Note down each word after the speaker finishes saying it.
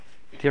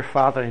Dear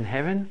Father in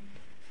heaven,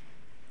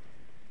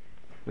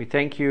 we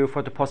thank you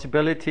for the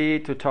possibility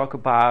to talk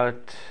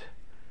about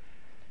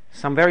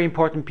some very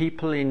important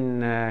people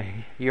in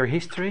your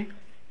history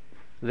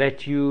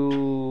that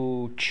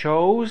you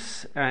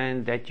chose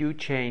and that you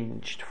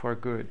changed for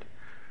good.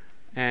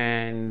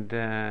 And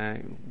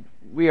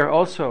we are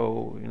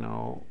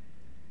also,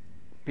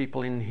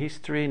 people in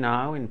history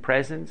now, in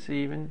presence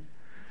even,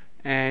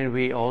 and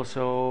we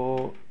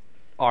also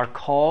are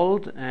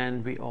called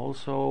and we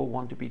also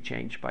want to be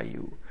changed by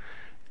you.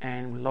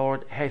 And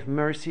Lord, have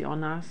mercy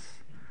on us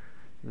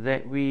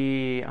that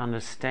we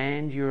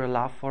understand your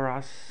love for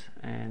us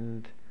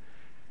and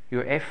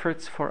your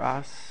efforts for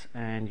us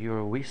and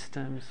your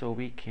wisdom so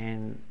we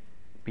can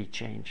be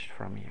changed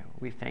from you.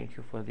 We thank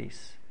you for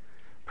this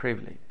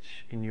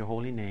privilege. In your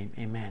holy name,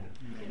 amen.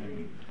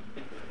 Amen.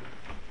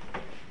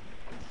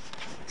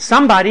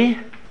 Somebody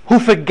who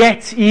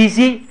forgets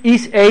easy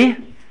is a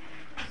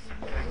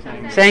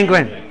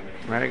sanguine.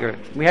 Very good.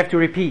 We have to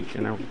repeat,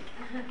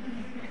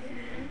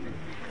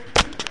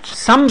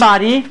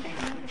 Somebody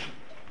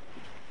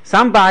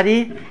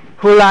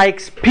who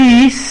likes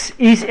peace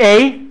is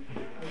a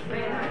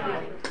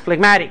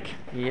phlegmatic.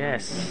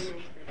 Yes.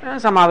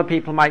 Some other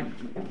people might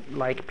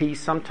like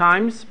peace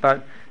sometimes,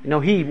 but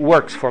he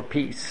works for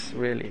peace,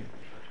 really.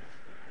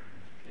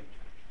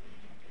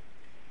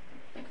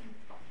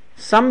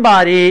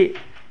 Somebody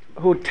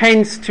who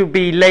tends to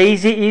be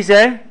lazy is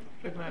a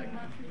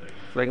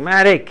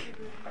phlegmatic.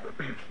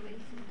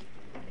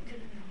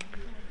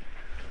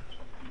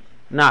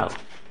 Now,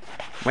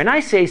 when I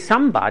say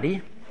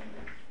somebody,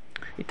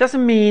 it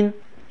doesn't mean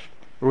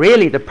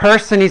really the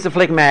person is a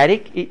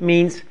phlegmatic. It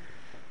means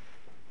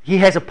he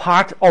has a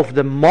part of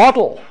the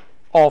model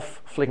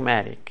of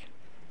phlegmatic.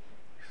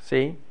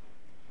 See?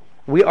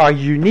 We are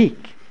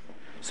unique.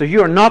 So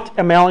you are not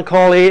a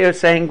melancholy, a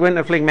sanguine,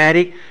 a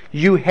phlegmatic.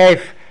 You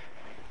have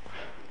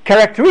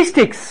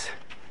characteristics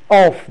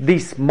of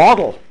this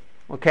model.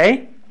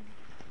 Okay?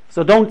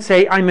 So don't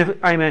say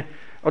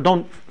or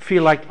don't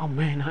feel like, oh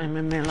man, I'm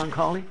a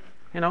melancholy.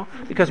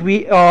 Because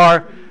we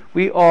are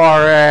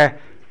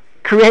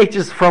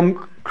creatures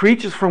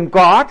from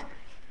God,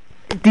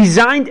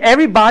 designed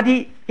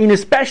everybody in a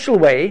special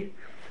way.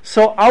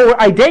 So our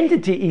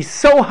identity is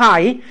so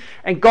high,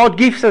 and God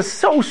gives us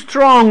so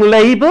strong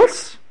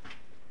labels.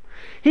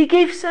 He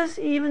gives us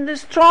even the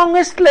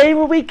strongest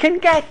label we can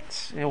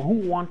get.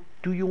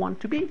 Do you want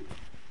to be?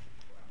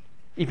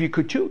 If you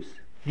could choose,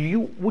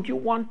 would you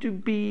want to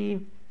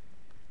be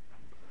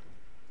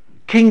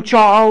King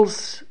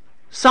Charles'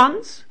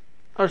 sons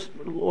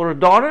or a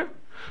daughter?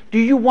 Do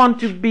you want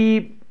to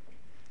be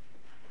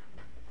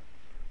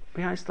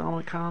wie heißt der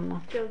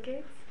Amerikaner? Bill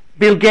Gates.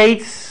 Bill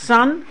Gates'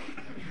 son?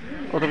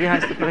 Oder wie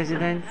heißt der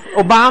Präsident?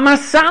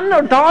 Obama's son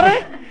or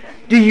daughter?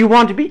 Do you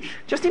want to be?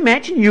 Just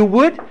imagine you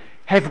would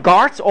have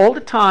guards all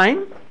the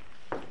time.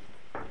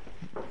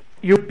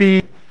 You'd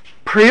be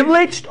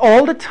privileged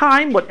all the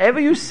time. Whatever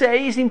you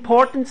say is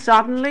important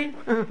suddenly.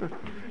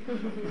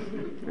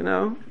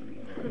 No.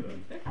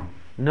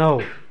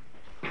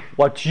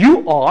 What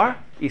you are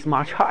is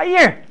much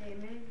higher.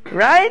 Amen.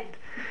 Right?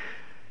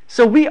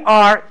 So we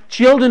are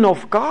children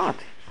of God.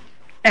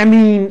 I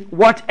mean,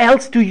 what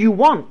else do you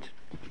want?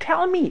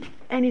 Tell me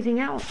anything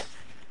else.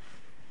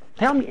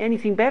 Tell me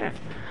anything better.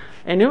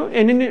 And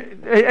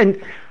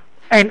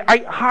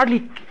I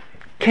hardly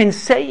can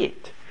say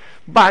it,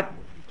 but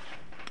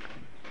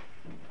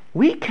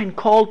we can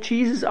call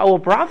Jesus our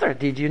brother.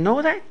 Did you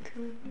know that?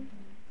 Mm-hmm.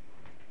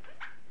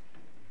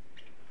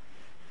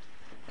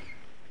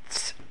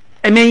 It's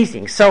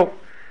amazing.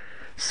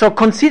 So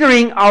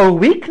considering our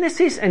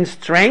weaknesses and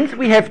strength,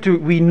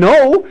 we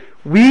know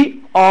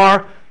we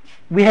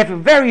have a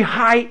very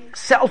high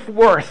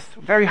self-worth,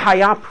 very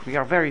high up. We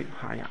are very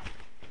high up.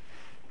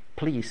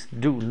 Please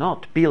do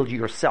not build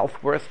your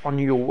self-worth on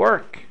your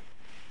work.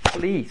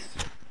 Please.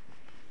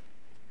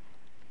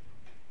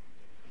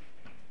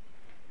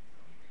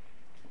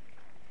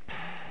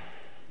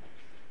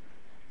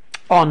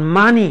 On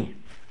money,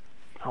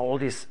 all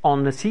this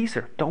on the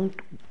Caesar. Don't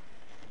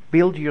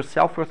build your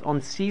self-worth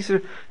on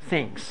Caesar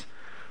things,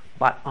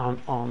 but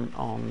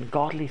on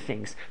godly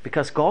things.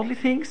 Because godly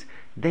things,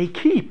 they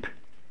keep.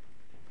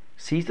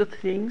 Caesar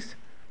things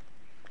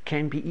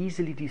can be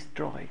easily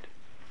destroyed.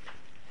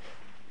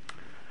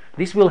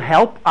 This will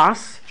help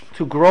us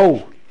to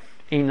grow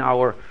in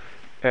our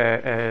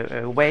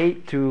way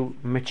to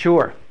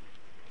mature.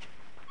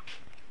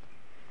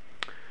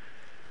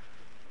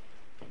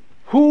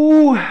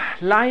 Who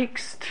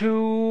likes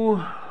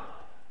to...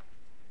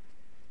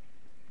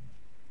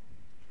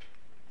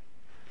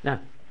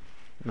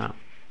 No.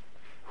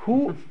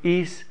 Who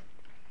is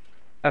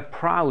a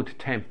proud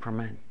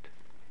temperament?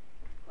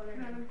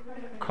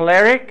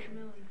 Choleric?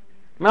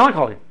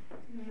 Melancholy?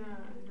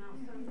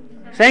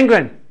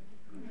 Sanguine?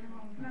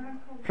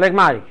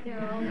 Phlegmatic?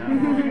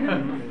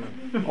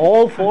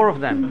 All four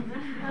of them.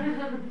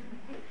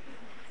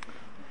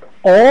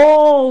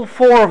 All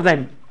four of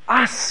them.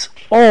 Us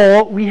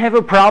all, we have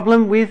a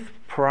problem with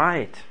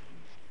pride.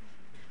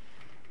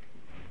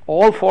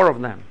 All four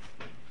of them.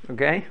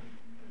 Okay?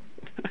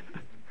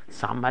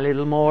 Some a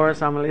little more,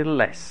 some a little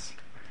less.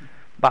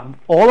 But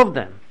all of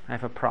them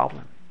have a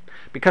problem.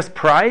 Because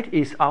pride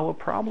is our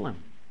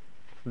problem.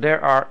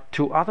 There are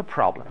two other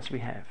problems we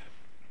have.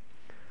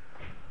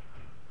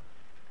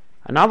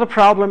 Another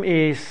problem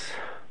is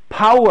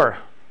power.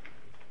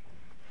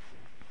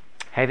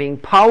 Having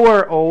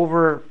power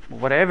over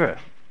whatever,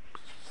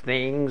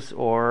 things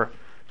or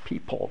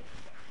people.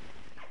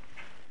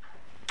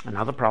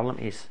 Another problem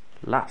is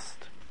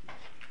lust.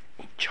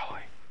 Enjoy.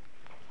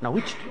 Now,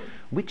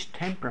 which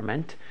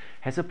temperament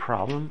has a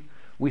problem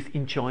with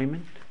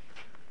enjoyment?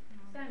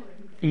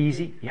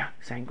 Easy, yeah,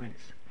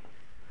 sanguines.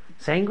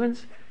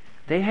 Sanguines,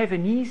 they have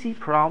an easy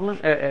problem,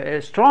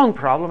 a strong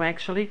problem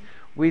actually,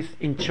 with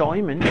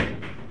enjoyment,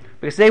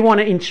 because they want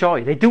to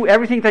enjoy. They do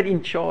everything that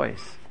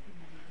enjoys.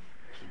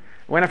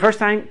 When I first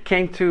time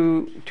came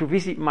to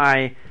visit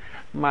my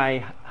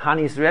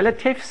honey's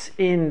relatives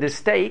in the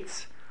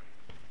States,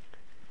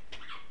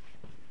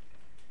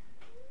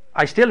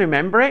 I still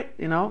remember it,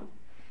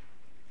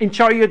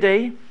 Enjoy your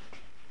day.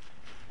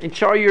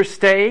 Enjoy your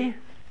stay.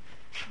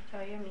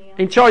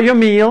 Enjoy your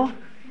meal.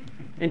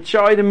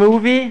 Enjoy the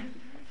movie.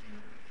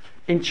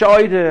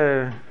 Enjoy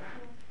the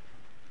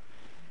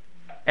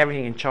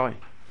everything. Enjoy.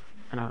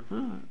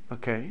 And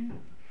okay.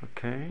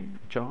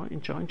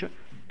 Enjoy.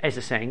 As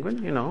a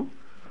sanguine,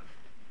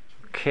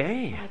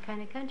 Okay. My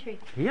kind of country.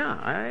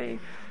 Yeah,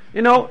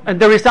 and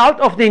the result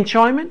of the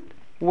enjoyment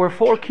were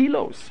 4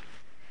 kilos.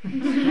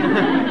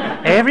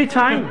 Every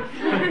time.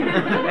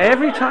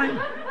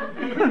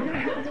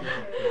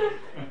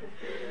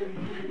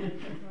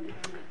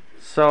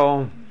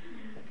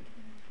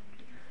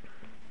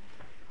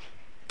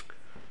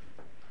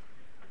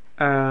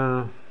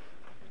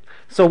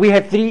 So we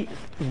have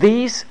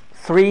these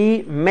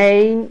three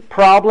main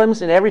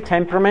problems, and every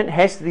temperament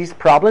has these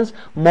problems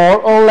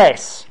more or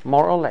less.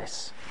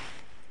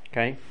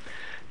 Okay.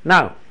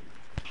 Now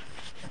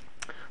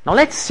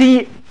let's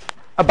see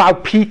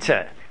about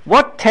Peter.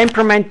 What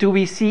temperament do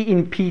we see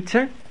in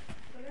Peter?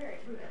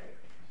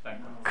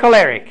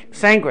 Choleric,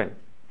 sanguine.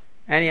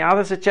 Any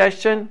other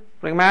suggestion?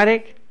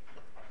 Phlegmatic?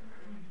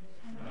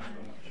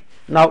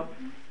 Now,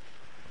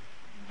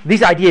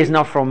 this idea is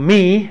not from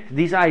me.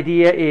 This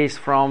idea is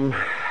from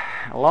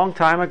a long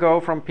time ago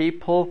from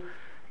people.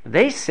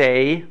 They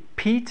say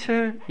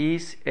Peter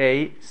is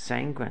a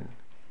sanguine.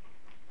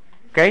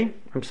 Okay?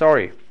 I'm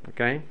sorry.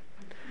 Okay?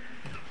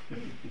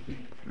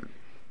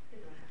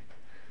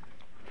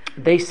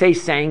 They say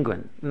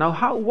sanguine. Now,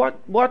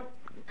 what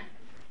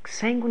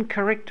sanguine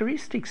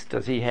characteristics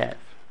does he have?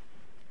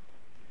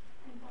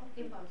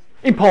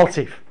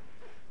 Impulsive.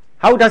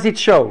 How does it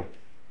show?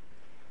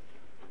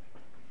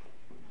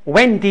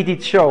 When did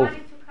it show?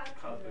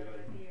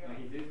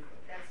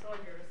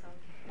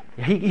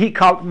 He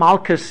cut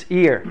Malchus'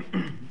 ear.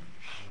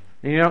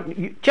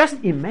 You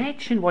just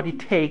imagine what it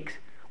takes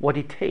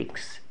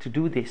to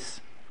do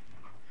this.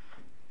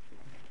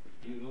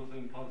 He was also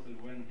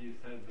impulsive when he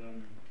said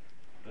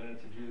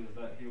to Jesus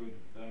that he would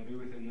be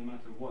with him no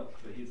matter what,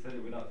 but he said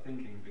it without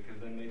thinking, because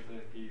then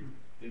later he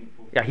didn't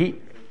fulfill Yeah,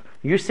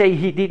 you say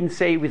he didn't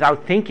say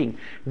without thinking.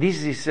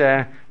 This is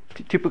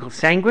typical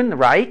sanguine,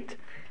 right?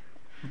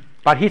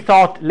 But he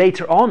thought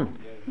later on,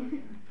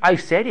 I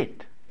said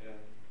it. Yeah.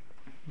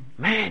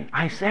 Man,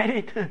 I said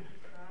it.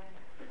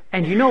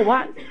 And you know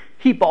what?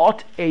 He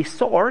bought a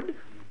sword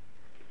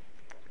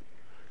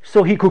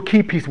so he could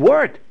keep his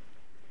word.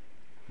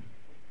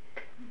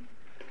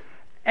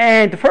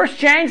 And the first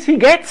chance he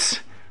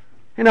gets,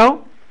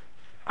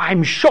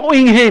 I'm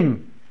showing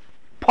him.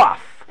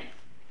 Puff.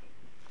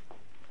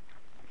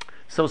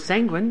 So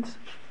sanguines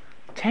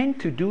tend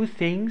to do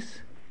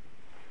things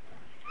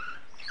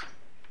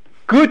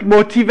good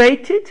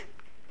motivated,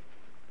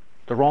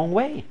 the wrong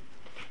way.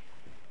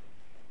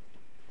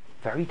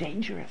 Very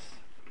dangerous.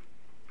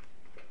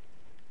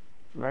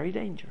 Very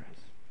dangerous.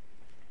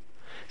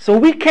 So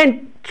we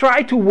can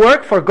try to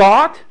work for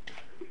God.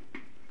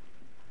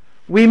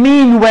 We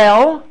mean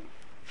well,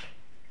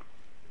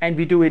 and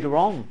we do it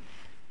wrong.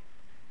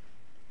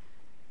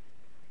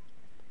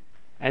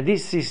 And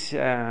this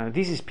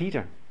is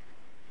Peter.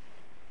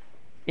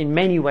 In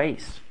many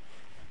ways.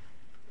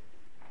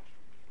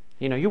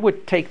 You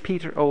would take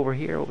Peter over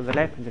here, over the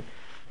left, and then,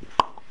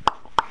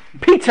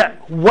 Peter,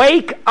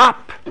 wake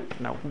up!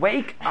 No,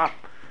 wake up!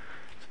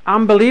 It's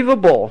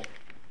unbelievable.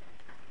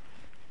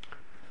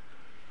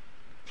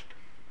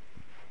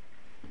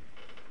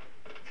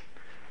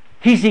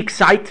 His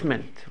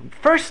excitement.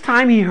 First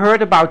time he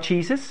heard about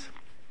Jesus,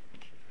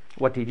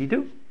 what did he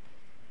do?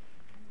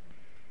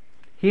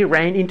 He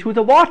ran into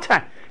the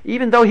water,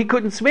 even though he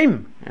couldn't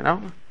swim,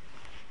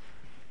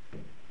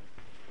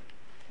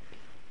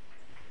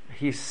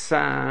 He's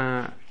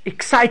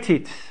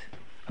excited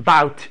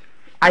about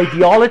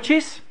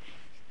ideologies.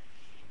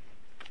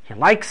 He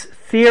likes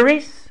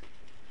theories.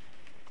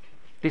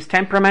 This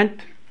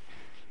temperament.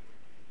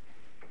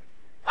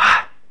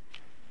 Nice.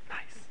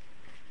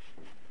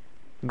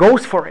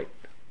 Goes for it.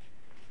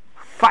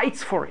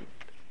 Fights for it.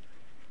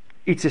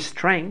 It's a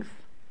strength.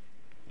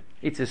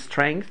 It's a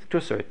strength to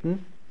a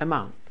certain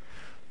amount.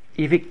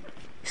 If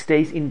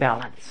stays in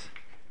balance.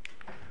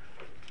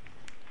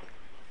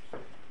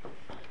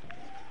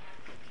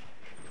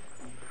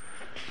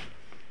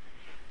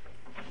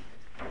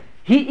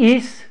 He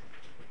is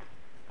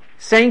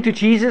saying to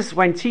Jesus,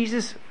 when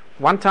Jesus,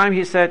 one time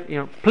he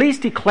said, please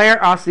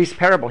declare us this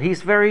parable.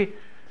 He's very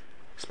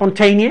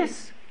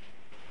spontaneous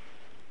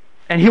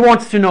and he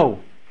wants to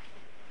know.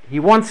 He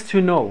wants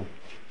to know.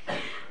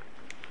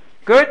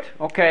 Good,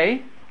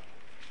 okay.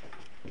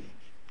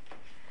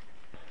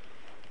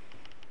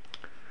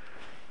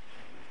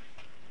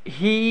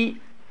 He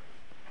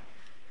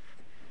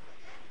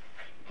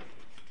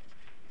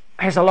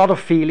has a lot of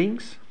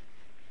feelings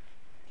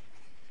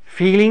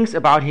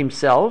about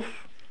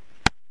himself,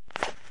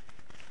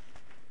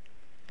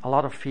 a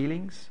lot of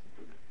feelings,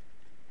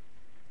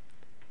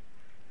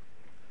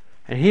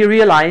 and he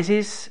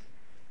realizes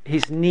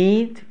his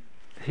need,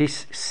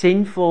 his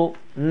sinful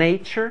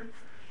nature,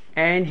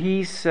 and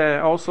he's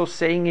also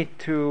saying it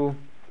to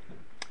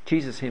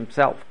Jesus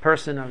himself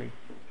personally.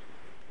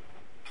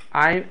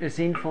 I'm a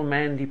sinful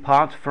man,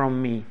 depart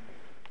from me.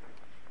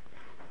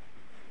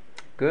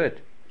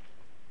 Good.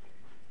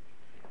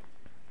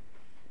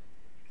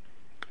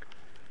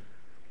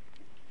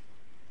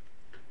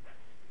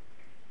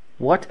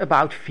 What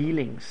about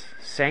feelings?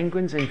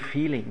 Sanguines and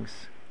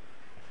feelings.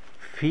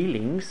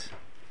 Feelings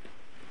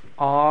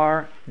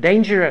are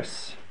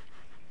dangerous.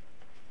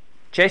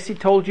 Jesse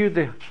told you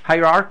the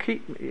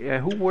hierarchy.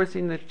 Who was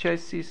in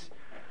Jesse's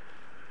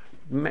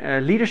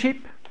leadership?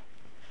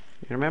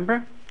 You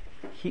remember?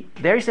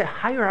 There is a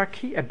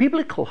hierarchy, a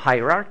biblical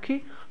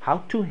hierarchy,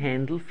 how to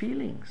handle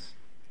feelings.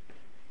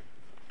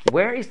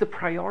 Where is the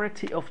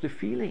priority of the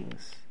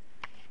feelings?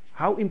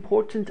 How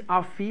important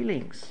are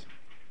feelings?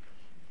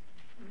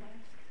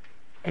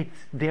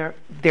 They're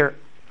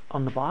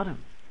on the bottom.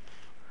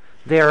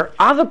 There are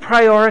other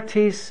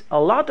priorities, a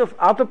lot of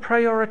other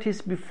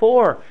priorities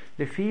before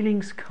the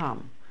feelings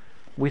come.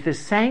 With a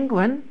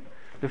sanguine,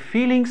 the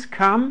feelings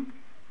come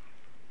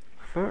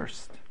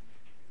first,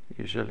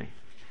 usually.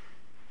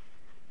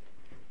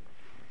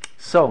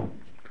 So,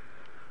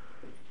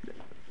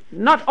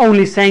 not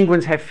only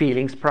sanguines have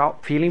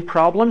feeling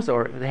problems,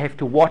 or they have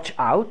to watch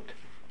out.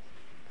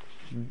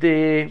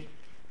 It's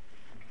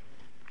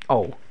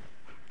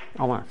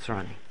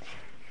running.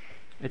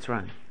 It's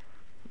running.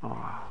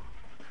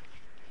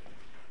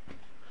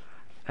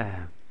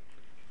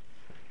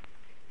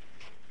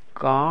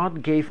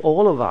 God gave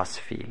all of us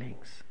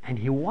feelings, and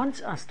He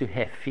wants us to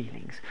have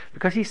feelings,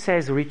 because He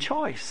says,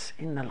 rejoice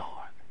in the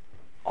Lord.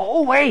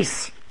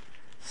 Always!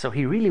 So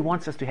He really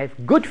wants us to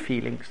have good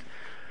feelings,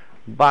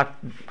 but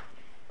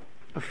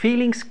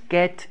feelings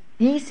get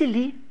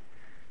easily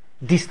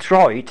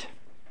destroyed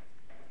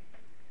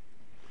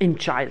in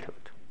childhood.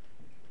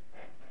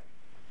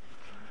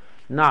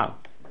 Now,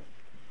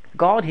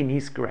 God in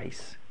His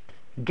grace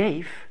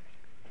gave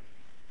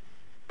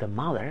the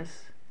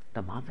mothers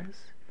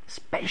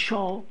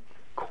special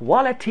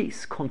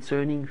qualities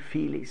concerning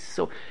feelings.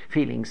 So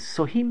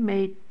He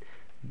made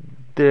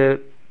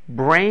the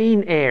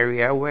brain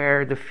area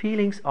where the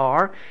feelings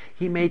are,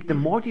 He made them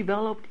more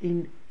developed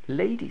in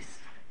ladies.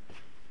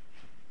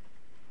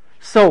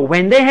 So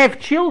when they have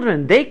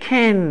children, they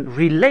can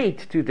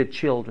relate to the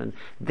children.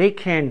 They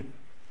can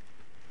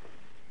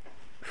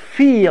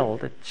feel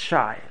the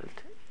child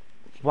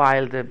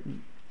while the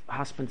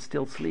husband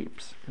still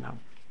sleeps.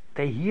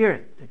 They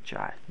hear the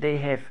child. They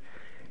have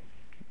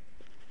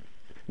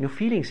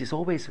feelings is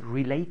always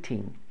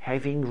relating,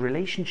 having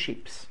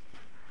relationships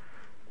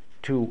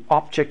to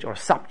objects or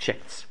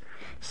subjects.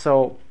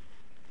 So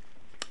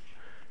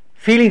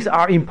feelings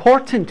are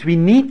important. We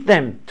need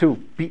them to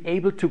be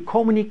able to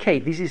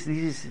communicate. This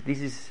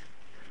is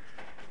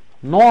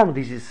norm.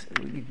 It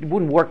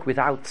wouldn't work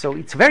without. So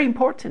it's very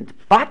important.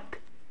 But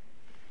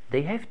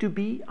they have to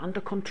be under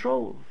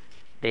control.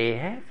 They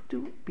have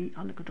to be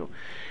under control.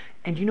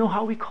 And you know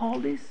how we call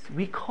this?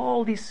 We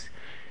call this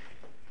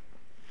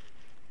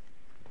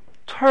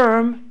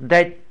term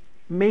that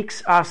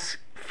makes us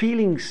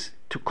feelings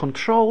to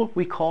control,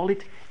 we call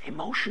it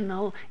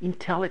emotional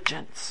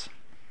intelligence.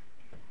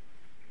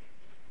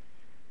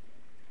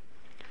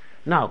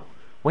 Now,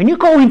 when you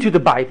go into the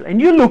Bible and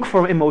you look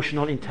for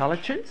emotional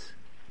intelligence,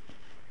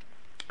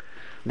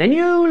 then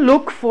you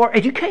look for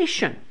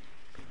education.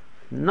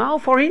 Now,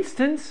 for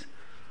instance,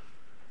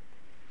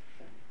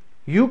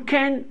 you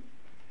can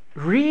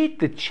read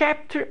the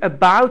chapter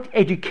about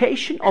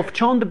education of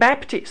John the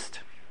Baptist.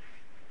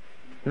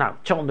 Now,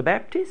 John the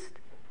Baptist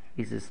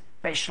is a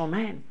special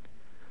man.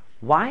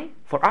 Why?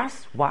 For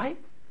us, why?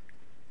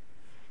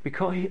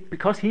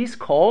 Because he's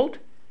called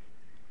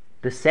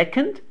the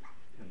second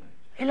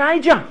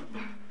Elijah.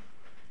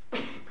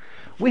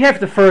 We have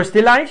the first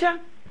Elijah,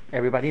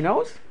 everybody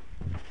knows,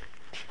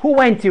 who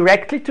went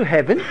directly to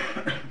heaven.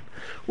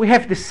 We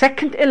have the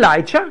second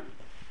Elijah,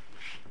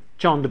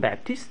 John the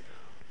Baptist,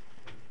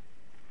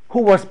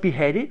 who was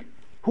beheaded,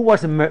 who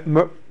was a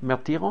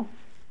martyr,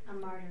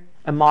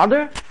 a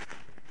martyr.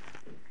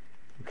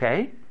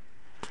 Okay.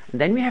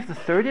 And then we have the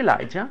third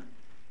Elijah.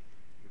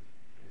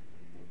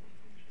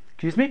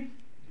 Excuse me?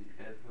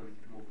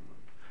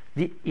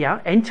 The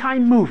end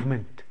time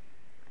movement.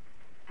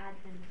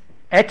 Advent.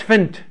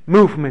 Advent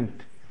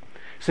movement.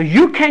 So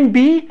you can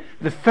be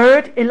the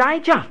third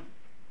Elijah.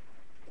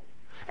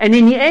 And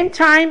in the end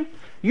time,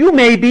 you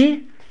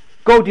maybe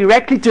go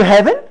directly to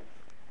heaven,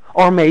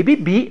 or maybe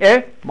be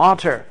a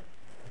martyr.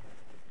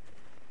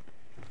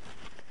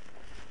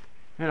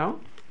 You know?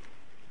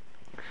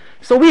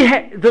 So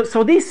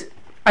these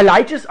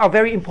Elijahs are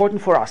very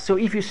important for us. So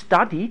if you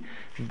study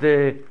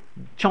the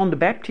John the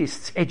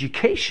Baptist's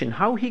education,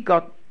 how he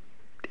got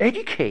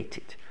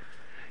educated,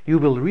 you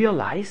will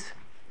realize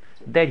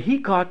that he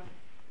got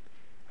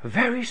a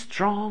very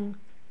strong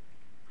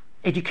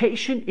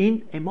education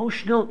in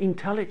emotional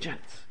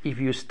intelligence. If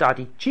you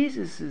study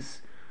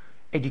Jesus'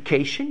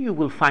 education, you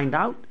will find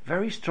out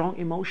very strong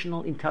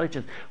emotional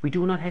intelligence. We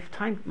do not have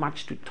time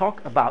much to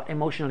talk about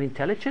emotional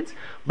intelligence,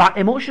 but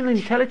emotional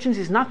intelligence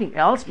is nothing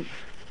else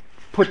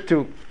put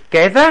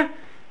together.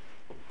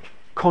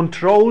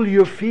 Control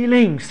your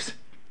feelings.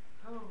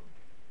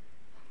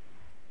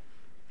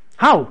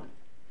 How?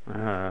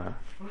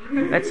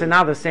 That's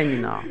another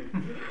seminar.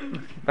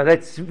 But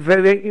that's a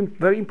very,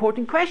 very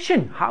important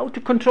question. How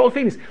to control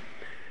feelings.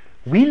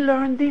 We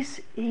learn this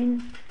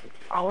in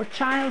our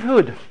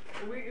childhood.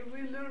 We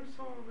learned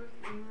some of it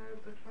in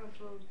the class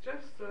of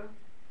Jester,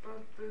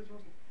 but it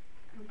was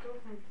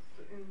important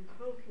in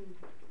total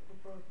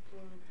about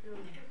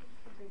feelings.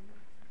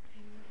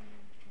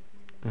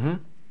 Mm-hmm.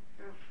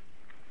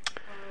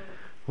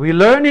 We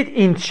learn it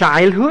in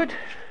childhood.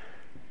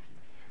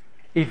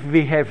 If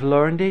we have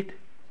learned it,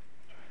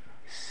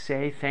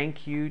 say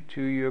thank you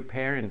to your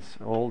parents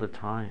all the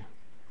time.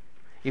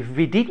 If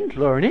we didn't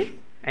learn it,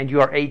 and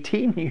you are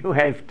 18, you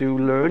have to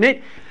learn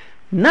it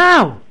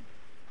now.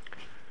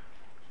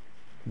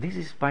 This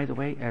is, by the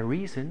way, a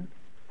reason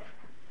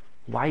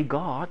why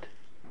God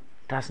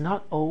does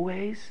not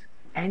always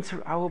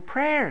answer our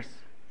prayers.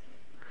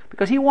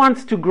 Because He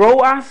wants to grow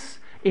us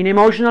in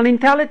emotional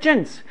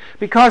intelligence.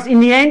 Because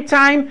in the end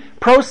time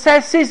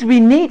processes,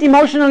 we need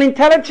emotional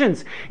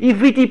intelligence.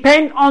 If we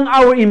depend on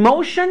our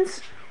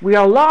emotions, we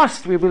are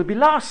lost. We will be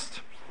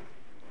lost.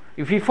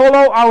 If we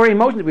follow our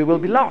emotions, we will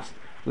be lost.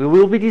 We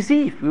will be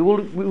deceived. We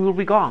will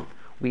be gone.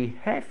 We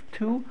have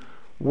to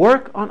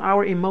work on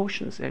our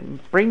emotions and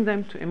bring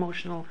them to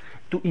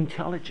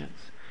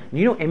intelligence. And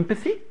you know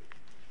empathy?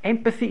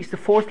 Empathy is the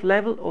 4th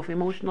level of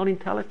emotional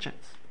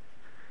intelligence.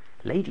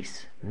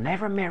 Ladies,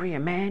 never marry a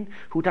man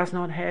who did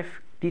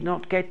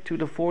not get to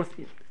the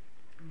 4th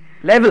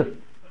level.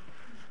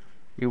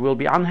 You will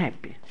be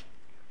unhappy.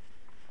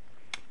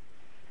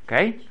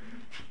 Okay?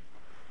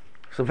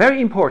 So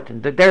very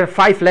important that there are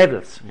 5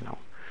 levels, you know.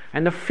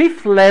 And the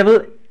 5th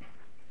level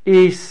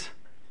is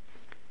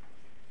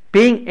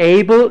being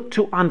able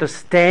to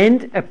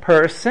understand a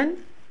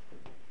person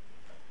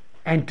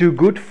and do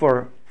good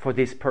for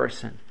this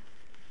person.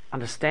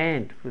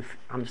 Understand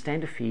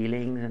the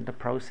feelings and the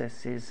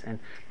processes, and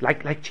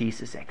like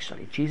Jesus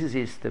actually. Jesus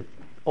is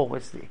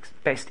always the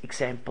best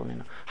example, you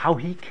know, how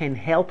he can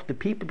help the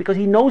people because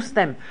he knows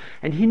them,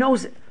 and he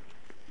knows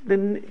the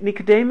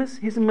Nicodemus.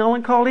 He's a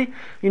melancholy,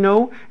 you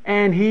know,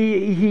 and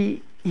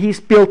he's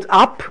built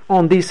up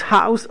on this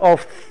house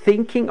of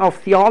thinking, of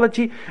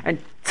theology, and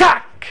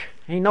tack,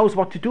 he knows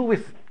what to do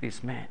with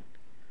this man.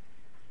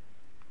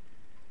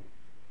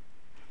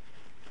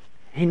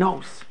 He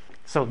knows.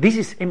 So this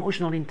is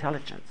emotional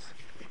intelligence.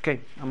 Okay,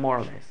 more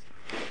or less.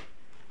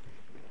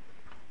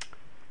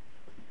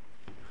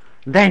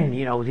 Then,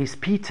 you know, this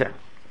Peter.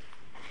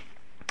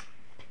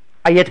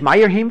 I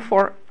admire him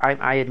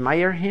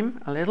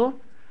a little.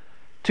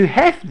 To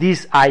have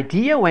this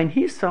idea when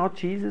he saw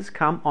Jesus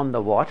come on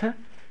the water,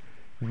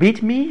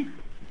 bid me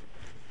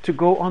to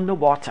go on the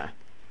water.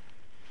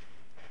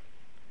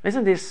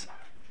 Isn't this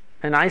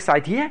a nice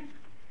idea?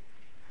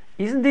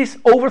 Isn't this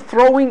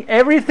overthrowing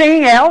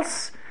everything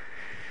else?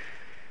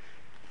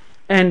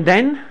 And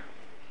then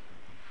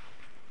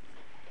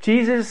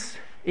Jesus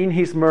in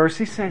his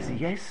mercy says,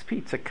 yes,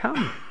 Peter,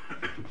 come.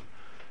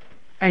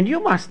 And you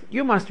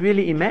must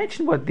really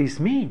imagine what this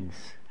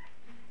means.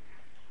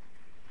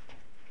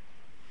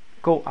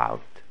 Go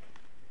out.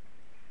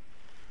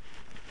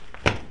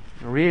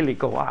 Really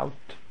go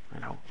out, you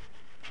know.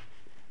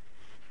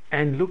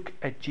 And look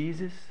at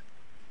Jesus.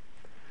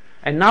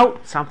 And now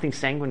something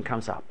sanguine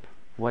comes up.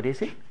 What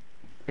is it?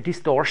 A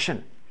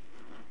distortion.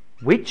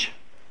 Which?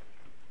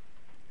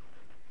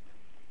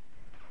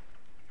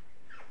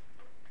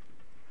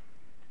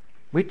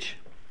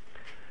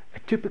 A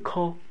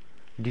typical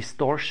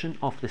distortion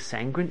of the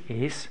sanguine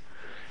is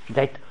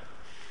that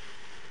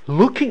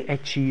looking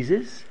at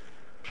Jesus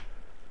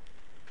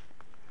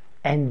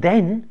and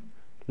then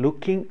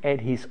looking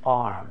at his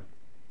arm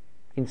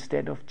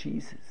instead of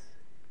Jesus.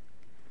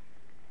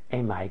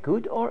 Am I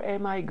good or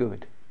am I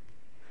good?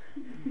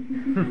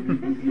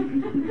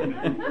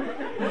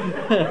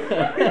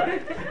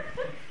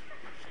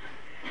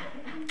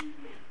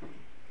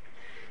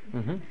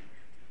 Mm-hmm.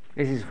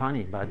 This is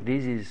funny, but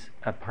this is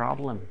a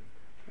problem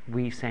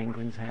we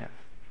sanguines have.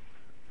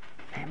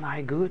 Am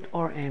I good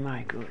or am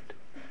I good?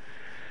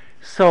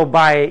 So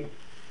by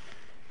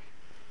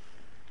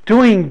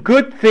doing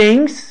good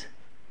things,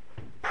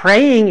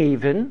 praying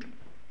even,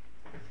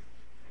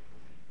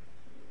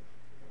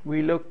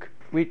 we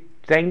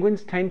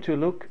sanguines tend to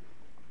look,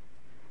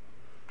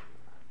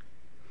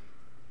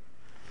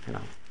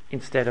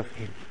 instead of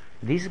him.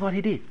 This is what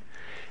he did.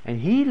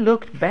 And he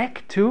looked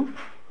back to,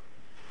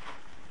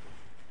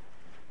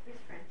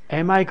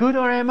 am I good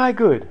or am I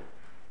good?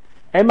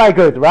 Am I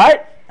good,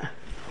 right?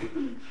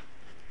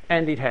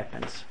 And it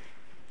happens.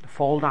 The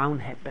fall down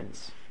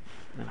happens.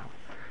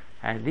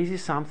 And this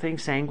is something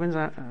sanguines,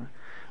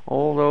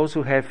 all those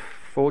who have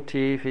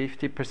 40,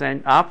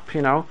 50% up,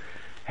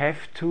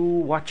 have to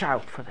watch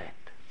out for that.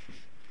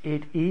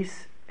 It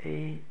is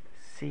a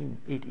sin.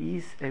 It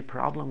is a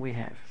problem we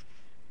have.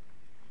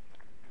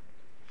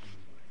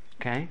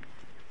 Okay?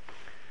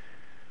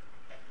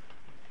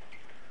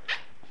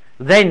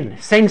 Then,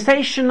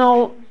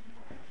 sensational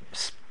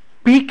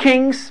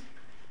speakings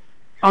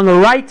on the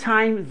right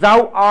time,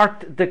 thou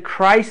art the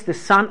Christ, the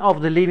Son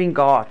of the living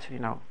God,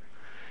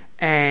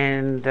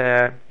 And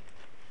a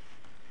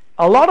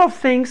lot of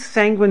things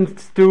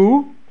sanguines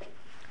do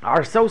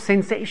are so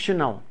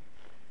sensational.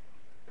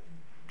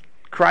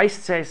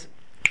 Christ says,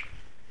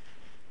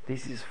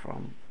 this is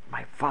from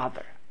my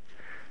Father.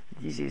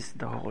 This is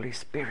the Holy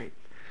Spirit.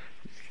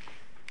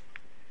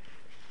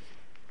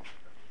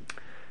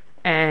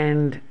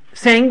 And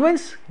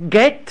sanguines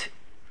get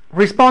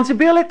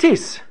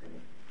responsibilities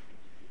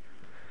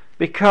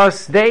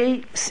because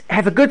they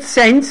have a good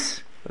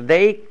sense.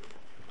 They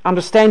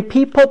understand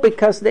people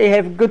because they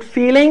have good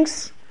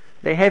feelings.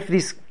 They have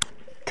these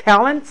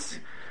talents.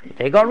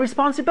 They got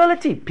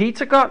responsibility.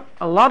 Peter got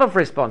a lot of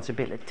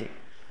responsibility.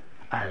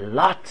 A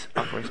lot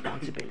of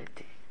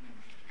responsibility.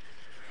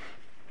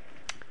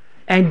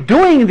 And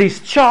doing this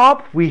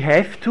job, we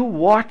have to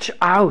watch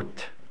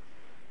out.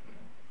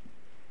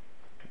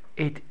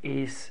 It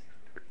is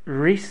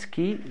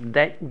risky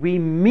that we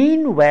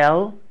mean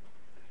well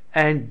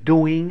and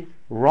doing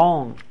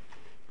wrong.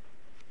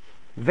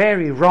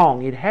 Very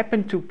wrong. It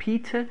happened to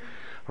Peter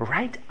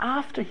right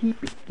after he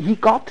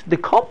got the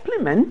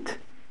compliment.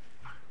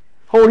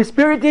 Holy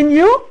Spirit in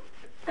you.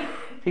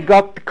 He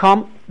got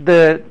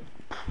the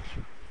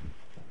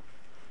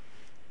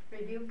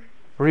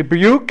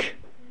rebuke.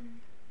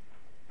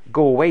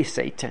 Go away,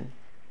 Satan.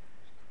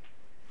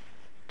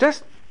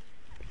 Just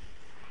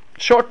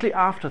shortly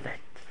after that.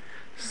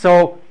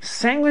 So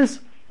sanguines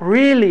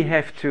really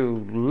have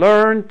to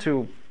learn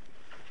to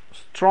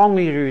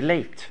strongly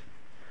relate,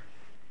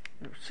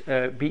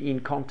 be in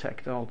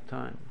contact all the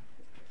time.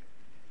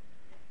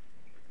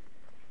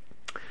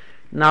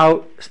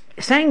 Now,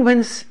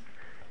 sanguines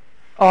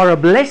are a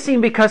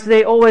blessing because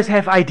they always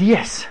have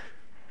ideas.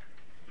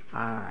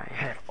 I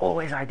have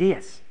always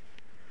ideas.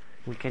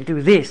 We can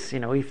do this,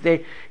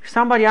 if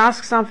somebody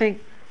asks something,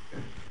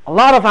 a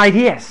lot of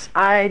ideas.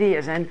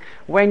 And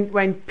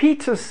when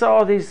Peter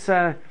saw these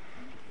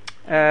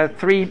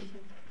three,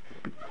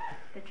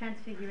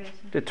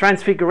 the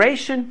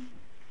transfiguration.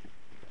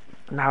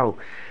 Now,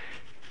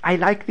 I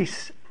like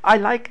this.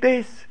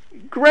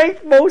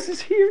 Great,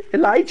 Moses here,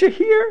 Elijah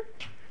here,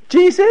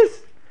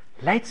 Jesus.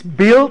 Let's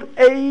build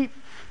a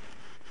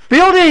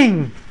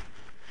building.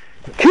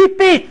 Keep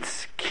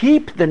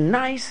the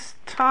nice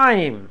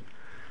time.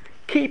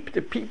 Keep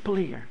the people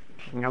here.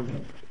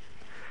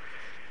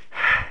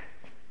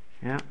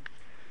 Yeah.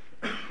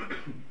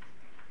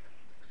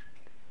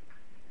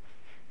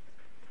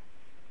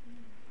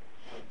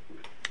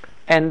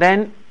 And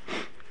then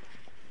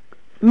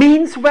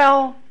means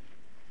well,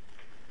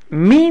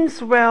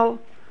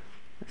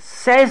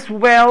 says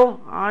well,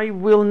 I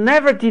will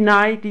never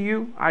deny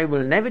you.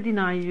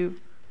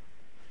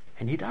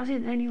 And he does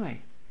it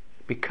anyway.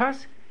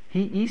 Because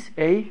he is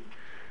a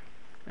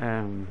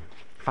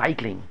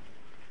feigling.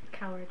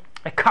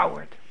 A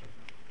coward.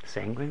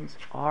 Sanguines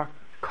are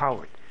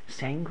coward.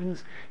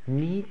 Sanguines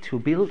need to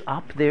build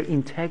up their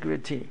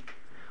integrity.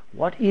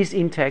 What is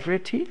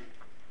integrity?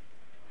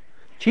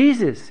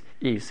 Jesus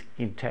is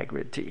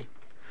integrity.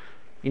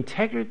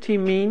 Integrity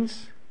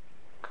means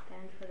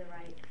stand for the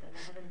right,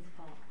 so the heavens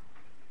fall.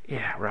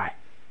 Yeah, right.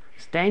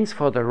 Stands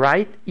for the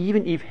right,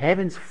 even if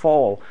heavens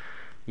fall.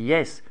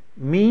 Yes,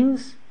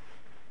 means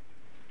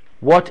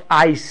what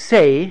I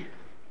say,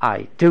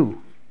 I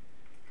do.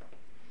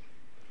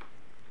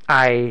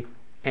 I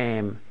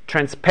am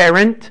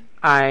transparent.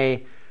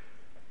 I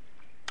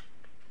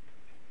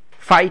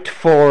fight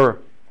for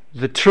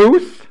the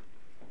truth.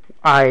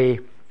 I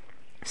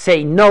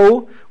say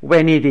no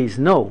when it is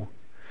no.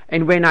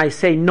 And when I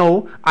say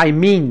no, I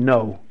mean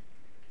no.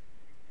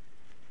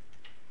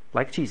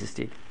 Like Jesus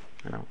did.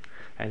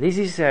 And this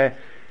is a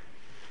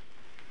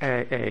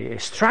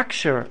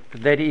structure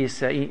that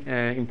is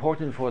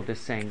important for the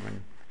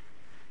sanguine.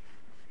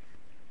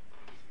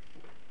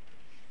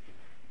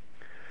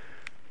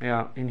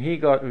 Yeah, and he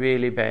got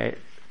really bad.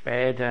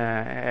 Made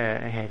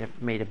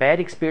a bad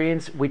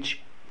experience,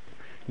 which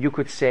you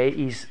could say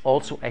is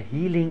also a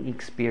healing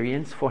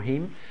experience for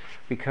him,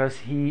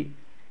 because he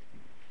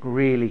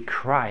really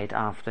cried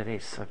after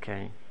this.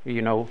 Okay, he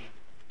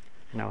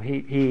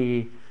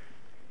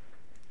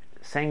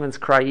sanguines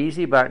cry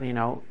easy, but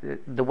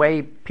the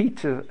way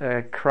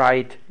Peter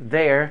cried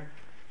there,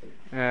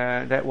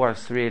 that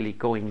was really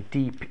going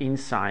deep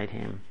inside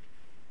him.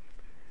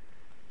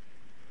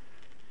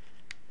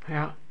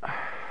 Yeah.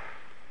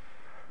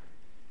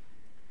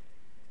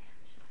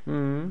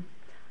 Where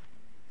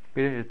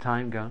did the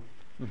time go?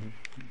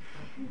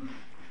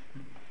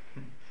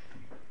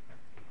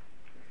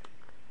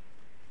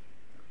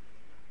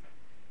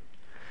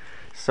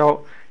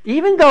 So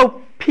even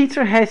though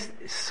Peter has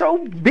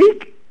so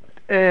big,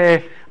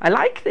 I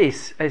like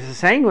this as a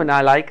sanguine.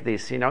 I like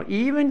this.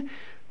 Even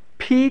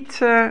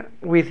Peter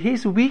with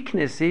his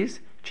weaknesses,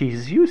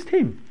 Jesus used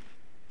him.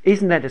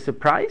 Isn't that a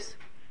surprise?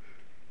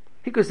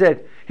 He could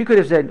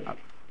have said,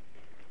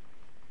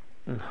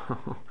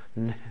 no.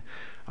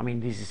 I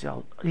mean, this is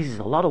a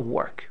lot of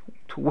work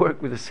to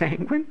work with a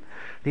sanguine.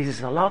 This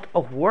is a lot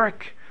of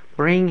work.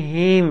 Bring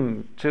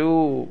him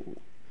to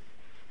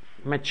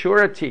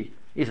maturity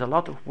is a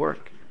lot of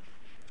work.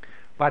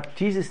 But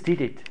Jesus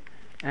did it,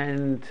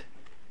 and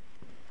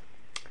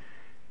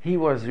he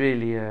was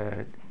really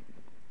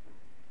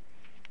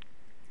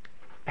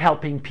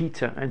helping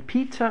Peter. And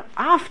Peter,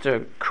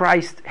 after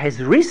Christ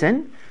has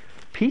risen,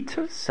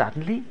 Peter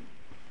suddenly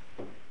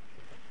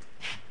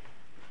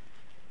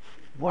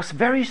was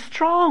very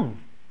strong.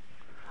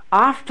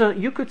 After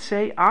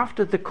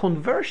the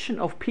conversion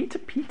of Peter,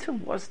 Peter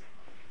was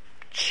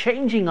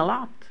changing a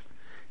lot.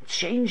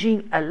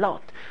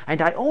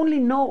 And I only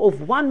know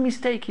of one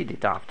mistake he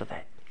did after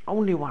that.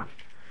 Only one.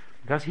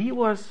 Because he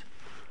was,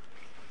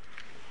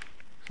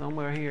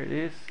 somewhere here it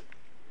is,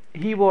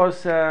 he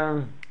was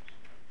sagen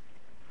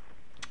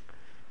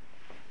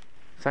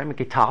wir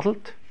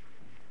getadelt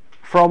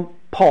from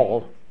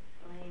Paul.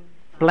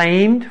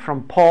 Blamed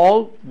from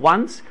Paul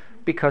once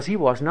because he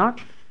was not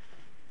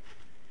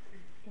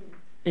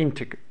he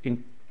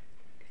wasn't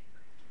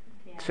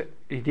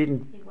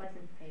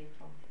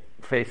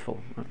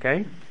faithful.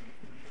 Okay.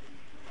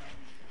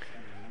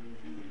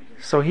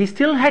 So he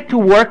still had to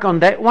work on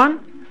that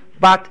one,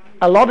 but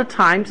a lot of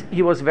times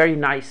he was very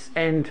nice.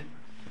 And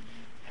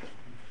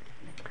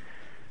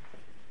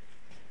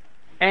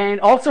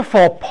also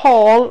for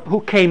Paul,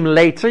 who came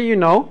later,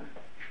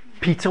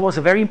 Peter was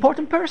a very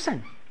important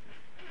person.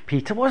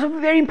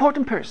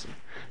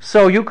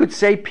 So you could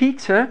say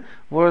Peter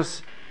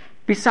was,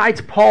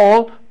 besides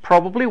Paul,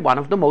 probably one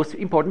of the most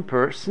important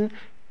person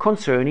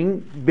concerning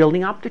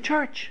building up the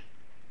church.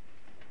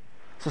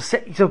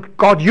 So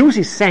God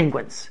uses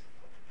sanguines.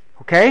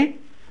 Okay?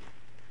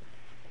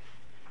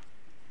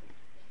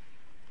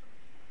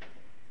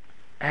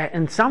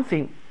 And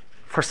something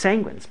for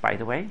sanguines, by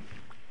the way.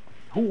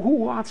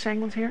 Who are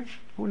sanguines here?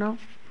 Who know?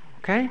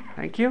 Okay,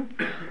 thank you.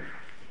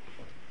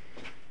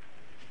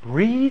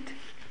 Read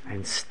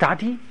and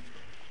study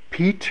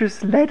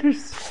Peter's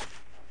letters.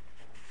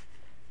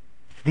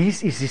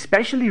 This is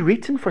especially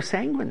written for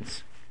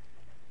sanguines.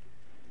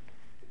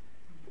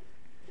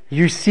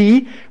 You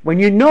see, when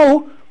you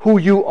know who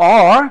you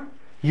are,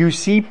 you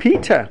see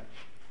Peter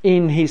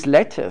in his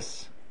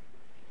letters.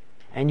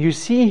 And you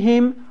see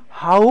him,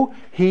 how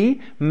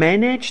he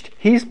managed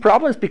his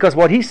problems. Because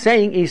what he's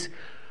saying is,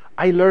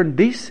 I learned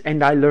this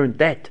and I learned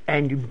that.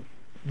 And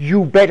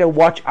you better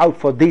watch out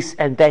for this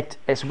and that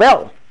as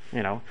well.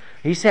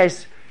 He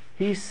says,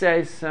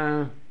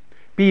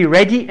 be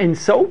ready and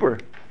sober.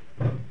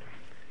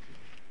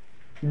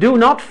 Do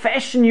not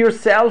fashion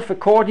yourself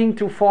according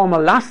to former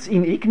lusts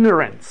in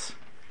ignorance.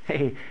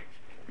 Hey,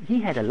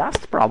 he had a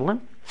lust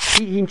problem.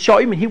 He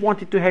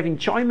wanted to have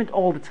enjoyment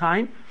all the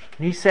time.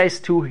 And he says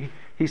to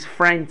his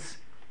friends,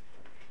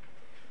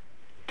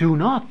 do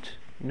not,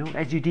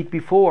 as you did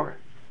before.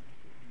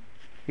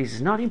 This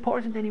is not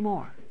important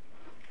anymore.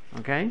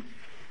 Okay?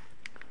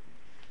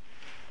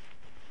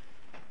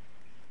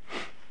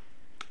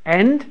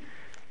 And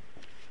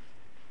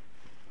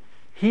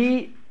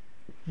he,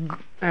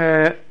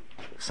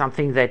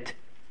 something that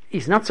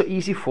is not so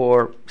easy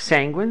for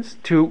sanguines,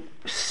 to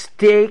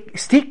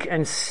stick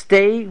and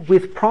stay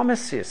with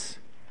promises.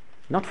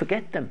 Not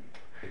forget them.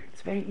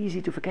 It's very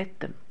easy to forget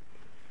them.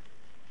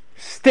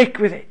 Stick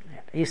with it.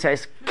 He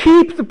says,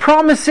 keep the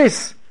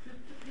promises.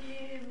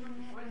 In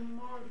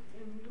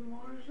the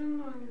margin,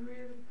 when you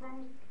read the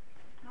promise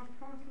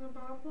in the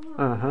Bible,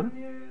 and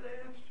you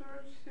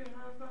afterwards you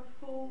have that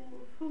full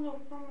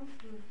of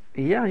promises.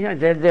 Yeah,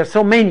 there are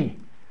so many.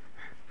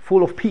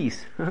 Full of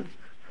peace. All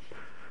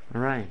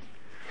right.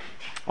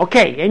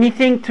 Okay,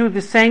 anything to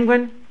the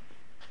sanguine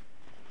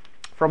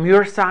from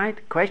your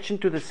side? Question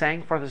to the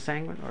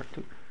sanguine, or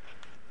to?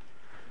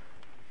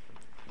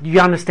 Do you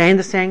understand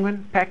the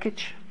sanguine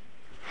package?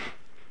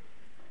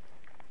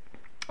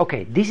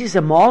 Okay, this is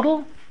a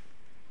model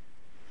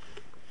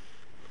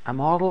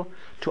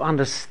to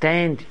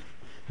understand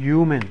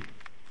human,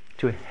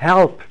 to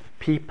help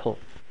people.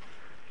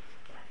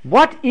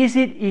 What is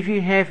it if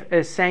you have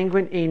a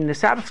sanguine in the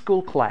Sabbath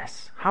school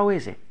class? How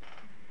is it?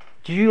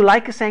 Do you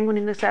like a sanguine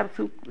in the Sabbath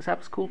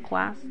school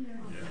class?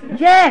 Yeah.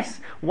 Yes.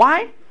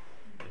 Why?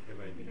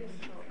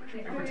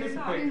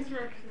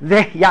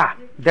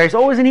 There's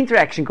always an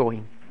interaction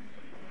going.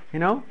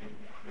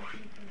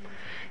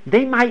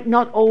 they might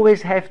not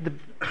always have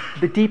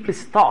the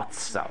deepest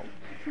thoughts, so.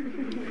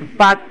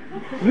 But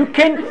you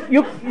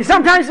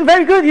sometimes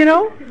very good,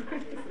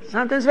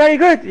 sometimes very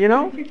good,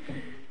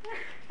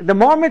 the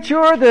more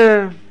mature,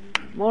 the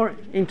more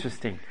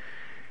interesting,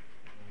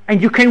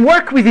 and you can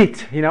work with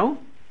it,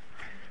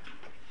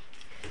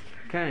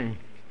 okay.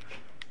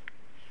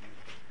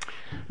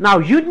 Now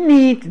you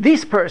need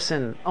this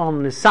person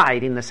on the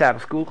side in the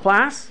Sabbath school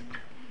class.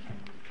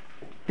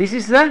 This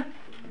is the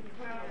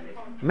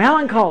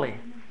melancholy.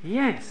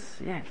 Yes.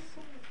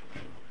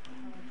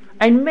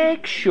 And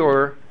make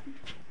sure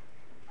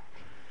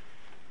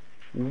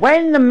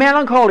when the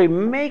melancholy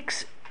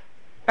makes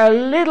a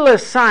little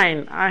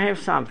sign, I have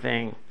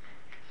something,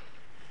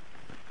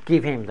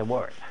 give him the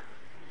word.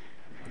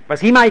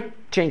 But he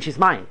might change his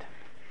mind.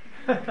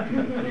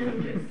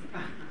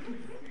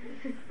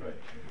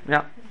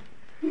 Yeah.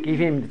 Give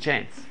him the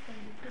chance.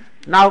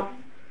 Now,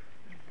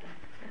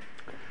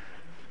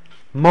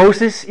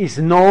 Moses is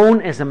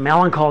known as a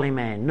melancholy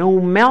man. No,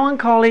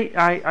 melancholy,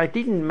 I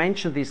didn't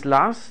mention this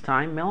last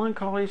time.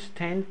 Melancholies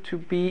tend to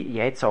be,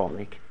 jetzt auch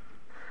nicht.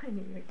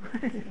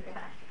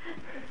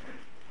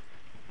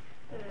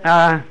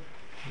 Let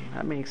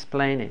me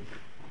explain it.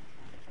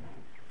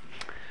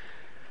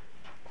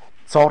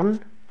 Zorn?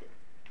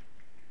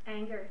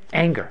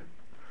 Anger.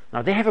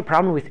 Now, they have a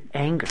problem with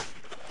anger.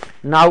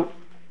 Now,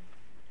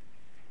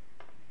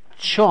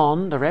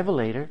 John, the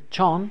Revelator,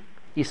 John,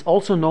 is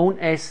also known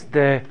as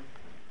the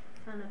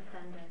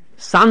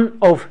Son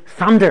of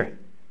Thunder,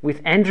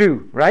 with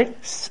Andrew, right?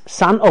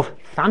 Son of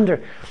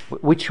Thunder,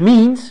 which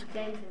means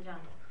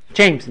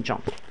James and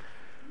John,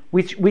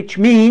 which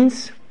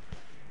means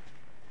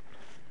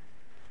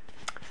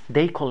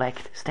they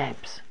collect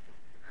stamps.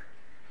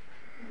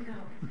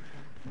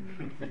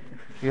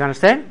 You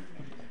understand?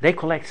 They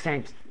collect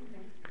stamps.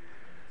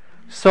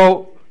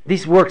 So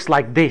this works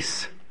like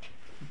this.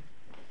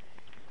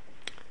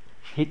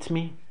 Hit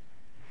me.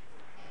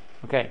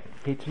 Okay,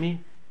 hit me.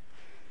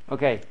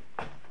 Okay,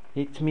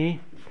 hit me.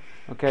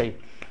 Okay,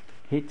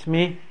 hit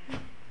me.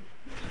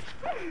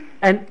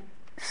 And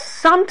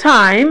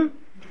sometime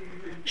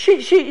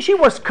she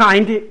was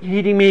kind,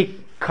 hitting me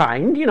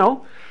kind,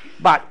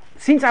 but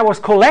since I was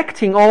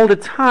collecting all the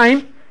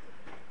time,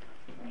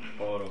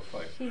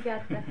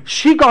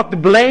 she got the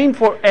blame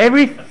for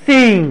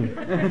everything.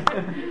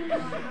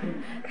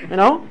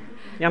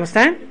 You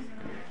understand?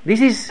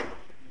 This is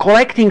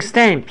collecting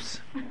stamps.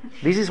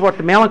 This is what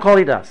the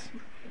melancholy does.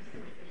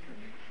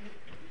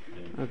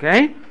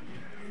 Okay?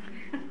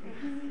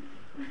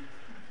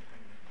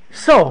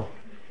 So,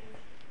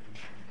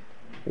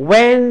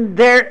 when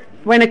a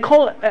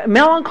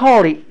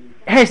melancholy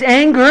has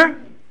anger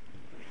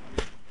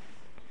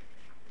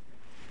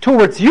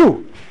towards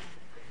you,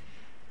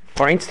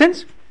 for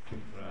instance,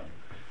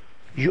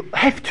 you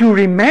have to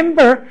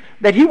remember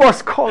that he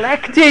was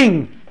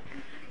collecting.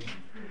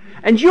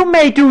 And you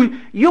may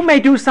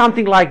do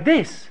something like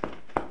this,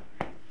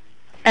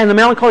 and the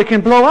melancholy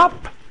can blow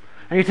up,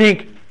 and you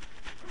think,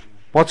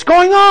 what's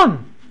going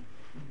on?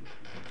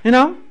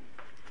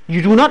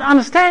 You do not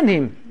understand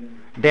him.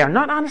 They are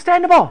not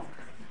understandable.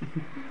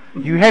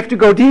 You have to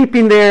go deep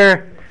in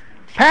their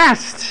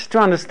past to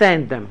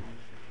understand them.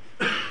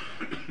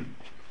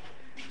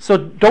 So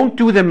don't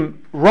do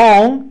them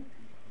wrong.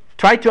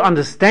 Try to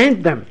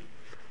understand them.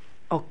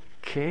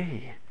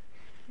 Okay.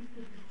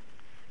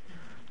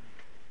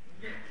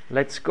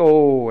 Let's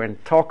go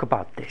and talk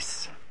about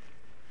this.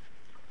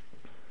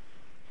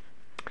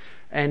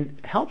 And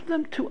help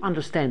them to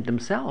understand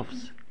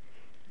themselves.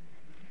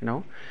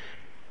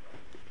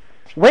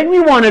 When we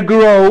want to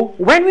grow,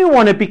 when we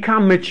want to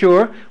become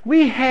mature,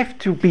 we have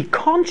to be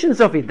conscious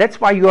of it. That's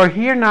why you are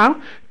here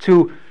now,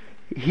 to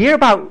hear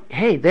about,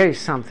 hey, there is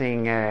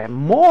something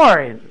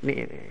more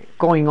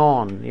going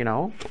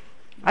on,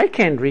 I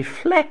can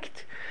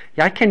reflect.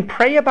 I can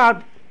pray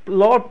about,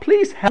 Lord,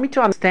 please help me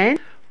to understand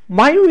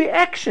my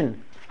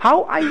reaction.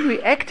 How I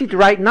reacted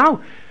right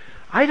now.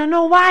 I don't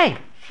know why.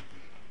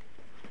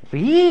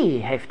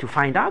 We have to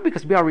find out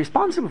because we are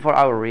responsible for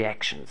our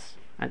reactions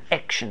and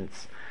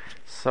actions.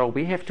 So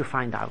we have to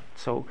find out.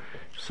 So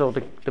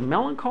the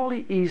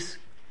melancholy is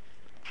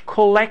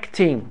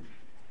collecting,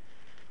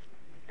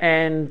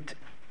 and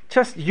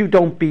just you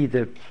don't be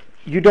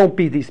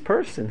this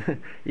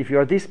person. If you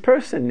are this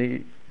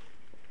person,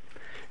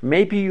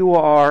 maybe you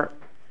are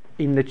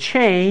in the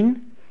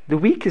chain, the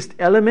weakest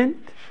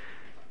element.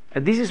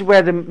 And this is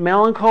where the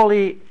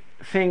melancholy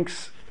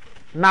thinks,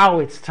 now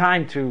it's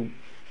time to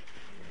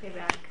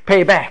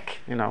pay back.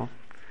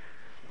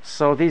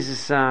 So this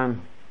is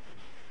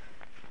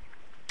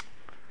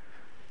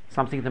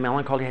something the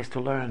melancholy has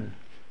to learn.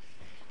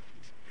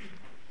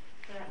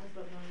 So that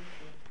was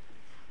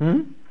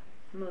what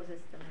Moses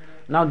did.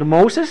 Now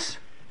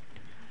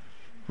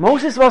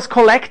Moses was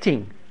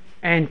collecting,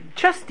 and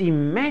just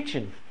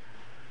imagine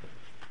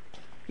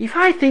if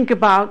I think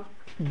about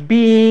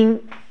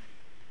living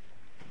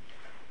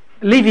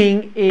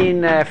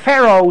in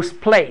Pharaoh's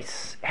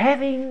place,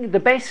 having the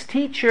best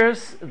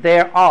teachers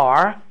there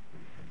are,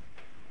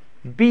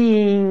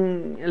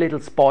 being a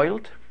little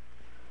spoiled,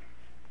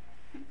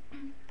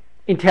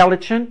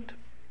 intelligent,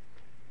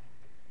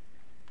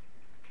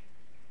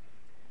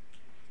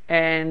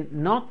 and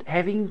not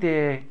having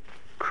the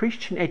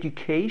Christian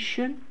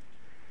education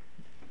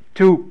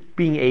to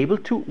being able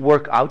to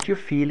work out your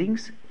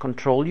feelings,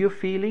 control your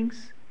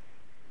feelings,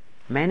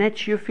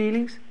 manage your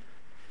feelings.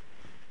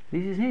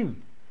 This is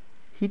him.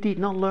 He did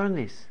not learn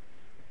this.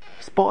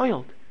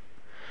 Spoiled.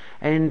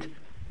 And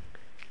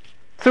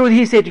through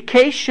his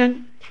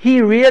education,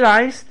 he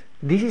realized,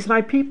 this is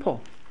my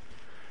people.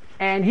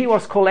 And he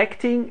was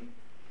collecting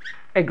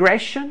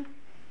aggression.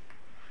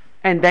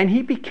 And then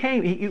he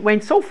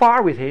went so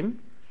far with him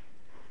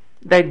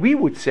that we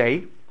would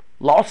say,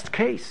 lost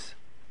case.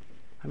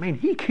 I mean,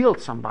 he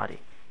killed somebody.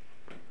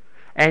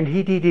 And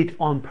he did it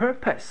on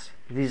purpose.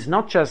 This is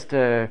not just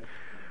Accident.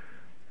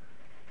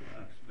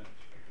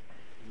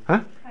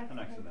 Huh? An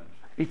accident.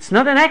 It's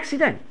not an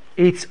accident.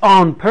 It's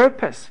on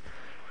purpose.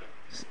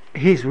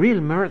 He's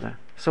real murder.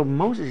 So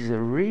Moses is a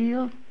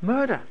real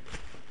murder.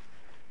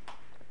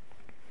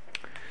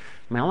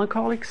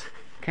 Melancholics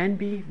can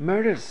be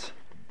murderers.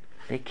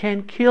 They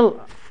can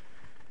kill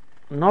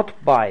not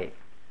by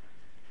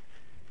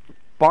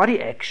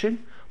body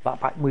action,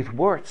 but with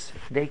words.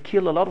 They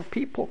kill a lot of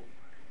people.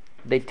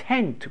 They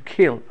tend to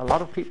kill a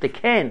lot of people. They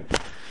can.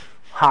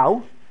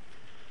 How?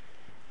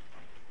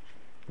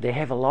 They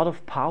have a lot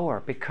of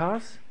power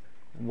because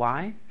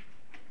why?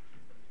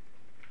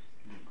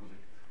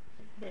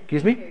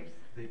 Excuse me?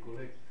 They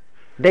collect.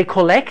 They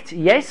collect,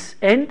 yes,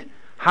 and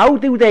how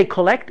do they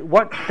collect?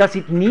 What does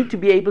it need to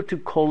be able to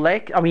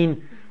collect? I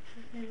mean,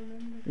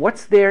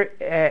 what's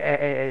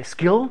their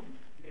skill?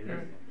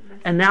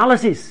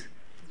 Analysis.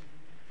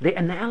 They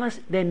analyze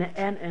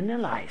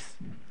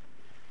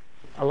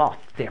a lot.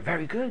 They're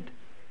very good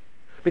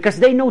because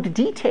they know the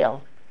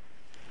detail.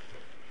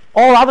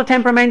 All other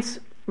temperaments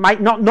might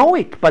not know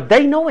it, but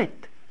they know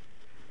it.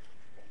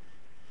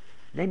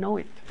 They know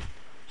it.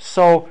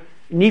 So,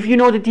 and if you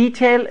know the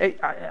detail,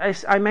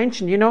 as I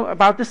mentioned,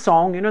 about the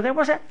song, there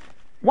was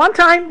one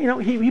time,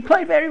 he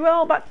played very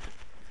well, but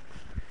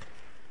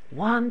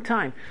one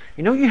time.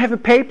 You have a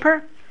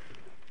paper,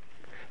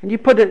 and you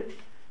put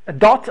a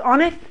dot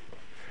on it,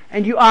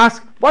 and you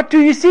ask, what do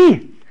you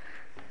see?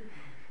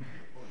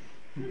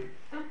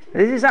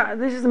 This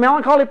is the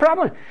melancholy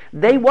problem.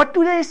 What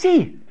do they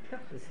see?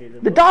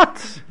 The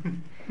dots.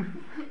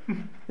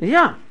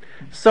 Yeah.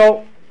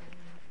 So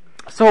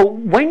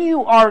when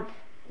you are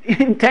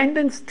in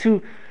tendency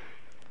to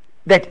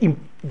that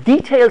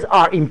details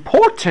are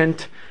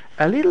important,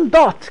 a little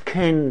dot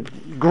can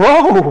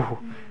grow.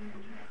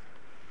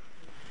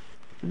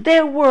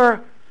 There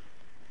were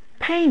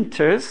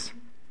painters,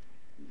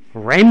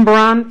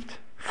 Rembrandt,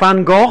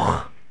 Van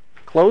Gogh,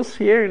 close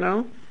here,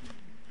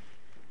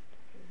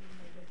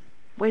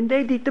 when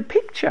they did the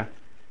picture,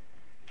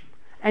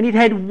 and it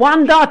had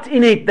one dot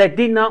in it that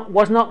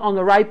was not on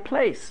the right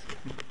place.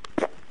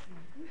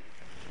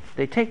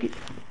 They take it.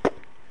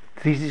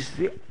 This is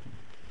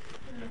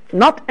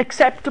not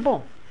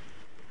acceptable.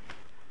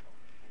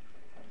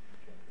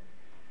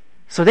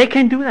 So they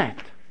can do that.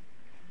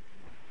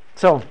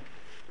 So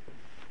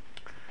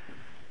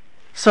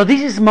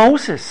this is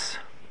Moses.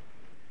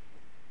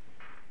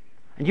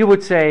 And you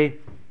would say,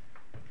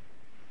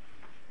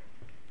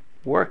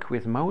 work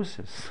with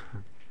Moses.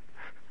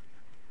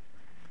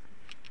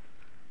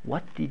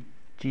 What did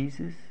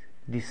Jesus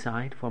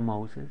decide for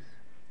Moses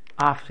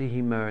after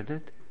he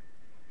murdered?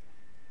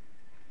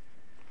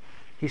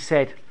 He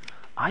said,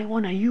 I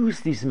want to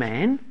use this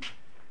man,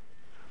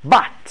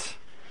 but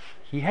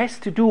he has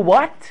to do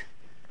what?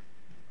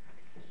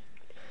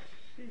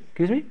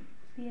 Excuse me?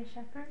 Be a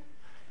shepherd?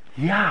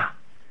 Yeah.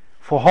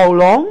 For how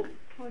long?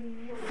 40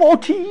 years.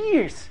 40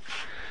 years.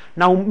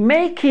 Now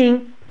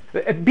being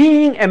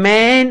a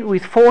man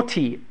with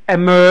 40, a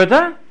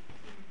murder,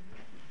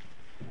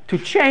 to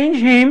change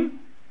him,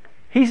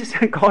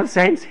 God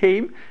sends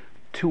him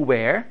to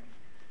where?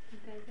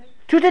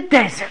 To the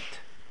desert.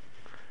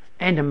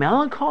 And the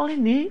melancholy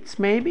needs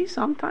maybe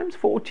sometimes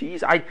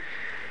 40s. I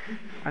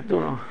don't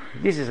know.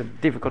 This is a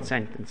difficult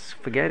sentence.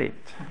 Forget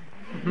it.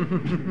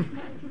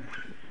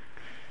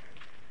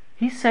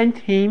 He sent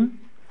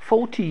him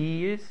 40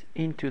 years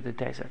into the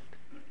desert.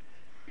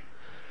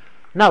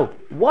 Now,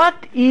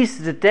 what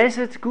is the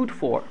desert good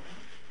for?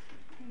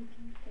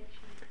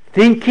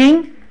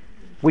 Thinking,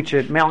 which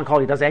a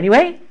melancholy does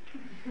anyway.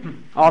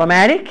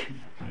 Automatic.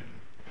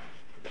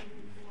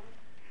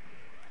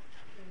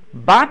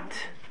 But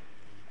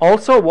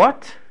also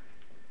what?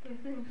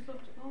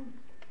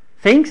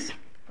 Things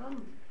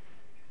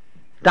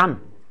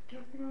done.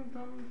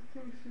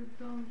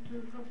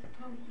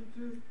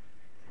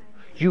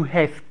 You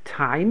have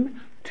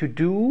time to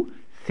do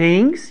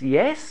things,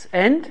 yes,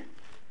 and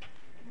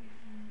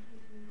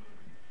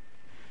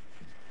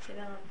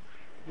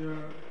You're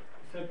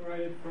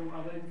separated from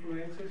other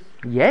influences.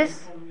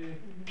 yes. Only,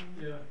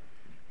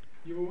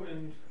 you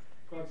and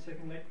God's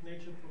second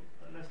nature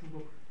lesson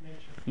book, nature.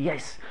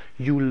 Yes,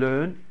 you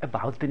learn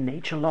about the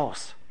nature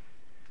laws.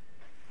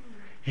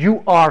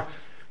 You are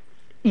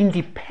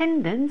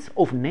independent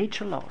of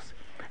nature laws.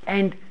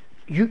 And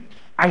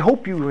I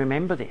hope you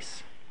remember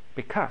this.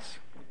 Because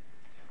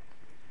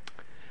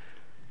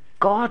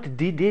God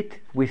did it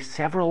with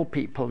several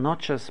people, not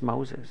just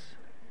Moses.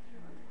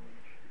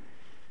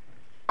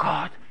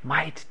 God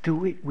might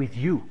do it with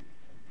you.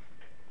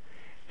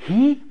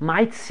 He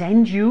might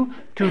send you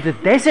to the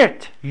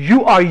desert.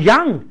 You are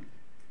young.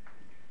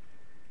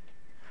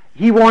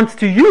 He wants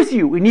to use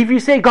you. And if you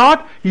say,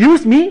 God,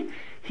 use me,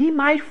 He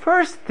might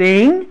first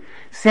thing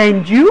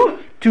send you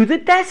to the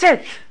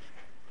desert.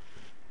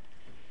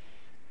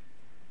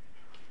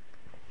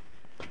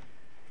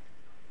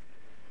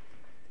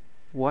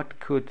 What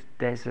could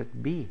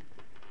desert be?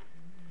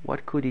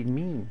 What could it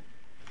mean?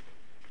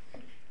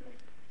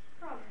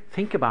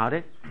 Think about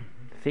it.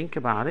 Think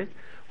about it.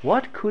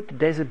 What could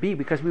desert be?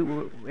 Because we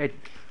will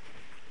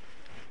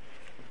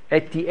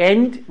at the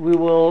end we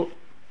will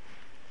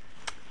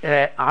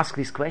ask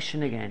this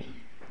question again.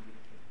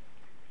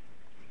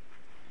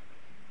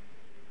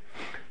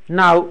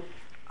 Now,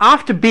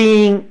 after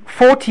being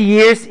 40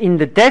 years in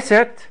the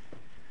desert,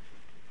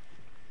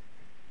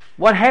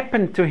 what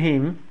happened to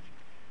him?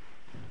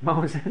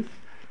 Moses,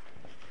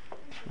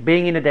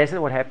 being in the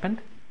desert, what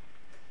happened?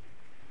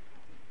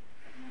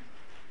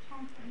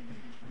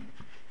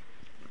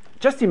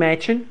 Just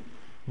imagine,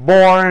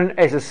 born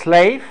as a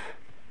slave,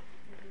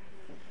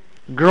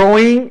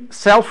 growing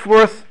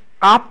self-worth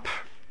up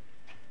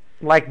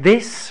like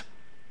this.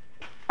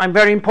 I'm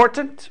very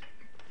important.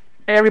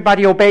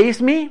 Everybody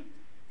obeys me.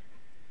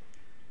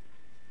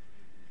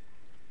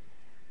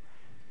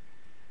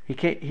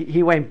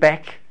 He went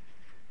back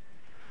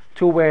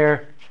to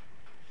where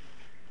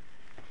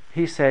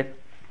he said,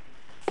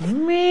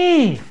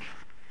 me.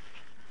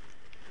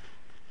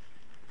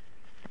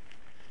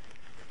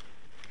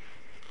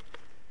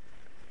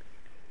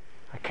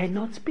 I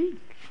cannot speak.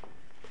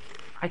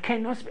 I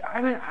cannot speak.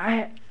 I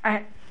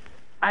mean,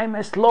 I'm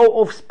a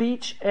slow of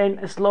speech and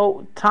a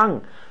slow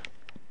tongue.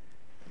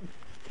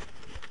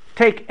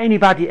 Take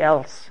anybody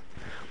else.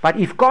 But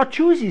if God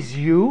chooses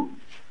you,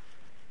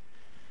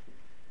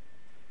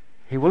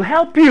 He will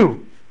help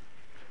you.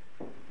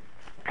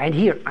 And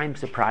here I'm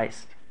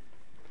surprised.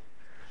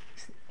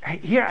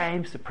 Here I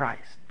am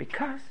surprised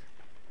because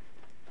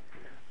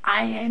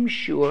I am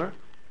sure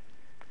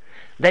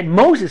that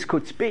Moses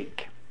could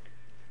speak.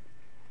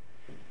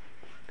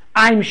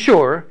 I'm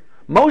sure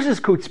Moses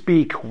could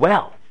speak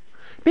well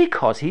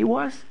because he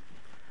was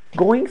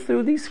going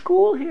through this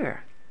school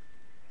here.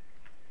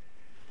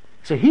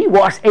 So he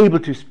was able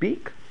to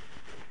speak.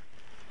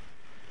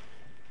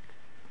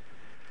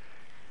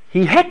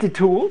 He had the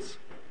tools.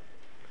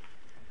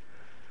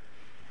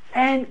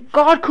 And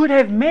God could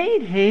have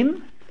made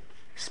him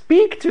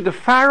speak to the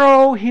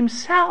Pharaoh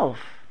himself.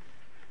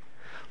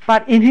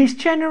 But in His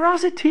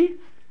generosity,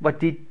 what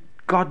did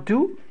God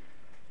do?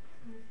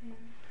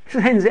 He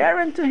sends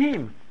Aaron to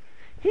him.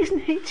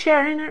 Isn't He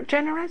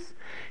generous?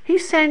 He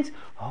sends,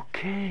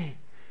 okay,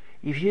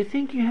 if you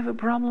think you have a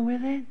problem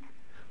with it,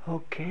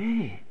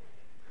 okay,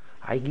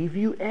 I give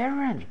you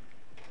Aaron.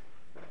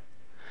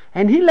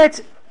 And He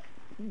lets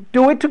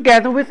do it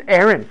together with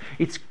Aaron.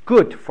 It's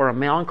good for a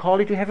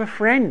melancholy to have a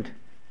friend.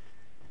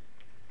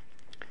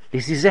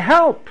 This is a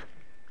help.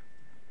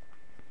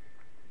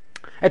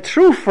 A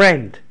true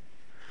friend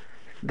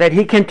that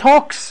he can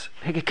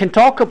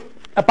talk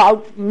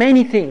about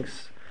many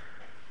things.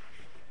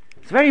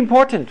 It's very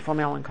important for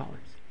melancholics.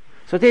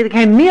 So they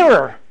can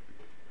mirror.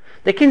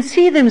 They can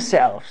see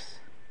themselves.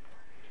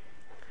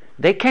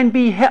 They can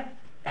be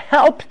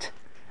helped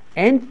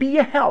and be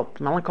a help.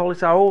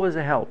 Melancholics are always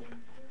a help.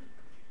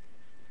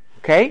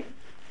 Okay?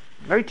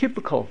 Very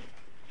typical.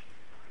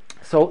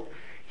 So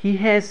he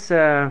has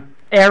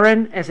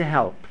Aaron as a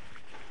help.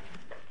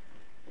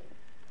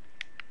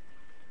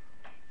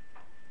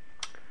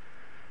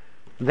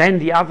 Then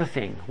the other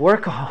thing,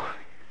 workaholic.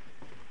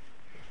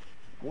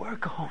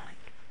 Workaholic.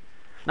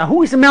 Now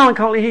who is a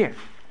melancholy here?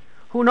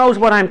 Who knows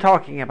what I'm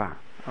talking about?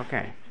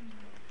 Okay.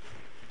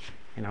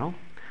 You know,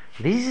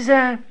 this is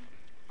a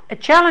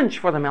challenge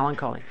for the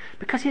melancholy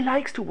because he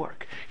likes to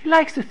work. He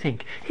likes to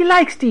think. He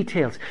likes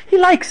details. He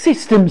likes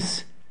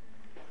systems.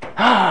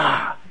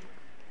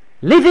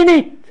 Live in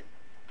it.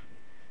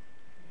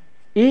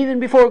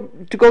 Even before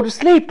to go to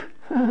sleep.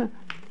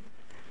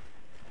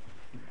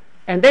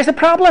 And there's a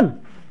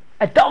problem.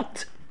 A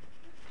dot.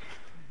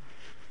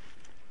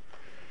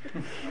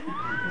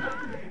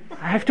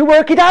 I have to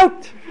work it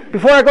out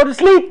before I go to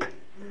sleep.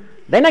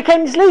 Then I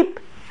can sleep.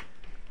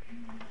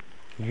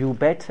 You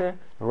better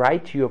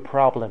write your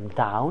problem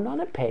down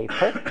on a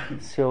paper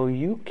so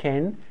you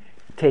can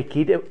take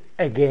it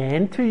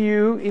again to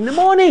you in the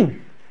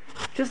morning.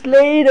 Just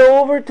lay it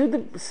over to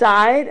the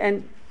side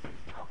and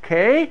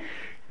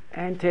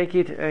and take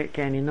it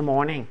again in the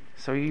morning.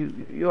 So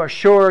you are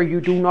sure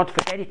you do not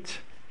forget it.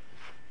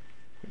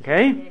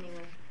 Okay? Anyway.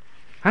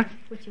 Huh?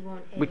 Which you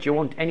won't anyway. Which you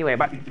won't anyway,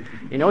 but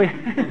you know,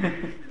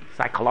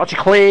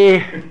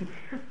 psychologically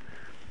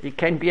it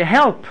can be a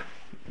help.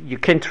 You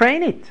can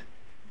train it.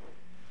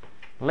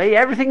 Lay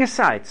everything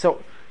aside.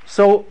 So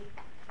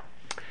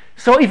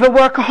if a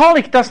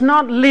workaholic does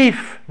not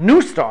live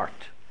New Start,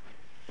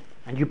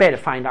 and you better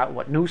find out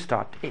what New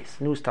Start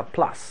is, New Start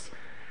Plus,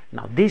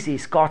 Now this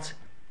is God's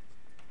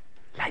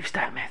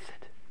lifestyle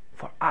method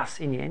for us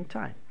in the end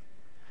time.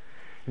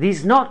 This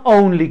is not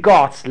only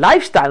God's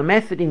lifestyle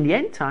method in the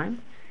end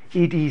time,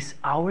 it is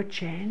our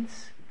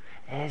chance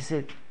as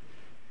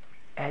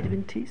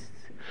Adventists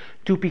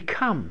to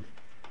become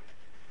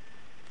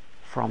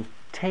from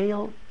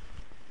tail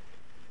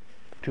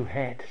to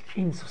head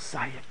in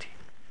society.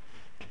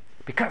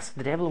 Because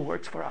the devil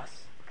works for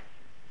us.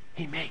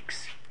 He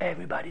makes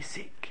everybody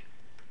sick.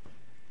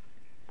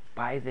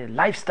 By the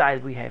lifestyle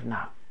we have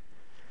now,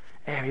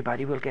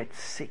 everybody will get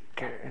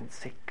sicker and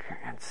sicker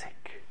and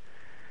sick.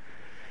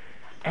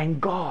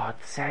 And God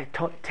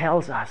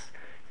tells us,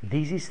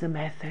 this is the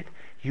method.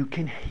 You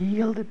can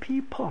heal the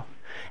people.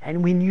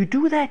 And when you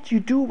do that, you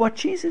do what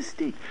Jesus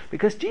did.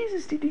 Because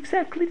Jesus did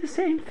exactly the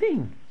same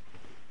thing.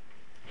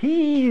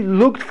 He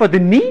looked for the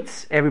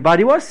needs.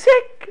 Everybody was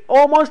sick.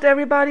 Almost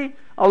everybody.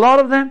 A lot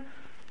of them.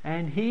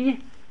 And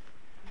he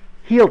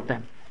healed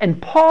them.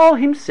 And Paul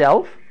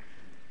himself,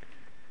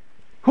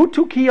 who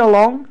took he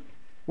along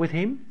with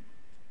him?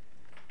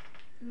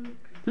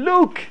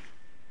 Luke.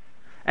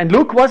 And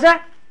Luke was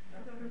a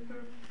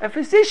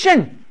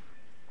physician.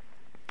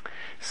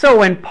 So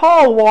when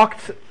Paul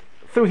walked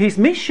through his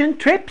mission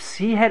trips,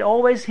 he had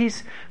always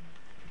his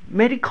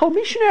medical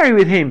missionary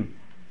with him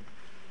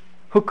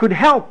who could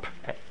help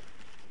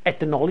at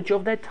the knowledge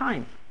of that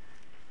time.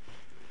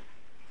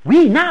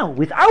 We now,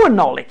 with our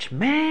knowledge,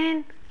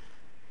 man,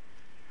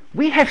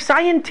 we have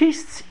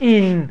scientists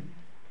in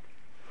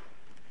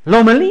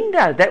Loma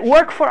Linda that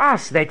work for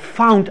us that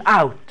found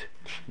out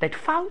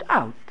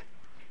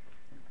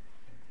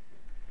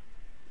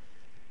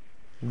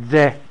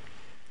the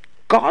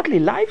godly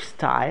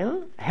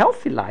lifestyle,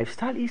 healthy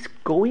lifestyle, is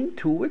going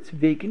towards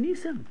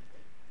veganism.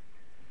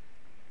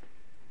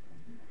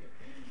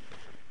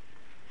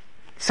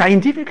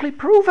 Scientifically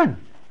proven.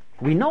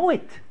 We know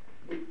it.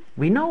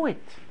 We know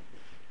it.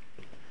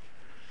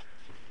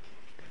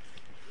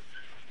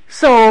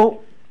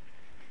 So,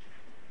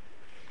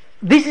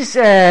 this is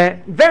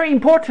very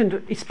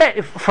important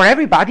for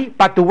everybody,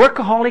 but the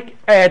workaholic,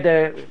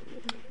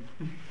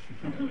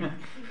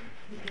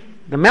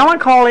 the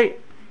melancholy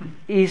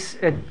is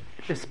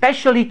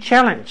especially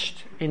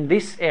challenged in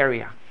this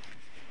area.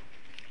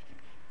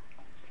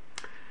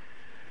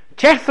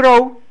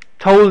 Jethro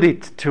told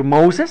it to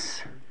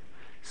Moses,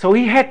 so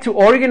he had to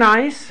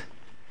organize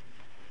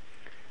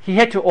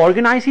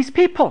his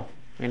people.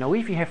 You know,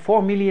 if you have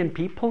 4 million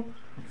people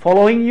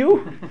following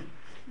you,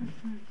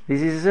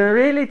 this is a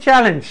really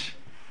challenge,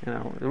 you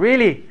know,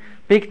 really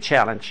big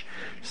challenge.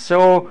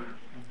 So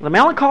the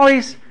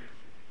melancholies,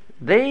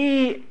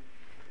 they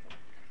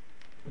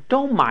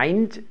don't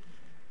mind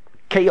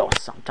chaos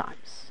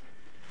sometimes.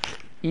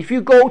 If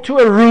you go to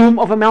a room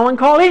of a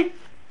melancholy,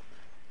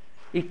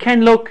 it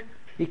can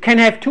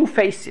have two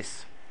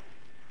faces.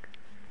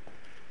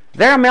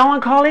 There are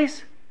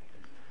melancholies,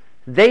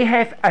 they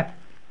have a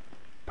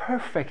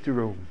perfect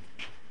room.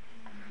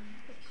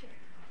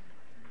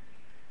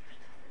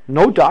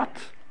 No dot.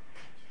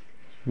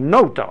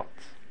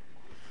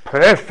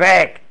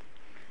 Perfect.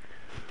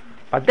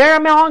 But there are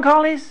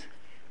melancholies,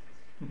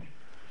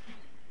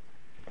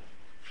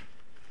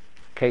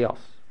 chaos.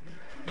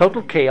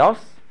 Total chaos.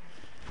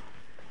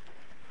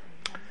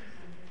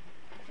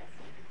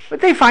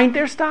 But they find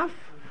their stuff.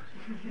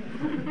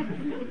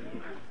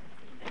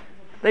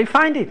 They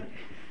find it.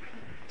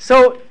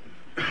 So,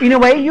 in a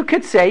way, you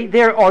could say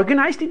they're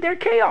organized in their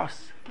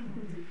chaos.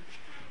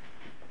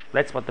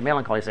 That's what the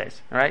melancholy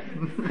says, right?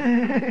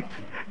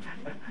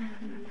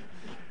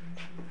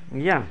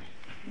 Yeah.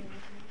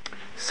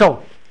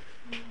 So,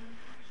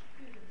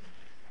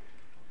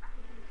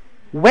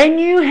 when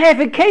you have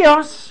a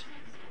chaos,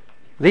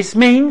 this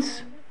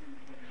means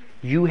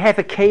you have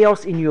a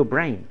chaos in your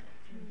brain.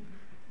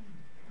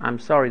 I'm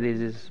sorry, this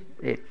is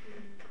it.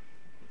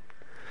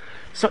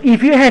 So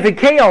if you have a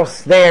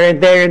chaos there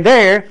and there and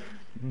there,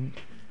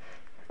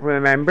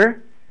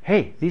 remember,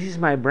 hey, this is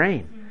my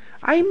brain.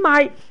 I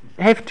might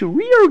have to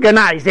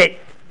reorganize it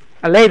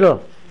a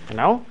little, you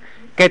know,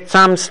 get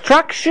some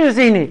structures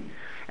in it.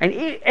 And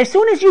as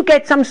soon as you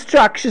get some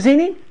structures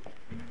in it,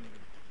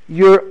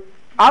 your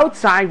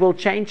outside will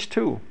change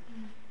too.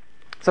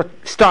 So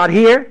start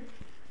here,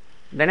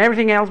 then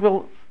everything else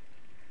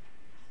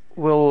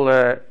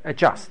will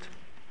adjust.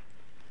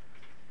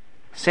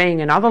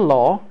 Saying another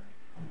law,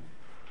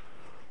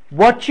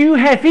 what you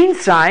have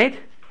inside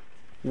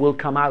will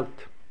come out.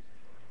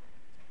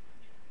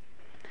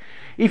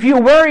 If you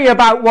worry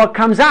about what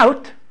comes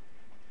out,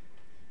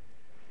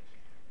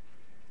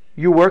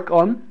 you work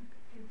on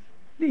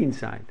the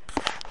inside.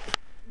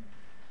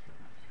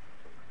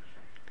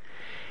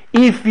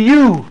 If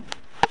you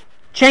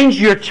change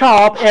your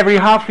job every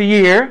half a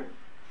year,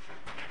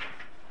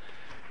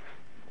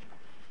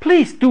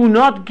 please do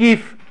not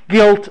give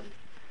guilt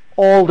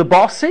all the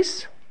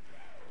bosses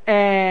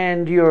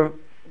and your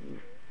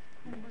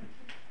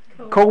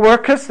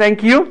co-workers,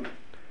 thank you.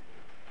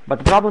 But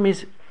the problem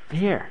is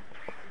here.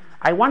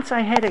 I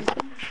had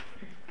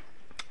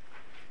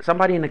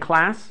somebody in the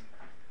class.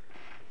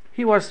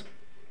 He was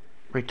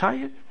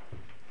retired,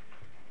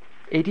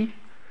 80,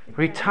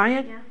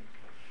 retired. Yeah.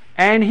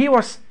 And he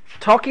was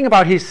talking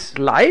about his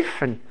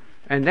life, and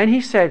then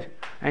he said,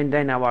 and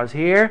then I was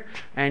here,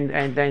 and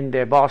then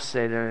the boss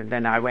said,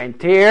 then I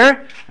went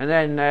here, and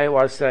then I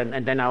was,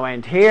 and then I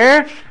went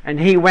here, and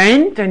he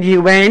went, and he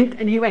went,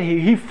 and he went.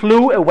 He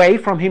flew away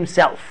from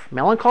himself.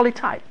 Melancholy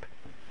type.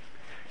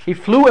 He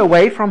flew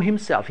away from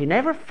himself. He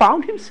never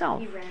found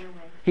himself. He ran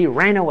away. He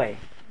ran away.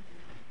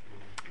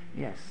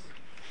 Yes.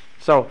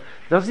 So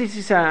this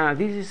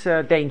is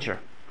danger.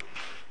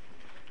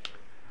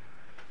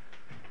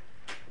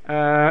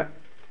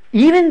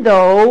 Even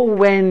though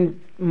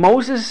when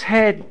Moses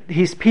had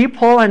his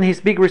people and his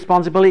big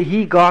responsibility,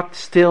 he got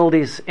still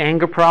this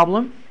anger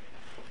problem,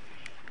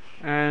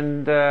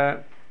 and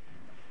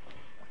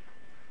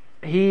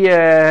he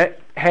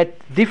had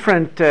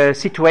different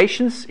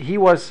situations. He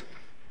was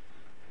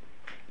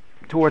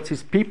towards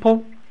his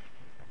people,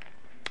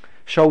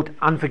 showed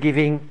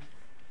unforgiving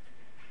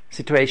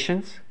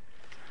situations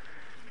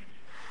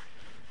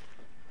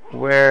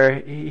where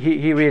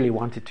he really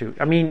wanted to.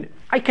 I mean,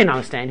 I can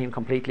understand him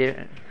completely,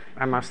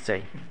 I must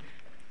say.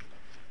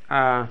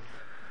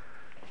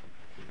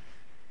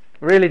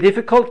 Really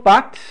difficult,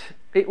 but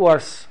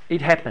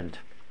it happened.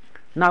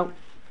 Now,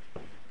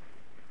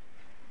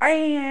 I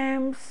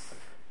am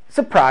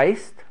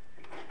surprised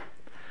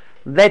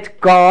that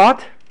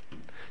God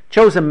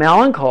chose a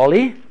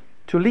melancholy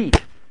to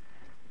lead.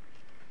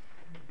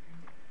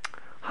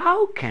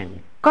 How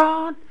can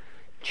God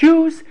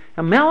choose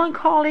a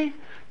melancholy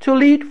to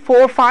lead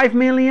 4 or 5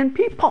 million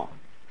people?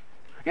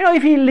 You know,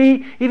 if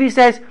he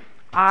says,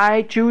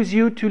 I choose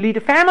you to lead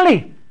a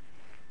family,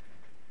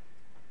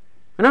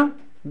 you know,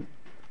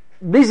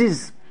 this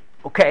is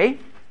okay,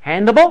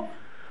 handleable,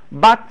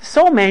 but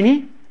so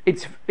many,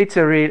 it's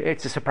a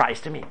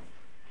surprise to me.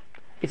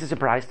 It's a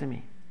surprise to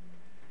me.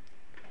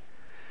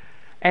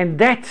 And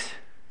that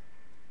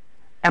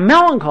a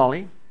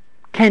melancholy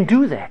can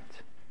do that.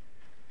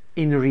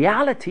 In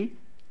reality,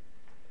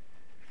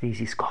 this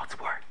is God's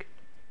work.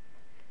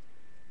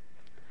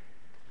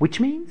 Which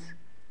means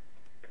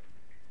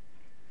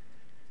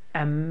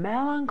a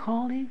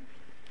melancholy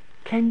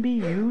can be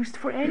used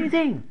for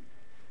anything.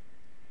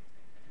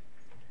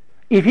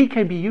 If he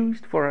can be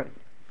used for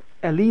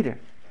a leader,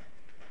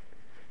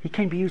 he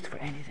can be used for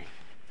anything.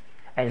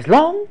 As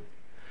long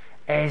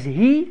as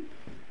he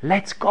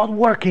lets God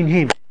work in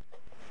him,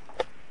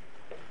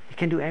 he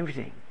can do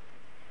everything.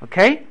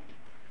 Okay?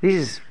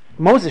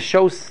 Moses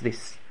shows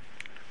this.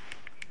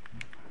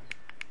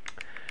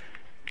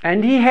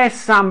 And he has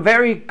some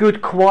very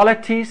good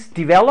qualities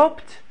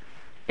developed,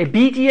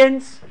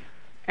 obedience,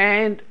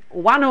 and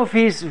one of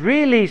his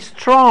really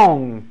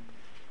strong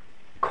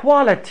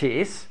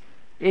qualities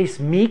is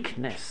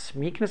meekness.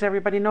 Meekness,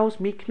 everybody knows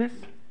meekness?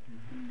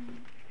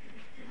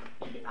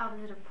 The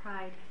opposite of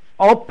pride.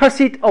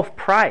 Opposite of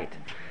pride.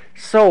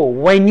 So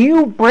when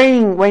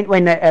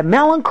a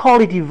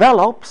melancholy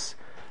develops,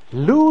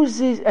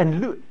 loses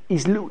and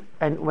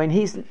when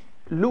he's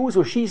lose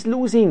or she's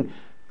losing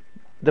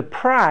the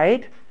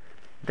pride,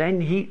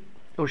 then he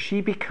or she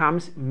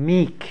becomes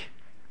meek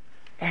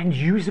and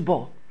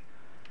usable.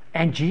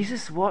 And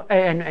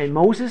and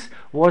Moses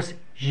was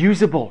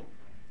usable.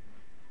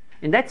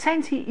 In that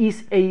sense, he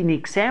is an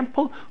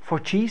example for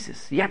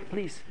Jesus. Yeah,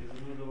 please.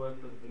 Is another word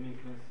for the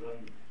meekness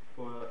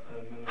for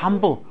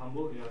humble?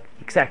 Humble, yeah.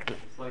 Exactly.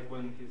 It's like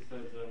when he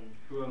said,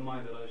 "Who am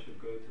I that I should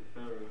go to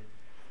Pharaoh?"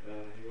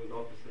 He was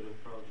opposite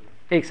of proud.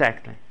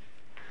 Exactly.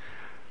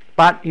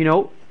 But you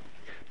know,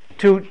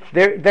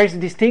 there's a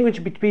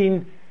distinction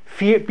between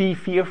be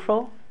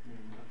fearful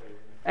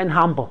and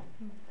humble.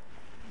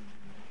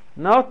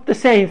 Not the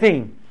same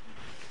thing.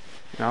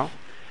 No.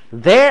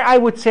 There I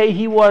would say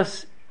he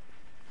was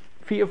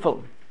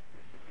fearful,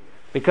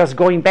 because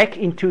going back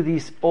into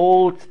these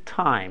old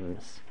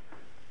times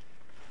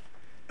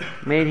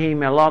gave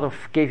him a lot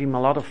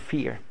of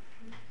fear,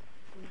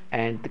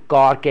 and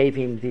God gave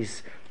him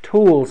these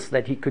tools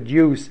that he could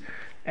use,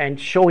 and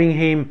showing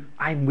him,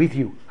 I'm with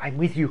you, I'm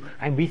with you,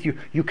 I'm with you,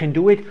 you can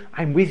do it,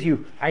 I'm with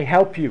you, I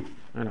help you.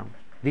 You know,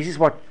 this is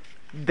what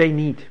they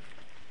need.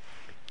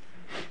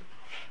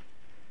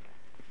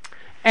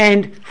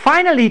 And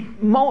finally,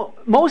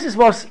 Moses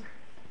was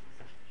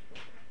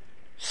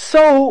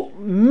so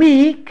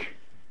meek,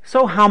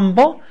 so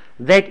humble,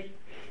 that,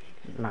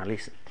 now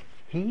listen,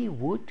 he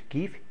would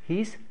give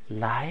his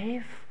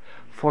life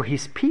for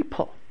his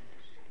people.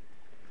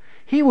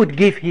 He would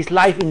give his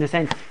life, in the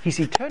sense, his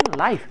eternal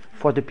life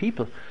for the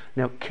people.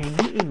 Now, can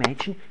you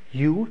imagine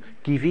you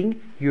giving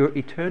your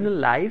eternal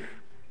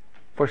life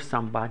for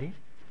somebody?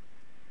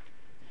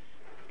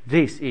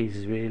 This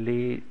is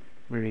really,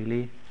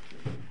 really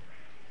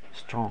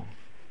strong.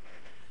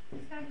 He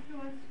said he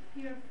was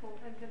fearful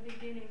at the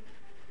beginning.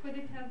 Could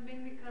it have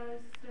been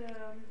because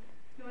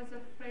he was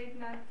afraid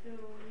not to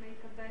make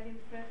a bad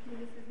impression?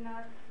 This is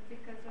not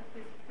because of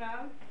his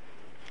proud?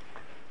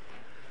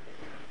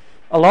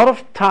 A lot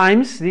of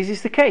times this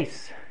is the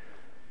case.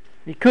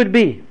 It could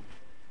be.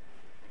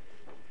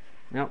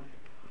 No.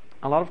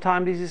 A lot of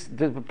times this is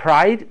the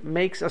pride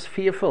makes us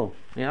fearful.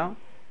 Yeah?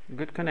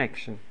 Good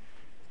connection.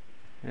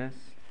 Yes.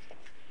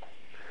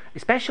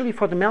 Especially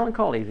for the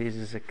melancholy, this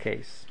is a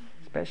case.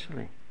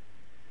 Especially.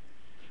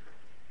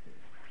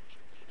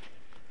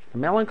 The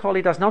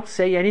melancholy does not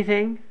say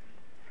anything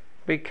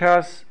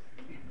because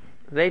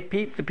the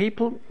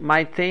people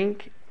might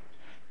think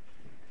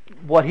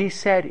what he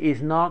said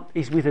is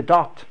with a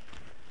dot.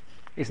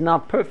 It's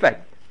not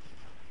perfect.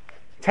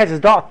 It has a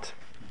dot.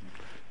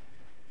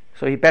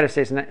 So he better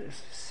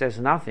says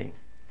nothing.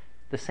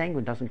 The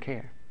sanguine doesn't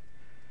care.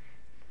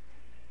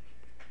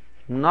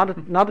 Not a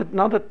bit.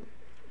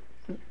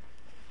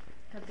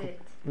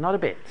 Not a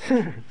bit.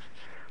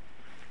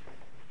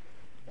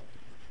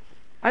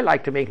 I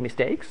like to make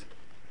mistakes.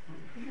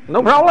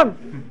 No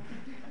problem.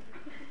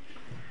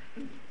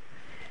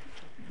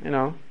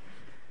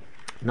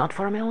 Not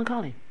for a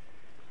melancholy.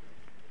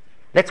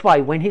 That's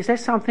why when he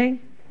says something,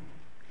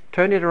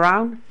 turn it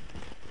around,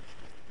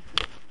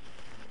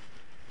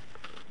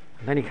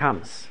 and then he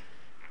comes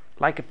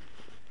like a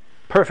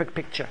perfect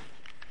picture.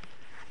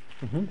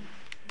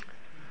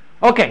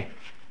 Okay.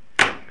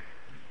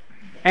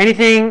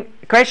 Anything?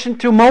 Question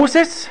to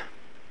Moses?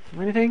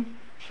 Anything?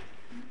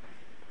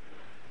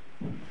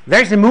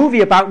 There's a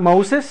movie about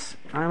Moses.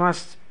 I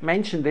must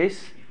mention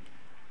this.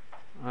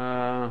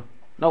 No,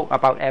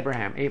 about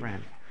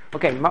Abraham.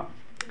 Okay.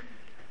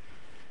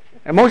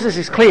 Moses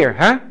is clear,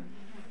 huh?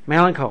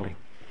 Melancholy.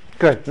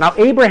 Good. Now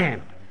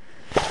Abraham.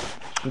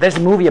 There's a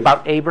movie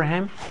about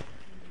Abraham.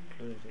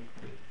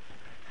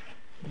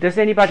 Does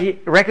anybody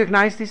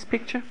recognize this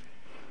picture?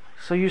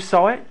 So you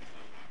saw it?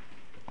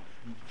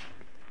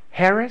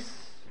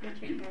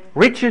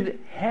 Richard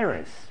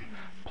Harris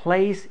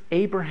plays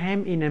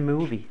Abraham in a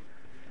movie.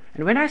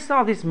 And when I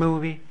saw this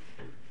movie,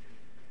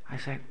 I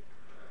said,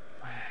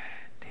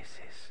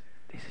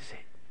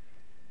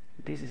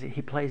 this is it.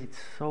 He plays it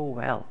so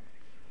well.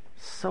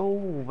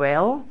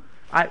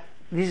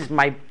 This is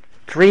my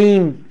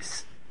dream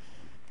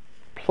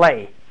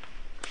play.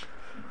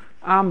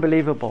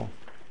 Unbelievable.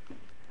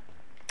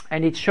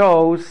 And it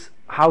shows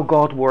how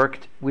God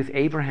worked with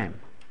Abraham.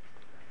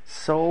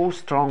 So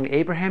strong.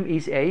 Abraham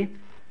is a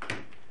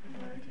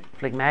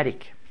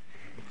phlegmatic.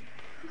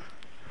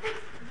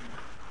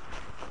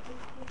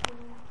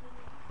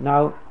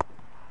 Now,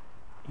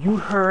 you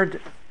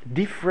heard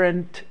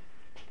different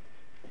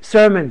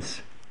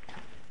sermons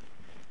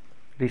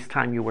this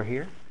time you were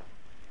here.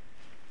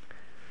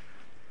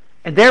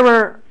 And there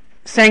were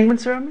sanguine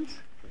sermons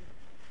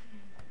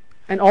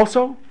and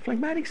also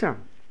phlegmatic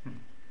sermons.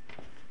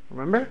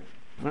 Remember?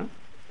 Huh?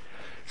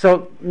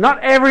 So not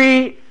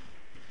every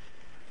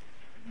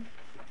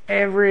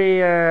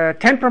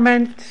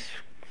temperament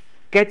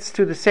gets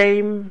to the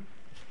same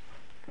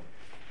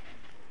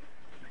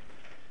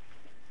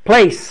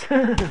place.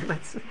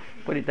 Let's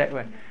put it that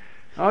way.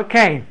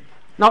 Okay.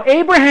 Now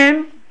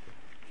Abram,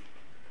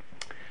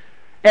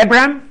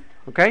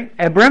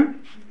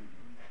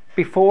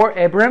 before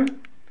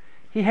Abram,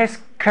 he has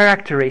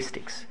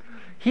characteristics.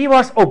 He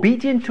was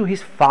obedient to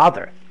his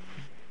father.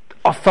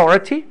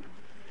 Authority.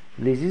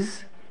 This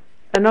is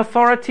an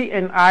authority,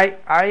 and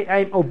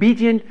I'm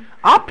obedient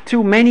up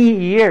to many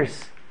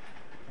years.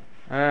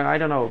 I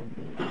don't know,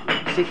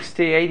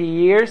 60, 80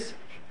 years.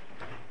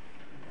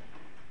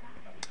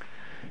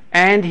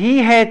 And he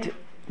had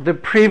the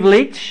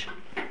privilege,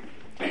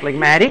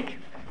 phlegmatic,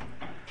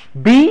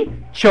 be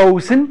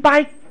chosen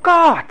by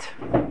God.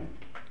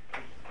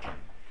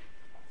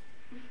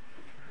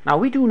 Now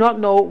we do not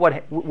know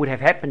what would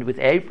have happened with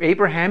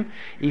Abraham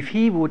if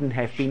he wouldn't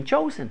have been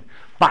chosen.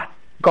 But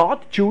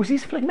God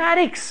chooses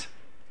phlegmatics.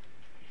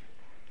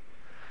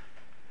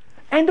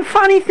 And the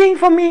funny thing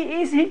for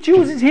me is he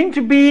chooses him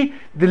to be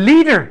the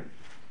leader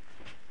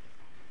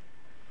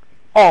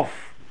of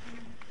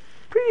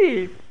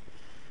pretty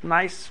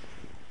nice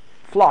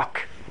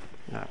flock.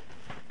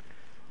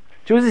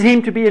 Chooses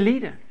him to be a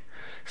leader.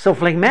 So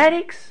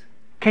phlegmatics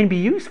can be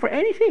used for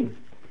anything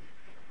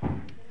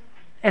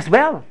as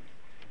well.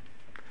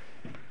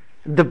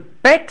 The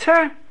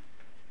better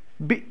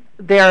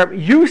they are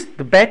used,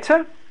 the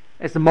better,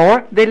 as the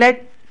more they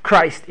let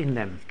Christ in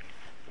them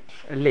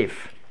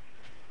live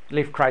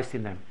Christ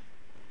in them.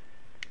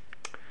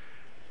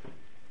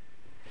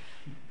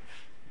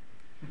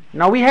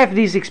 Now we have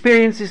these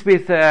experiences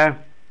with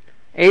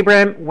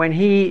Abraham when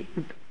he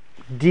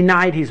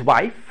denied his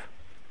wife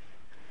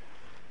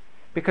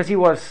because he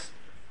was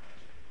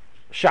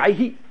shy.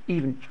 He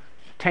even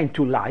tended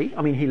to lie.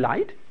 I mean, he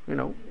lied,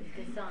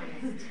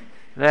 Dishonest.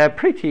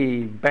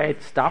 Pretty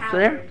bad stuff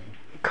there.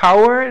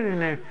 Coward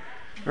and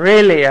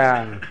really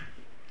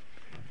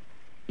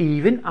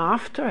even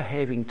after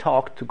having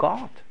talked to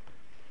God.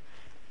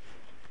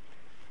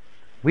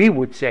 We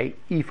would say,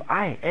 if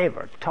I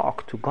ever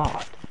talk to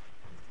God,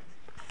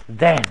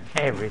 then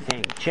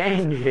everything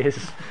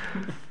changes.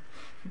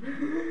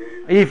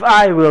 If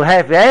I will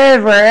have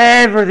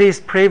ever this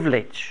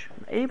privilege.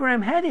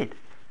 Abraham had it.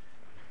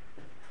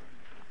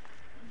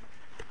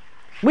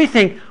 We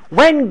think,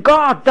 when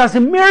God does a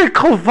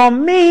miracle for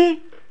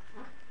me,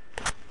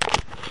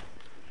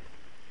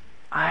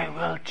 I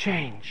will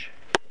change.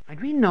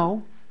 And we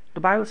know, the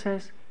Bible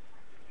says,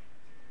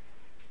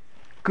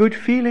 good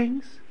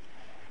feelings,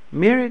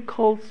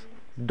 miracles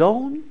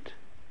don't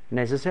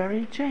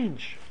necessarily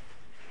change.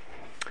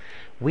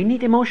 We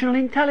need emotional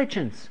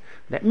intelligence.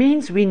 That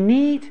means we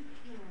need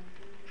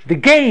the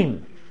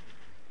game,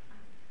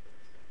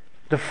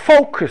 the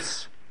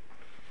focus,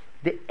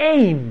 the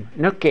aim,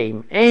 not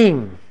game,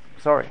 aim,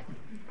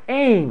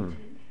 aim.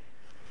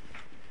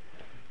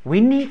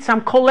 We need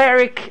some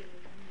choleric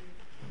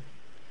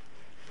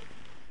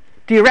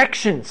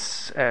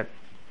directions,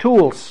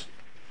 tools.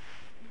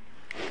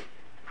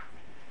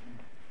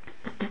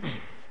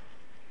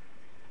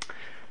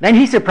 Then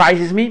he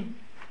surprises me.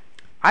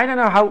 I don't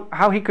know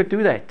how he could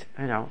do that.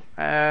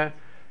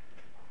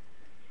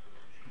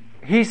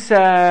 His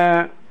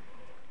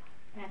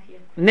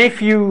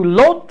nephew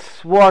Lot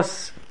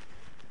was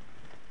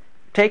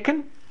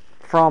taken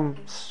from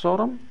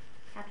Sodom,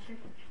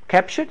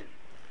 captured,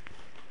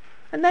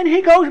 and then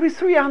he goes with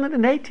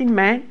 318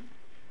 men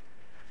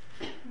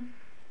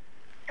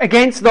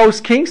against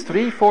those kings,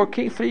 three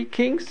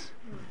kings,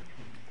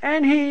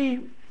 and he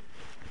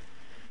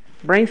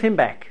brings him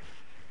back.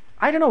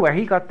 I don't know where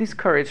he got this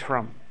courage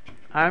from.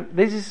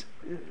 This is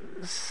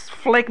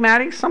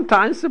phlegmatic,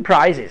 sometimes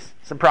surprise.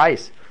 About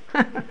his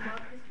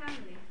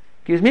family.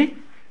 Excuse me? It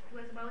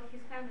was about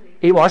his family.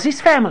 It was his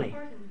family.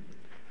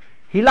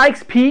 He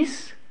likes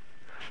peace,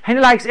 and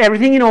he likes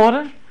everything in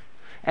order,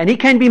 and he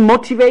can be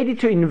motivated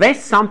to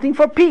invest something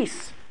for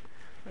peace.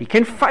 He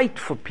can fight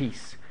for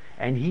peace,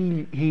 and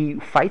he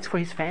fights for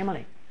his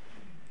family.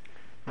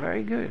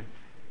 Very good.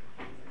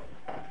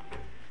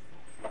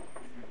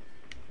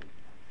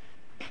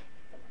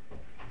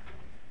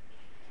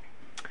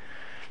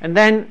 And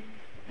then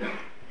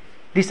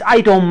this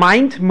I don't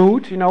mind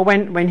mood,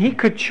 when he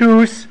could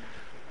choose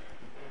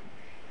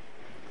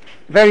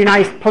very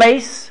nice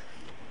place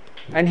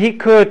and he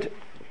could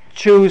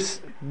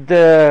choose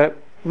the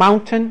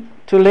mountain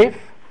to live,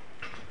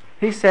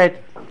 he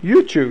said,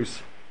 you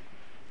choose.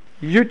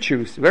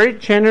 Very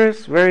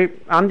generous, very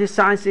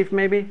undecisive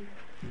maybe,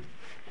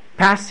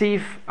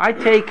 passive. I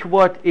take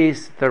what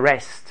is the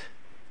rest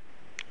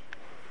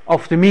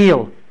of the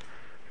meal.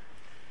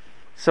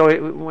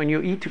 So when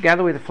you eat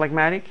together with a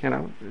phlegmatic,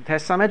 it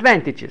has some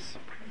advantages.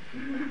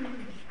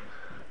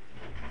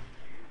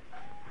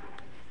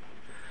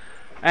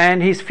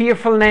 And his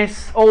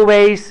fearfulness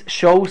always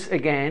shows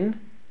again.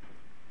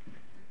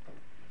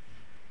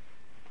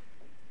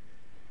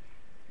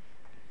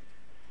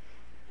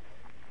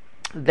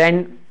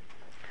 Then,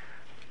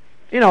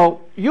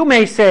 you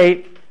may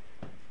say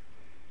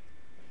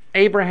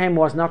Abraham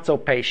was not so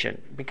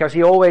patient because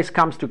he always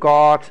comes to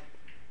God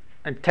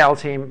and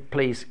tells him,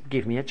 please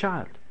give me a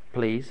child.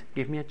 Please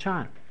give me a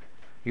child.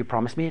 You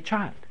promised me a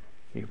child.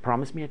 You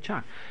promised me a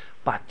child.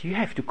 But you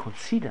have to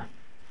consider.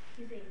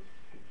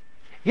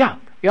 Yeah,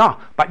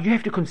 but you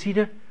have to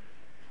consider,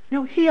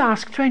 he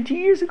asked 20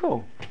 years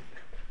ago.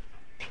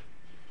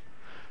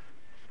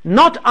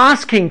 Not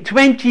asking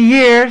 20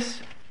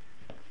 years,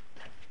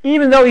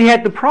 even though he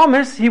had the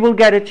promise, he will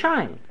get a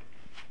child.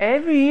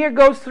 Every year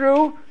goes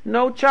through,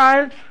 no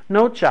child,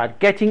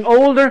 getting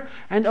older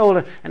and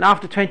older. And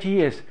after 20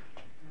 years,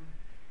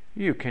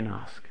 you can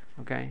ask,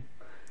 okay?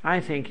 I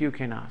think you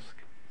can ask.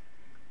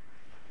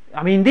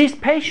 I mean, this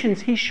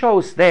patience he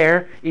shows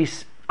there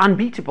is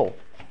unbeatable.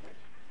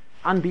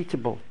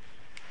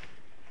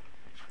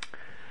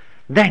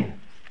 Then,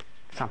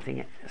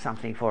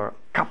 something for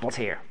couples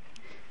here.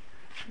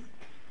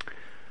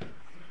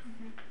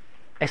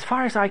 As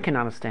far as I can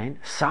understand,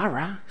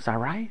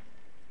 Sarai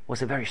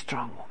was a very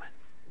strong woman.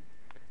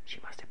 She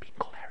must have been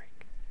choleric.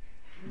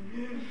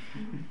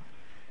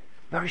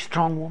 Very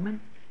strong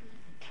woman.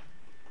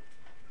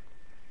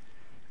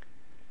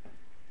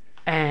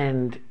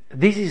 And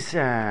this is,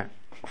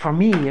 for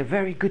me, a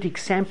very good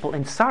example.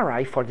 And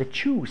Sarai, for the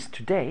Jews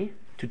today,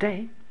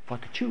 for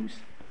the Jews,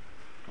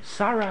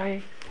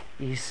 Sarai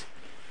is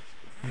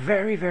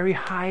very, very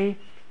high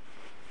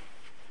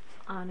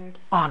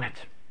honored.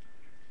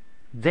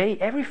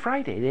 Every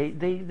Friday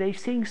they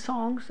sing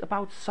songs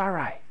about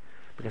Sarai,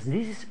 because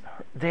this is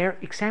their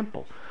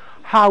example.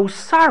 How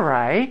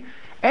Sarai,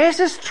 as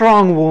a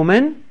strong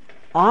woman,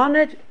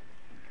 honored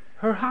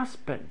her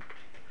husband,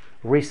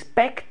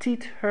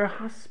 respected her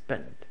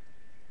husband.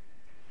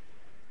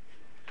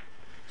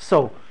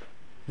 So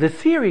the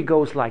theory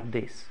goes like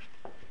this.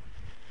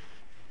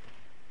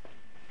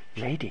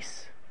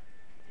 Ladies,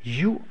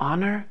 you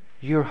honor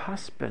your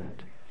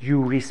husband.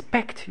 You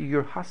respect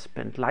your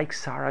husband like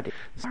Sarah did.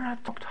 Sarah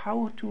talked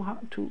how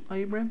to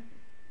Abraham?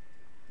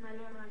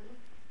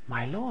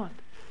 My Lord.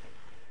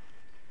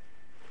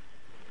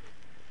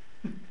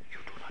 You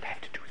do not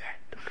have to do that,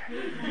 okay?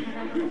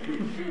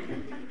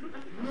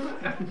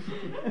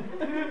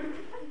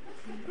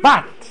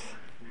 But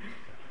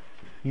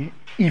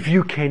if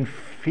you can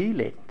feel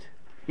it,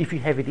 if you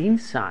have it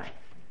inside,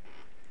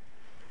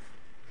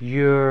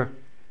 your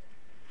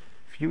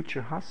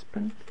future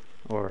husband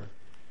or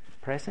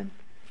present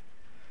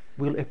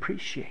will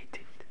appreciate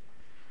it,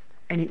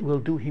 and it will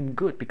do him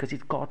good because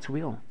it's God's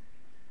will.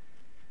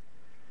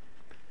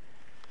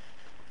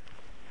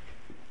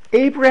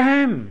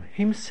 Abraham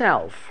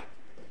himself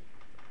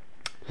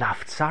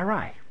loved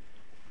Sarai,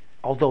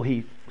 although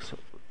he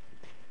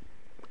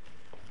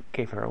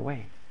gave her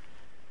away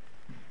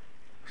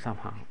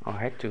somehow, or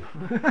had to.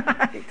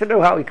 I don't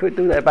know how he could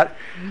do that,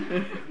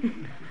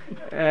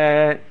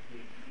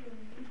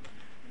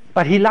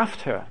 but he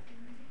loved her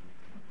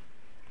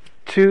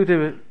to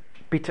the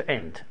bitter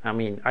end. I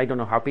mean, I don't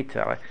know how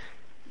bitter.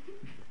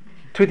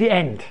 To the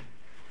end.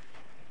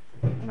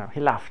 No, he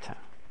loved her.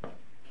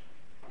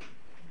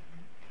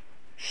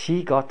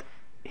 She got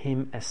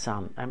him a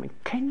son. I mean,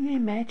 can you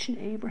imagine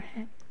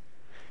Abraham?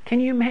 Can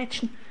you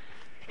imagine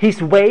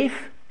his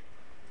wave?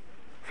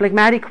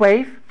 Phlegmatic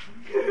wave?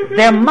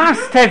 There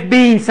must have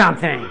been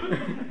something.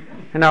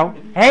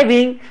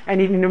 Having,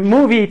 and in the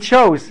movie it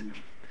shows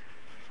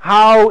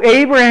how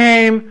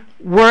Abraham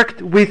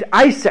worked with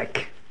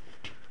Isaac.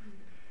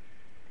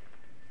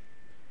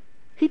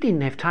 He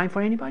didn't have time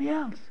for anybody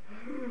else.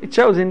 It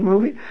shows in the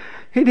movie.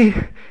 He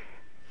did.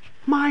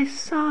 My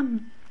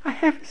son, I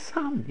have a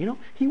son.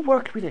 He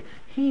worked with it.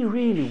 He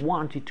really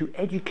wanted to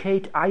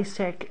educate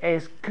Isaac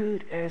as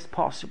good as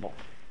possible.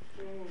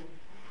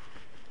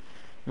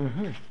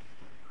 Mm-hmm.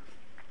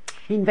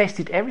 He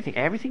invested everything.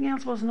 Everything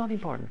else was not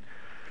important.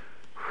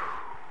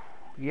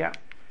 Yeah,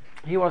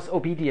 he was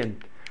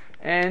obedient.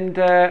 And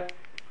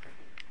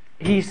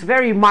he's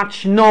very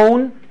much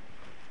known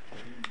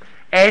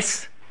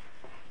as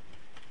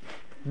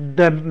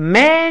the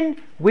man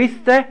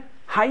with the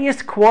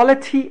highest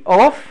quality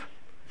of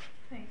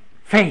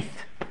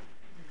faith.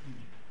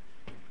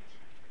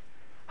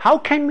 How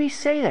can we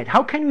say that?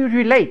 How can we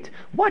relate?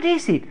 What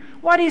is it?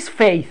 What is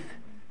faith?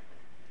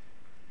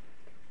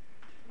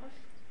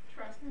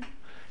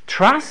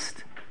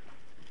 Trust.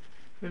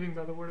 Living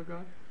by the Word of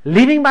God.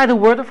 Living by the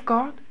Word of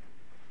God.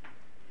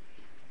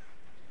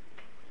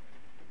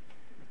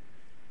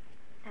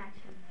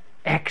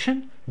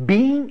 Action.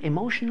 Being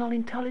emotional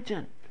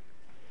intelligent.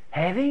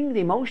 Having the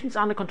emotions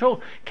under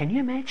control. Can you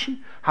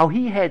imagine how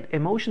he had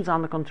emotions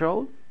under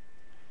control?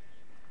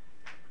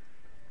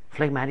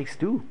 Phlegmatics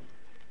do.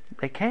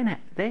 They can.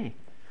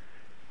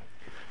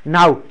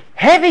 Now,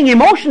 having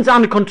emotions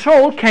under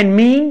control can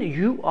mean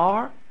you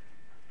are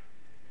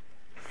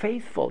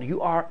faithful.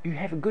 You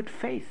have a good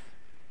faith.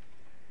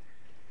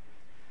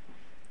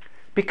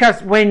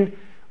 Because when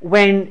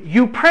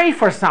you pray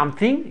for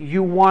something,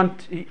 you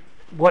want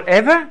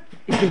whatever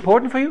is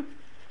important for you,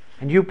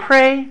 and you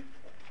pray,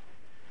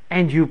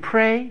 and your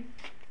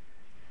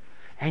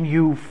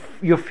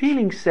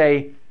feelings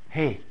say,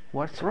 "Hey,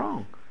 what's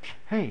wrong?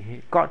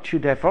 Hey, God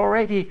should have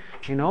already,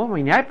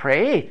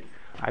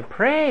 I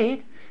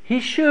prayed. He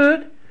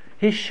should.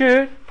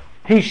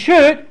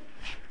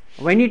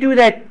 When you do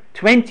that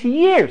 20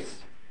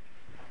 years,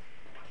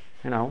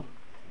 and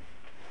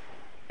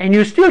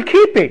you still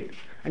keep it,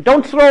 and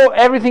don't throw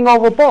everything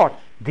overboard.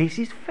 This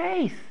is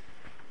faith.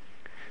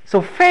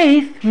 So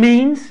faith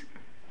means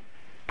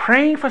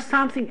praying for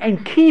something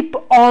and keep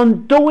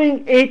on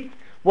doing it,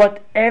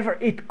 whatever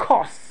it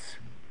costs.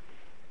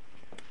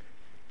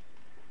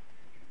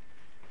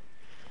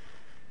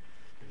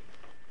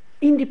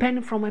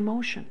 Independent from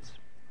emotions.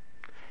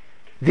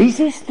 This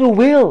is the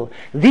will.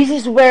 This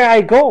is where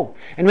I go.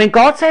 And when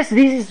God says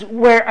this is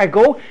where I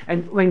go,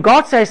 and when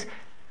God says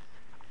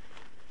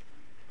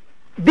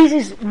this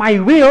is my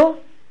will,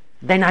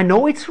 then I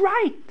know it's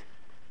right.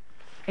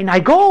 And I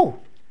go.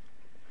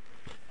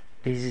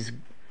 This is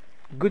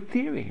good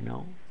theory,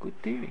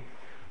 good theory.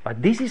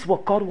 But this is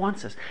what God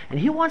wants us. And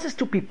He wants us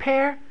to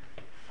prepare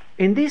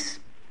in this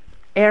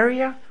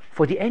area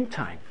for the end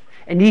time.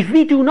 And if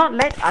we do not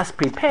let us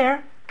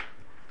prepare,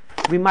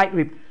 we might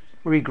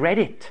regret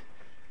it.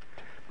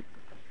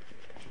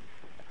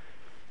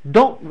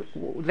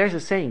 There's a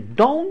saying,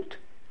 don't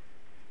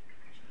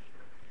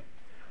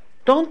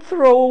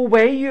throw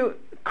away your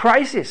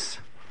crisis.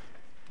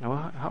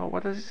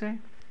 What does it say?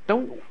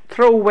 Don't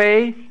throw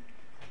away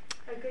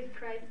a good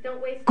crisis.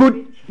 Don't waste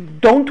good.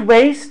 Don't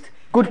waste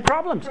good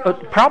problems.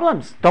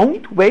 Problems.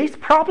 Don't waste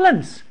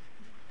problems.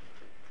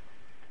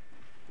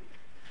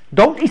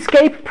 Don't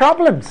escape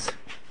problems.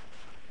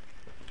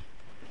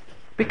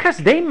 Because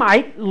they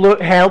might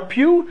help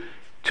you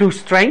to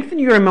strengthen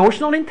your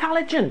emotional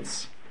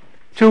intelligence.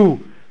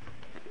 In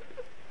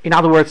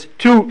other words,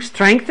 to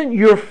strengthen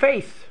your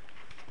faith.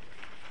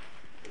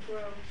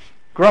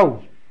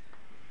 Grow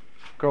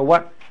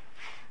what?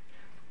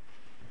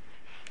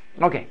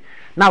 Okay.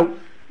 Now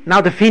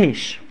the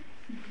finish.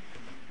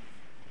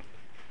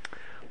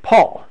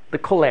 Paul, the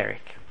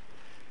choleric.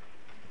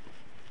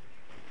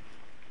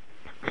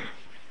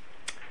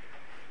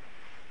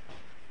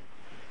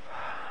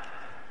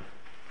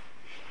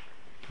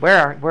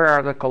 Where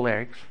are the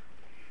cholerics?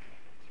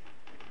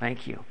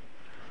 Thank you.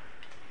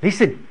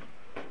 Listen,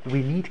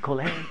 we need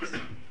cholerics.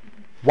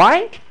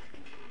 Why?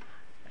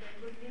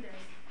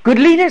 Good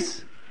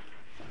leaders.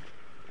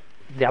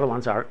 The other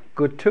ones are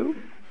good too.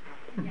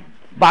 Yeah.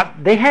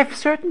 But they have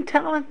certain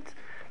talent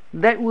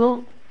that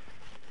will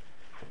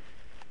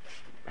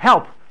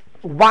help.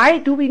 Why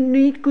do we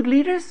need good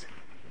leaders?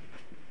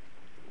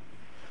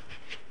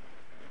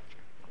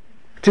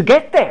 To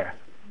get there,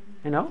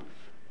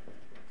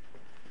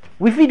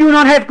 If we do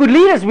not have good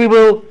leaders, we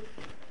will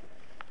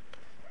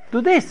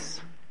do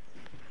this.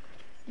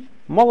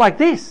 More like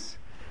this.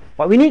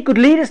 But we need good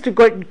leaders to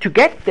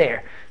get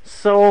there.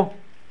 So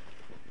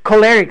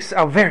cholerics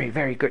are very,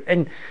 very good.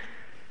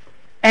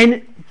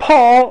 And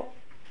Paul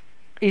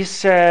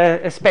is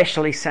a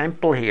special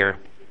example here.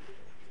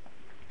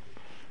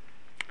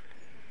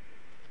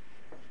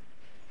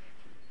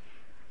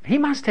 He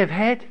must have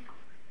had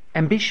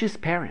ambitious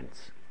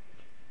parents.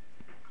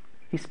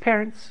 His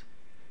parents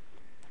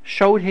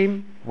showed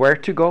him where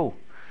to go.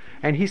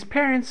 And his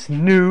parents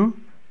knew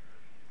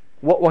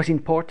what was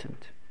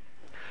important.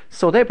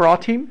 So they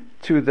brought him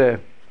to the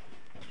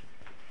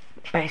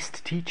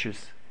best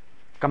teachers,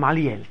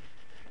 Gamaliel.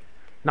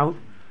 Now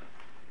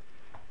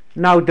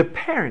the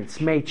parents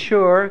made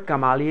sure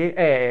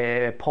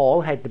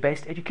Paul had the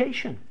best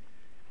education.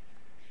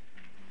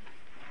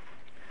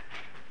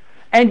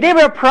 And they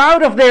were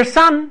proud of their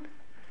son,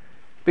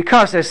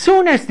 because as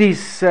soon as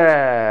these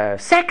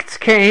sects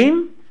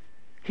came,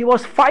 he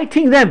was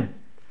fighting them.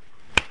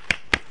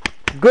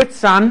 Good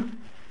son.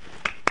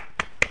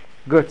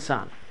 Good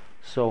son.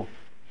 So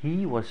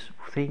he was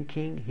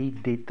thinking he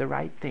did the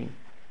right thing.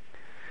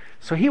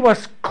 So he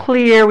was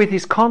clear with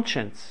his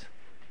conscience.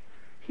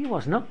 He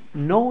was not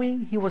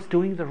knowing he was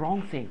doing the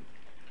wrong thing.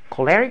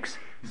 Cholerics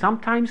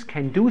sometimes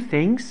can do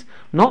things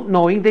not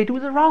knowing they do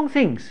the wrong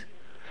things.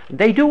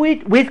 They do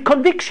it with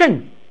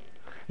conviction.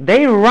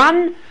 They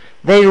run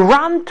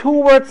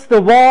towards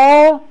the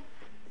wall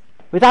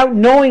without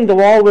knowing the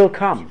wall will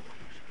come.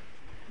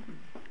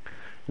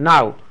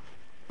 Now,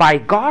 by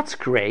God's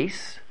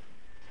grace,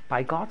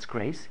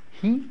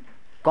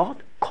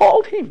 God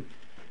called him.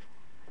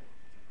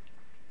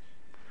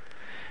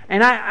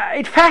 And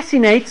it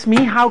fascinates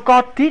me how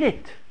God did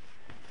it.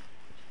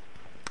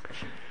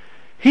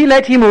 He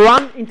let him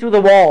run into the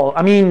wall.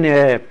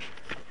 The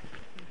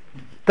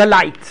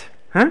light.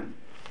 Huh?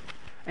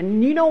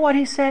 And you know what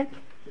he said?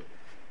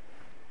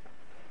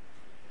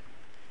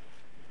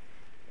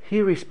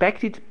 He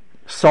respected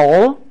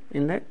Saul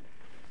in that,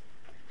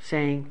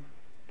 saying,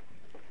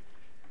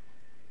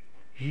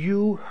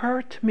 "You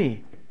hurt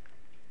me.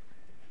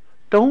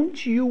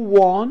 Don't you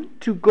want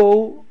to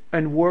go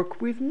and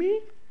work with me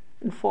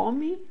and for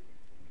me?"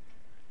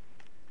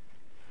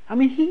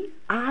 He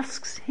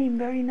asks him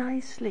very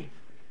nicely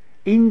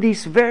in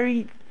this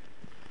very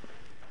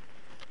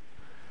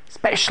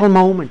special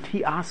moment.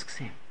 He asks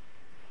him.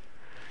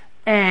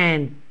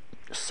 And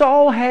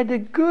Saul had a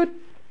good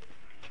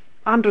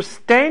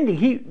understanding.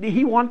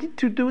 He wanted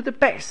to do the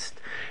best.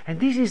 And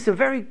this is a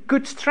very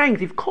good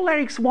strength. If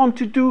cholerics want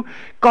to do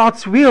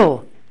God's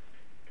will,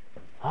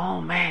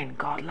 oh man,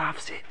 God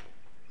loves it.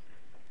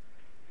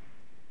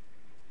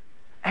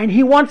 And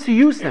he wants to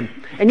use them.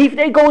 And if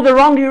they go the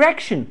wrong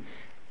direction,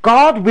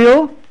 God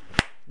will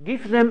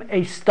give them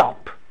a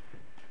stop.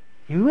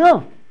 He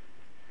will.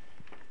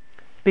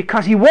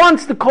 Because he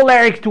wants the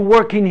choleric to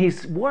work in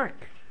his work.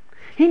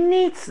 He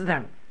needs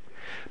them.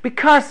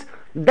 Because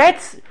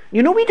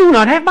we do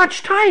not have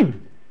much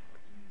time.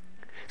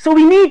 So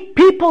we need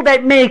people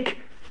that make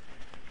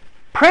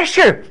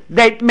pressure,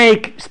 that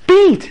make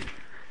speed.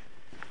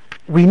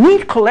 We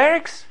need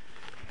cholerics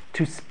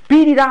to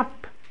speed it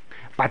up.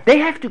 But they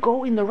have to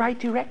go in the right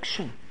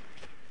direction.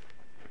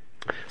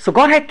 So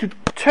God had to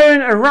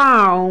turn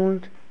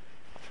around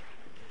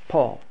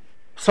Paul.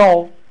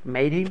 Saul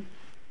made him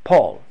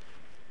Paul.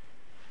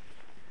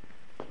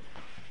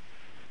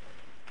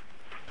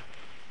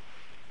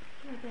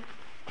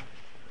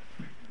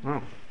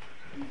 Oh.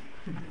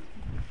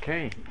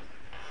 Okay.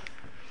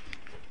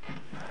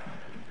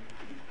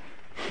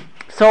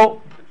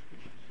 So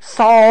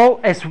Saul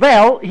as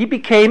well, he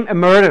became a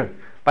murderer.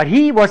 But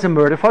he was a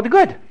murderer for the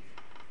good.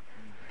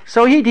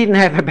 So he didn't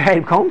have a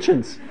bad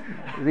conscience,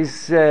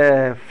 this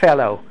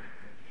fellow.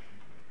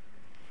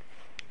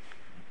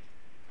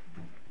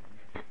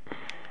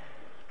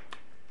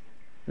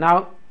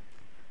 Now,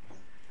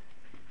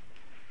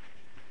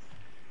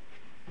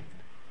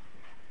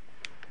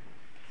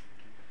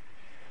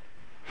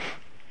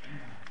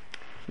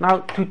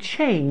 to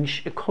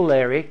change a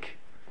choleric,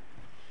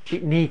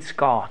 it needs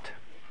God.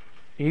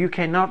 You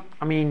cannot,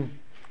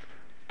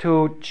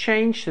 to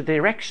change the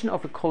direction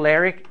of a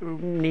choleric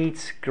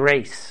needs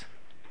grace.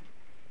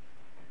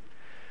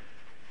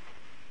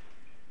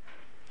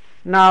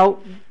 Now,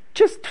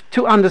 just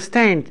to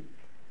understand,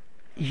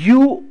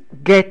 you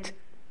get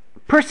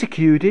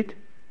persecuted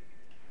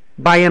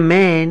by a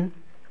man,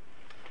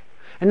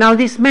 and now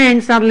this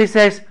man suddenly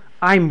says,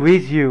 "I'm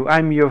with you,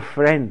 I'm your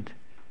friend."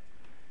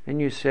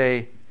 And you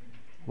say,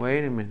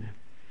 "Wait a minute.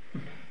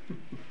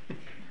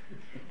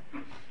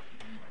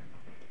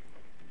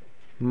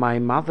 My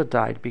mother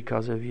died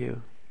because of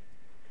you.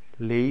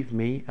 Leave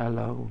me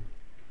alone.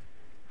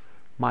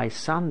 My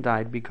son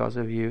died because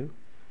of you.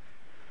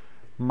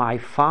 My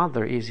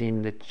father is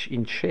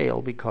in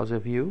jail because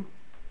of you.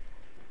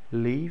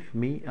 Leave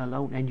me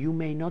alone." And you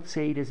may not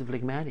say it as a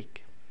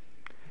phlegmatic.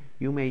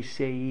 You may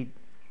say it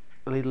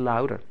a little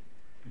louder.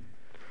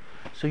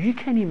 So you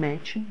can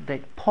imagine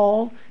that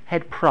Paul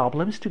had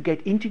problems to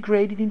get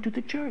integrated into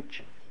the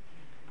church.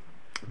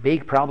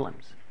 Big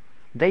problems.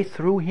 They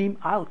threw him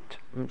out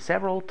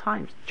several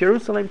times.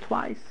 Jerusalem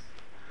twice.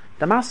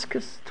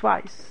 Damascus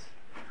twice.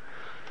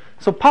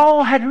 So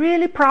Paul had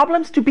really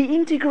problems to be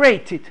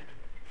integrated.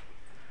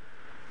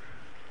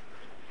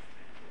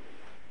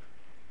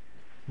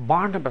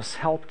 Barnabas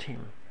helped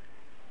him.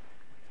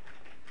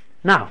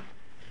 Now,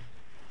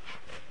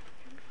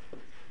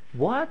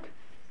 what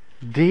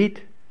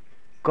did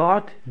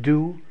God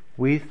do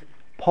with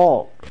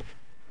Paul?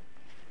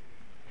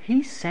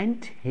 He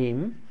sent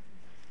him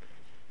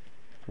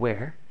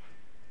where?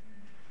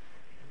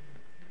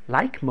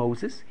 Like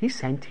Moses, he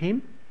sent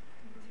him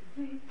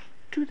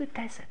to the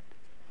desert.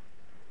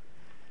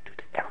 To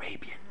the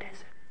Arabian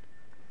desert.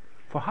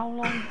 For how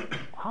long?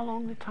 How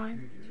long the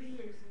time? 2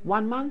 years.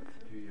 1 month?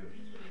 2 years.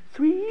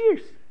 3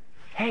 years.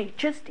 Hey,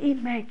 just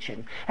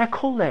imagine a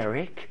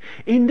choleric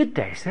in the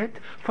desert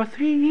for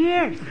 3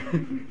 years.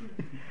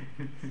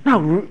 Now,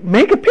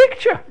 make a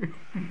picture.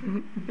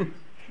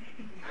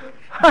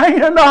 I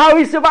don't know how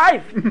he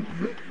survived.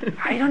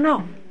 I don't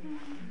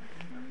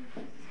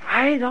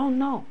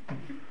know.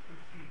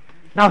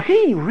 Now,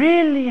 he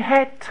really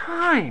had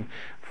time.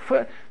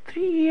 For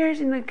 3 years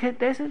in the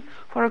desert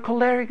for a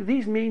choleric,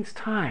 this means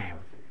time.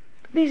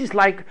 This is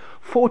like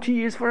 40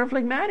 years for a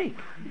phlegmatic.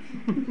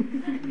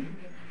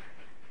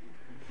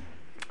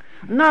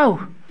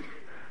 Now,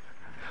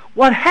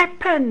 what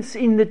happens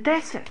in the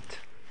desert?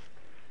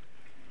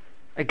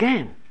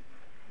 Again,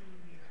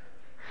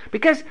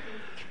 because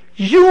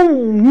you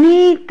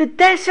need the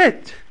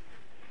desert.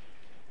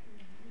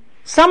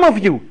 Some of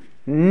you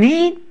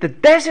need the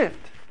desert.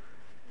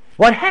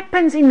 What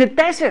happens in the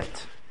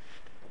desert?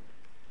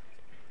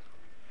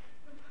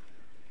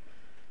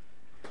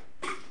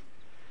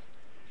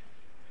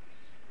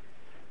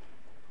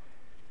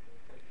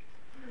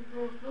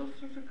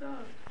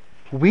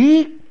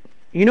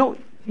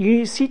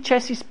 You see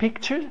Jesse's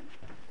picture?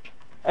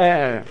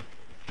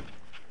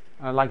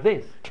 Like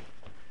this,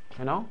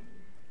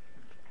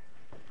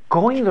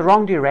 going the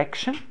wrong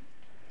direction.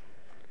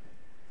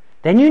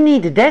 Then you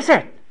need the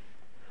desert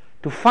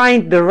to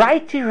find the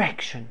right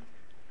direction.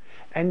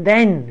 And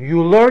then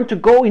you learn to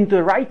go in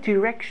the right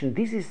direction.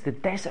 This is the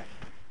desert.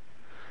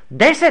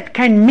 Desert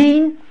can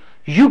mean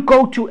you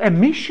go to a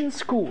mission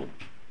school.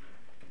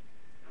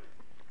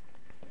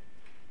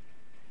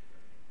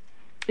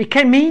 It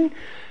can mean,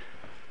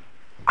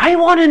 I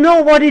want to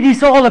know what it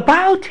is all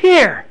about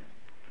here.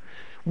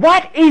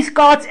 What is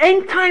God's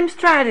end time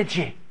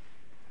strategy?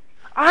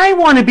 I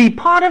want to be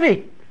part of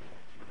it.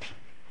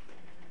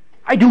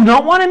 I do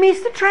not want to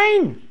miss the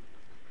train.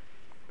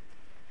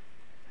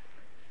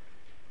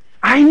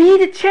 I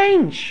need a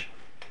change.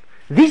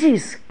 This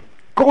is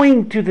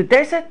going to the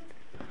desert.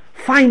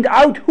 Find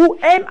out, who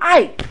am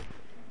I?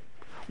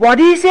 What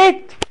is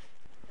it?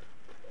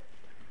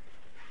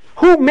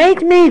 Who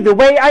made me the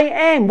way I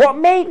am? What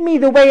made me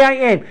the way I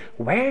am?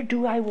 Where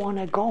do I want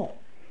to go?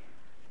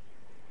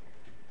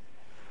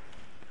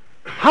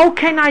 How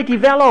can I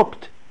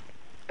develop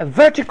a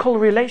vertical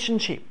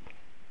relationship?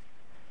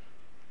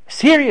 A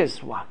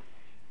serious one.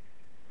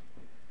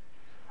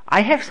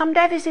 I have some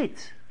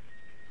deficits.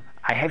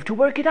 I have to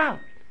work it out.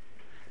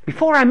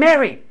 Before I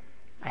marry,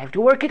 I have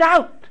to work it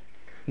out.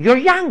 You're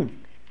young.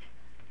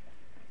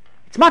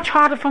 It's much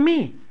harder for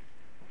me.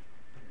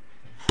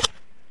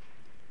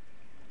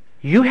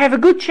 You have a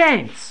good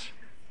chance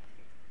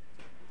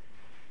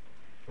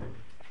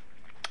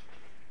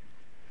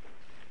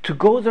to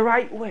go the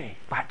right way,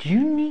 but you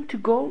need to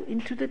go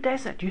into the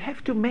desert. You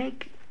have to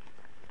make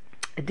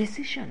a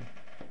decision.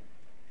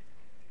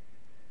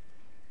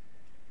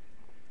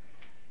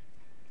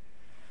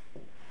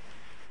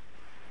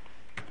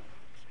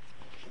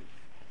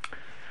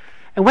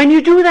 And when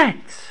you do that,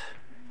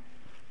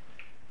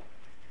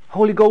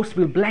 Holy Ghost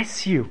will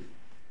bless you.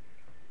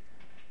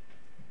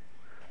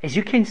 As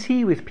you can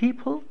see with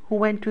people who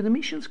went to the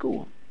mission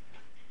school.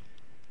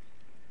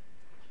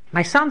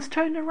 My sons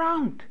turned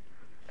around.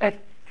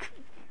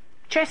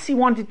 Jesse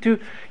wanted to,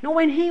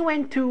 when he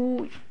went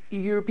to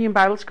European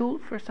Bible School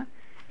first time,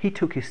 he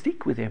took his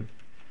stick with him.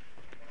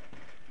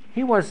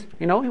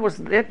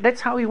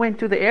 That's how he went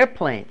to the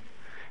airplane.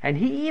 And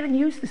he even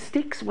used the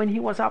sticks when he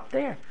was up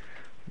there.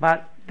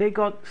 But they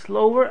got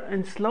slower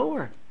and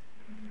slower.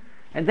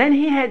 And then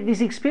he had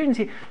this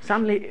experience.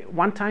 Suddenly,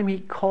 one time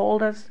he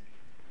called us.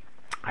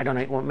 I don't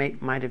know,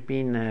 it might have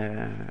been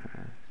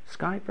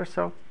Skype or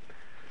so.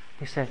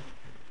 He said,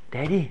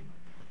 Daddy,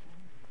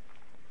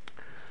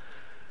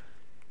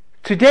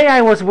 today I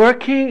was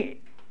working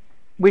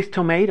with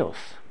tomatoes.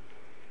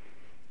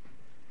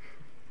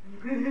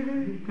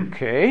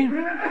 Okay.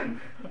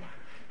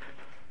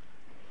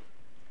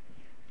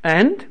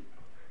 And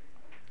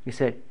he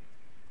said,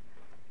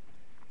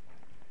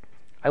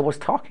 I was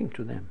talking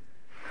to them.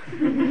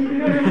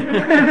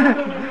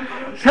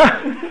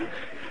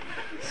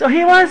 So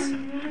he was,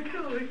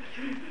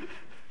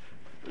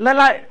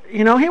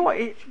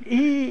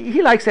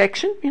 he likes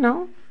action,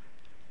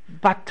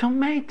 but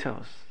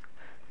tomatoes.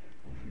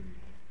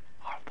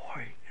 Oh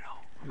boy,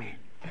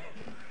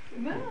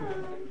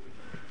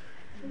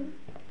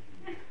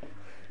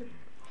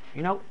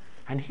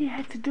 And he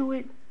had to do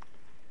it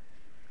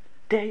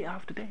day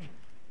after day.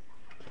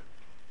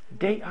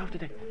 Day after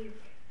day.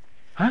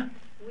 Huh?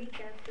 Week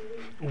after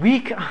week.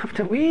 Week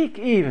after week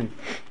even.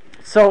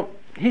 So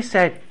he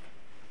said,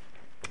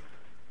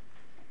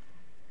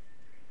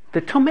 the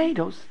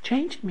tomatoes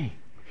changed me.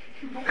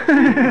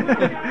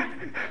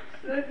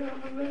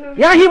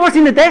 Yeah, he was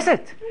in the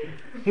desert.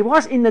 He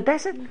was in the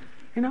desert,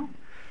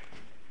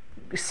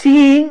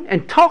 seeing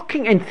and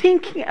talking and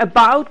thinking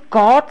about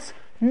God's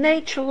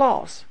nature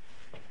laws.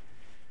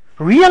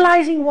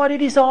 Realizing what it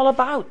is all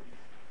about.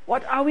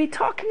 What are we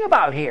talking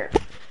about here?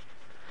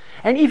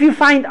 And if you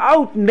find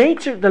out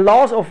nature, the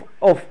laws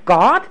of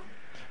God,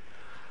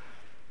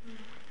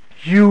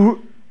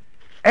 you,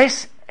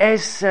 as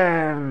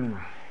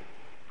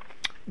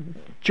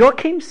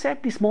Joachim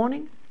said this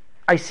morning,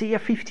 Isaiah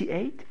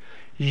 58,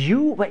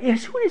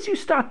 as soon as you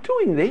start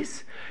doing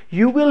this,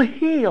 you will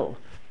heal.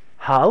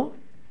 How?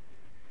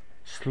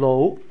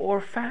 Slow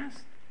or fast?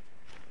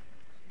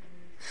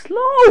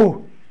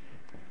 Slow!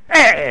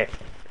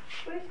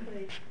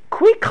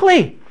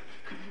 Quickly!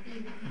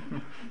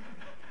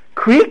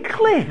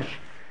 Quickly!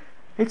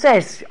 It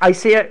says,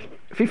 Isaiah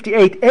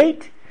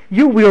 58:8,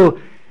 you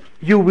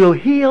will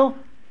heal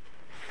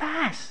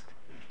fast.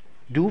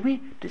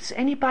 Does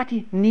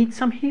anybody need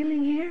some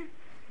healing here?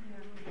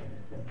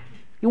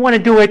 You want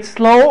to do it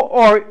slow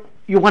or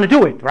you want to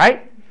do it,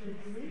 right?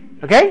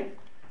 Okay?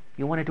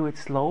 You want to do it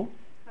slow?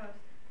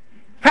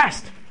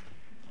 Fast!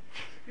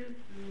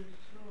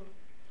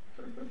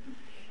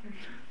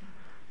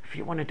 If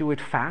you want to do it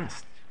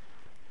fast,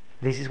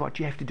 this is what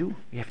you have to do.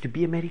 You have to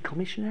be a medical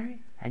missionary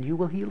and you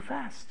will heal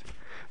fast.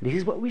 This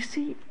is what we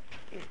see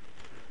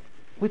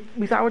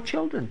with our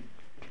children.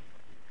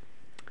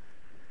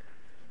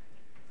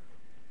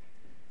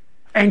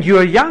 And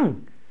you're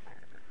young.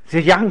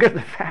 The younger,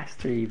 the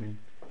faster even.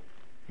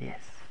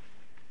 Yes.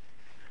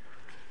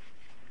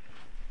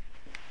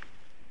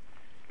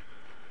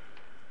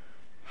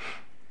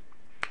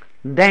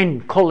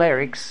 Then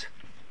cholerics.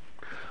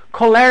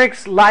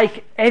 Cholerics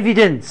like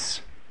evidence.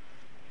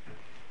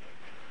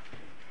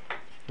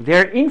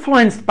 They're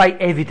influenced by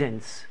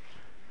evidence.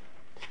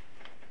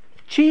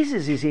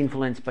 Jesus is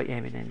influenced by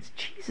evidence.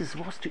 Jesus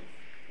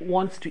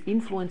wants to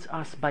influence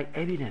us by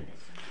evidence.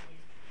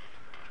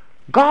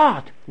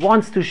 God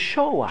wants to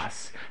show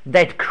us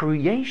that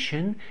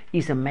creation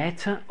is a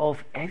matter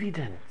of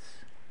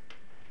evidence.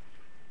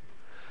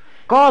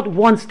 God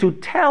wants to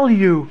tell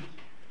you,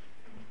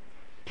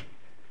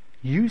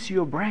 use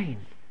your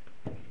brain.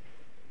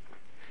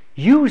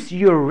 Use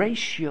your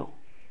ratio.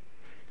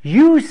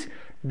 Use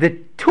the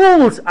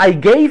tools I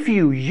gave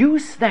you.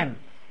 Use them.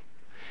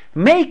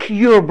 Make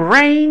your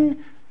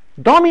brain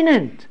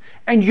dominant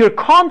and your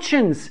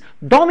conscience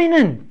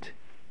dominant.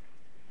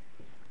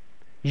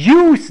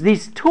 Use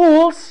these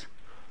tools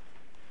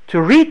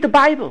to read the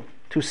Bible,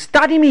 to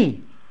study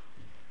me,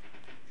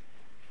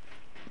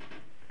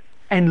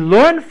 and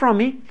learn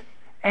from it,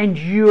 and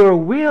your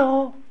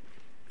will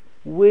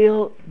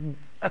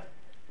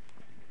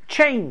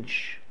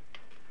change,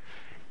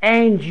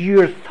 and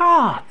your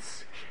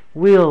thoughts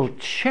will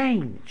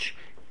change,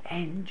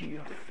 and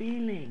your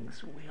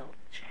feelings will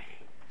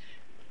change.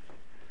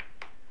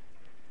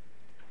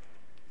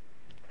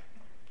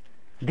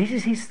 This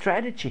is his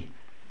strategy.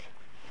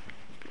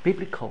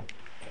 Biblical.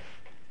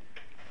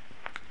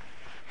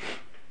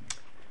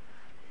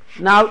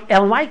 Now,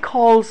 Ellen White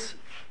calls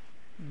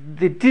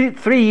the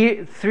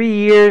 3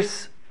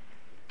 years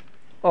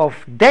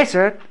of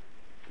desert,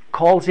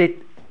 calls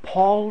it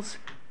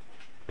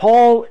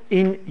Paul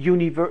in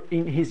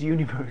his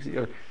university.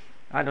 Or,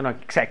 I don't know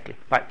exactly,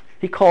 but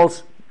he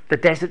calls the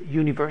desert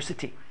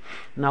university.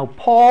 Now,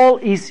 Paul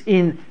is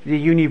in the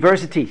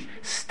university,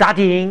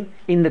 studying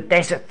in the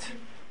desert.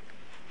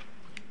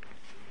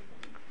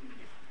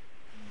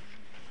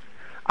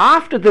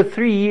 After the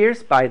 3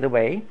 years, by the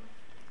way,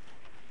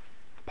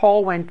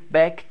 Paul went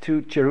back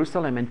to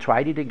Jerusalem and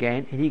tried it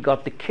again, and he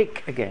got the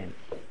kick again.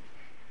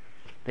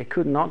 They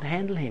could not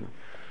handle him.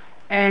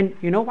 And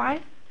you know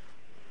why?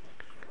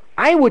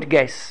 I would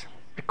guess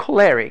a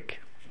choleric,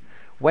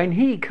 when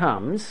he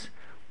comes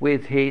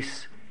with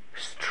his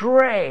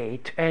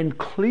straight and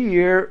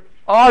clear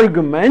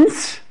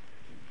arguments,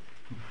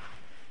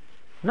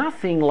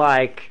 nothing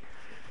like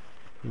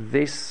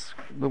this,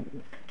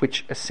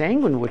 which a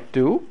sanguine would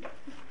do,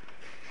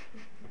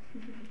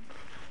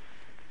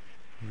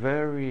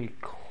 very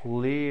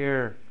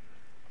clear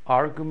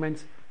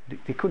arguments,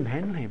 they couldn't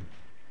handle him.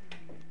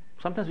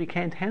 Sometimes we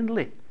can't handle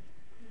it.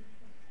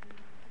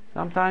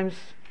 Sometimes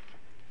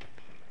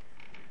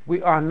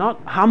we are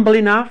not humble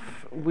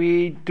enough.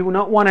 We do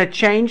not want to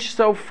change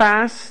so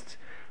fast.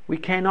 We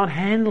cannot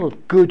handle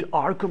good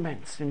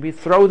arguments, and we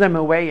throw them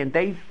away, and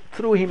they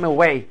threw him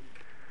away.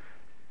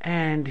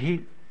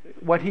 And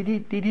what did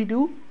he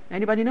do?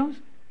 Anybody knows?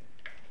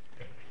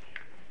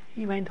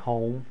 He went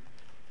home.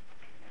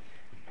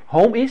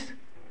 Home is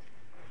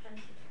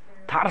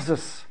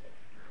Tarsus.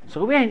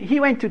 So he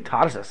went to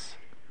Tarsus.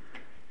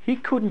 He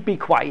couldn't be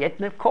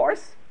quiet, of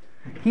course.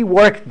 He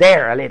worked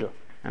there a little,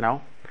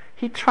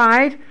 He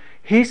tried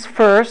his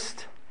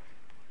first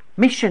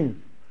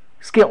mission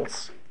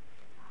skills.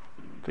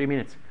 3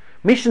 minutes.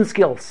 Mission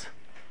skills.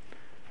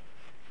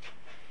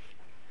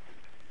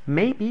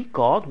 Maybe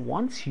God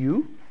wants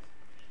you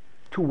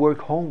to work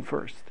home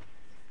first.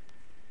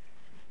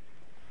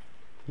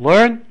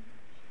 Learn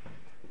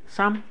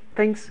some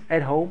things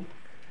at home,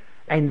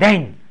 and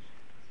then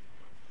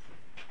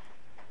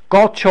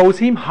God chose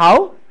him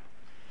how?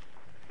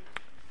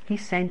 He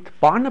sent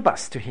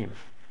Barnabas to him.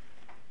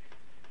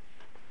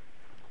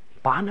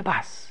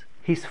 Barnabas,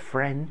 his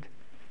friend,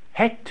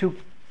 had to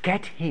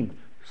get him.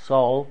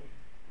 Saul,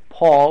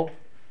 Paul,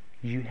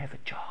 you have a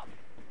job.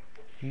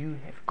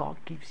 God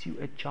gives you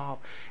a job.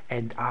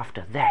 And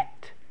after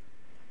that,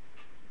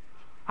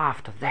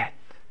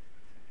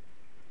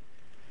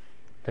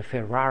 the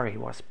Ferrari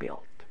was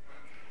built.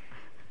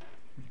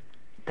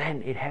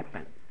 Then it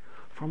happened.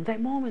 From that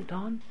moment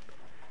on,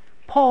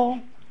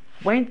 Paul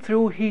went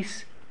through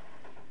his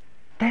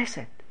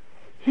desert.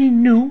 He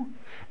knew,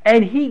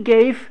 and he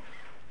gave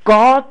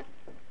God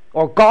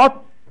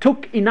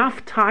took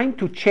enough time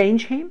to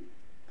change him,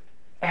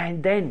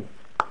 and then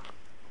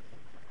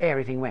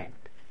everything went.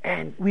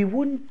 And we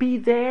wouldn't be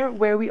there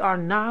where we are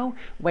now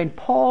when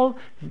Paul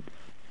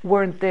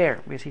weren't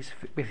there with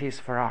his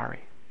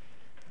Ferrari.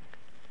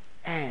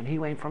 And he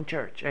went from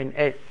church, and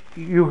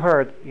you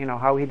heard,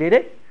 how he did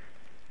it.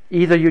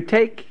 Either you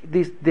take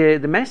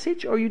the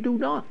message or you do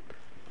not.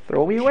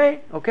 Throw me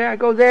away. Okay, I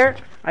go there.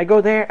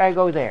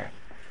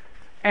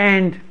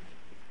 And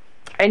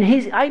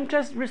I'm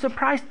just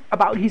surprised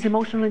about his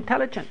emotional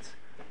intelligence.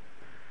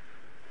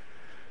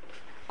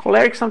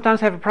 Cholerics sometimes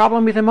have a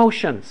problem with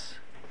emotions,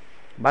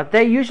 but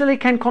they usually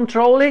can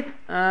control it.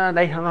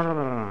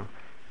 No.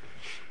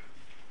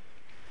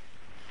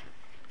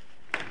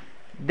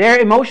 Their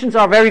emotions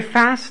are very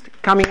fast,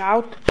 coming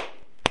out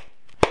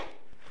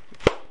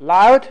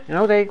loud.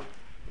 They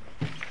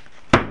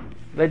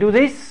do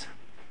this.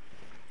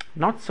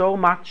 Not so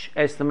much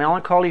as the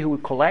melancholy who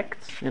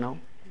collects. And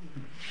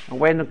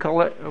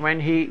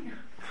when he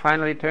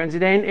finally turns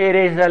it in, it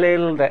is a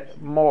little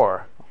bit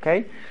more.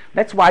 Okay,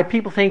 that's why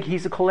people think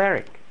he's a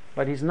choleric,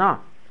 but he's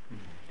not.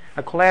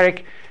 A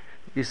choleric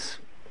is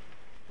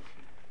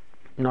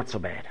not so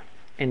bad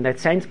in that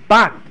sense,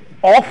 but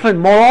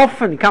more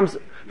often comes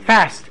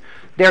fast.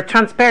 They're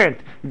transparent.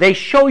 They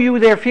show you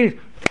their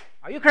feelings.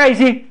 Are you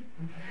crazy?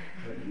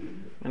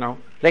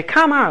 They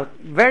come out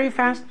very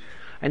fast,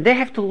 and they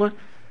have to learn.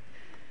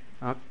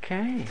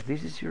 Okay,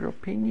 this is your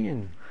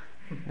opinion.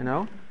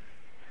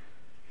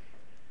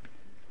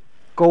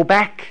 Go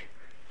back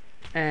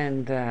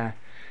and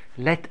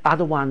let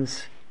other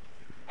ones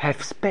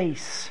have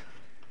space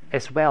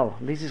as well.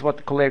 This is what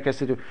the choleric has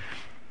to do.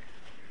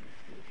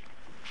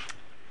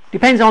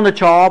 Depends on the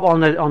job,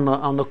 on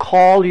the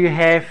call you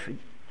have.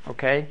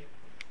 Okay.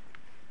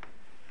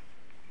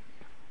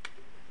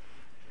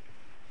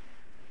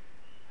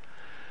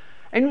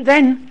 And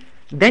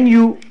then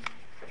you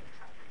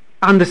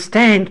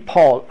understand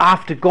Paul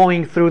after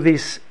going through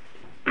this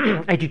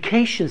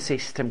education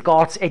system,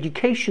 God's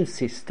education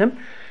system.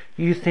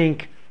 You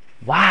think,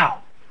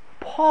 wow,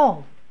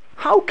 Paul,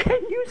 how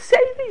can you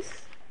say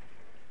this?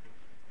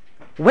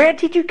 Where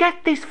did you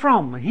get this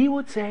from? He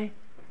would say,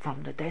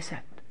 from the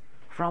desert,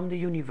 from the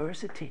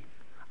university.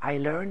 I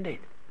learned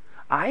it.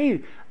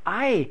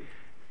 I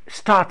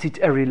started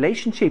a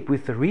relationship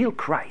with the real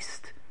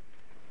Christ.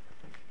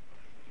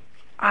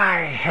 I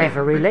have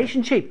a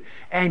relationship,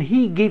 and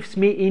he gives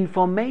me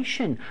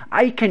information.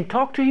 I can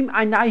talk to him,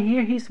 and I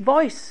hear his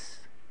voice.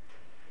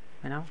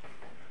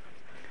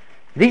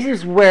 This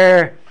is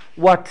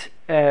what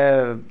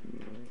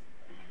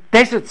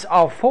deserts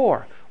are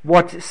for,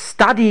 what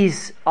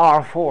studies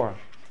are for.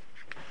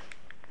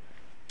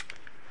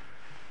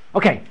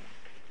 Okay,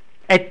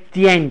 at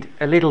the end,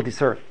 a little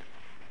dessert.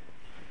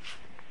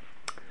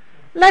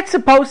 Let's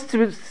suppose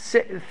to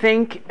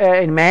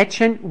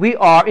imagine we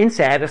are in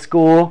Sabbath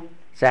school,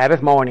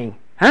 Sabbath morning.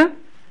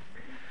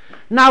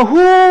 Now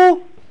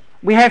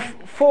we have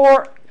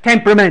 4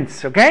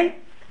 temperaments, okay?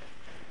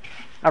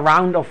 A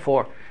round of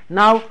 4.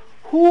 Now,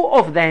 who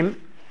of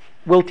them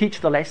will teach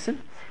the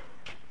lesson?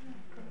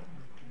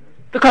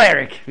 The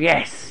cleric.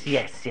 Yes. He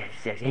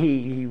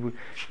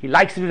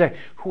likes to do that.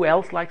 Who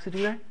else likes to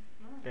do that?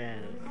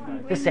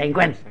 The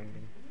sanguine.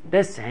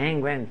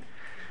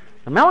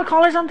 The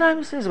melancholy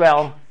sometimes as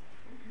well.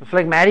 The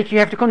phlegmatic you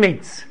have to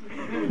convince.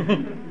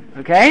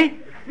 Okay?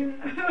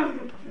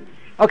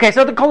 Okay,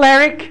 so the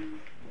choleric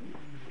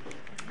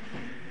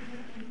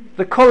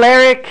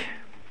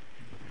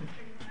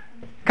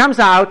comes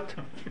out,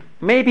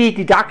 maybe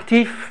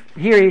deductive.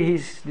 Here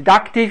he's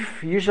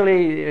deductive.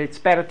 Usually it's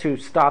better to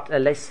start a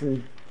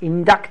lesson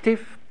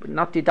inductive, but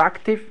not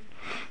deductive.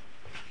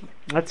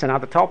 That's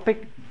another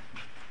topic.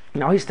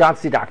 Now he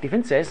starts deductive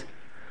and says,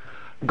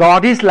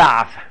 God is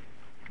love.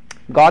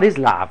 God is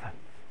love.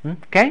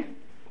 Okay?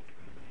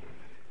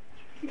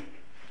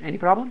 Any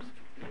problems?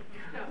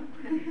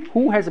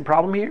 Who has a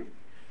problem here?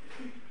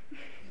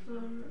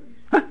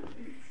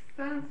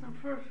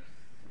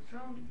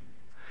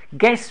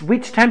 Guess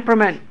which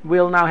temperament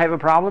will now have a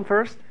problem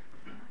first?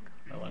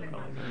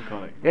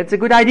 That's a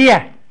good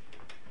idea.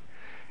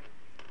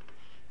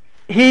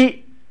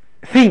 he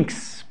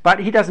thinks, but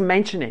he doesn't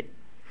mention it.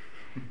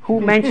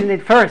 Who mentioned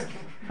it first?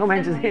 Who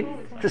mentioned it?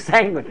 The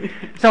sanguine.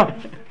 So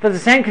the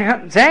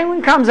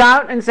sanguine comes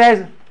out and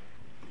says,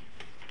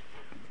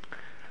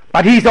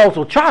 but he's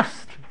also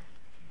just.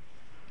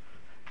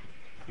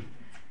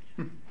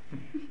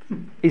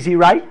 Is he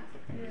right?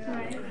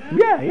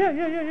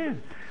 Yeah.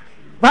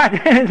 But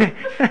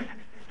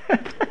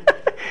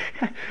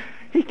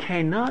he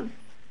cannot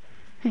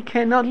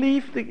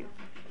leave the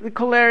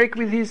choleric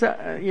with his,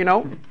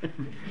 I'm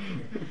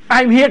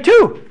here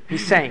too,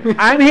 he's saying.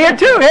 I'm here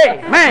too,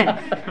 hey, man,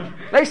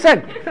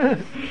 listen.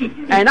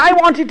 And I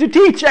wanted to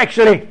teach,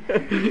 actually.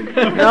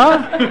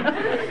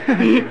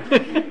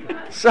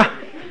 So,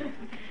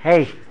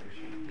 hey,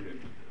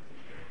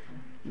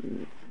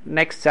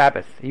 next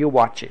Sabbath, you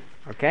watch it,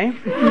 okay?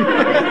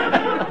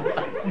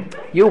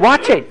 You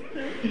watch it.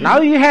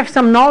 Now you have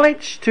some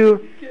knowledge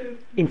to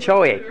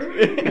enjoy it.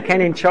 You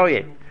can enjoy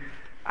it.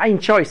 I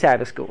enjoy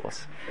Sabbath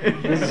schools.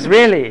 This is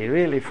really,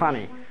 really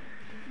funny.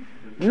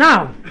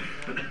 Now,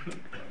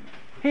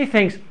 he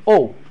thinks,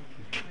 oh,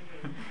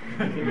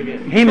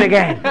 him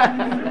again.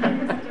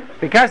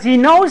 Because he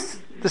knows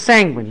the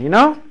sanguine,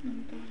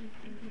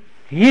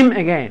 Him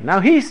again. Now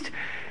he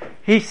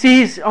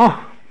sees,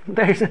 oh,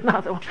 there's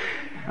another one.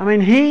 I mean,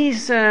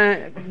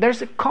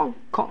 there's a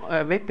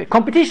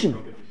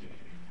competition.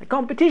 A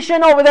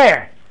competition over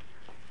there.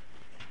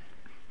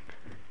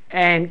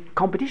 And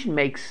competition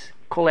makes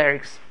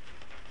cholerics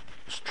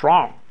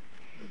strong.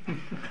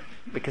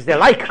 Because they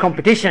like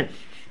competition.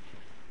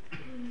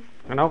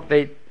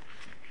 They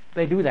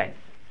do that.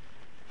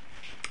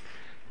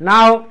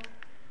 Now,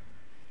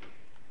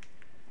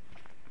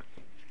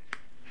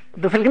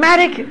 the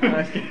phlegmatic, he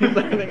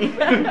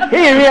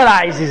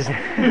realizes.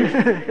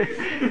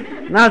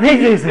 Now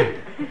this is,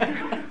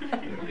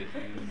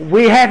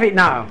 we have it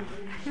now.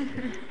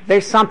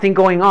 There's something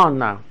going on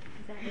now.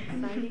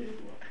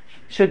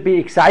 Should be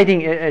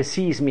exciting.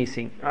 C is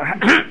missing.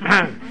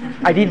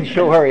 I didn't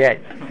show her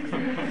yet.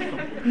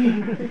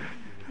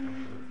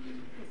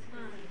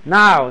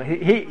 Now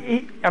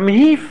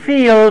he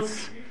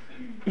feels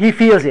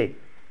it.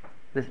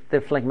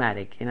 The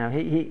phlegmatic,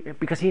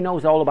 because he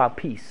knows all about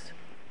peace.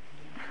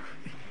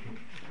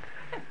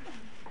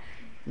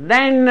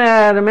 Then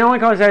the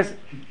melancholy says,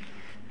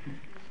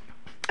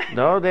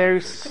 "No,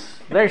 there's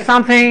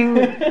something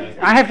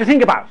I have to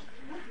think about."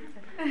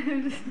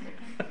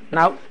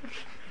 Now,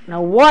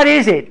 what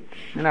is it?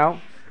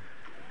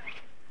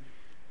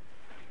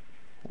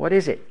 What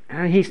is it?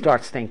 And he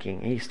starts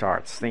thinking.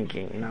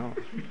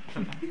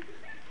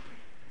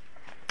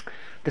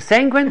 The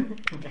sanguine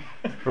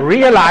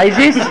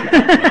realizes.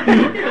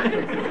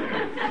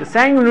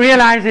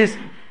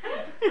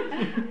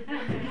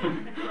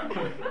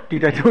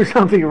 Did I do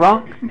something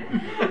wrong?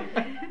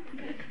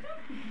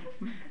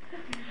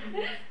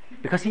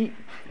 Because he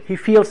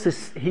feels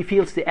this. He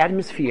feels the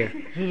atmosphere.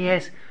 He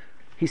has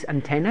his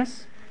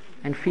antennas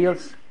and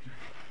feels.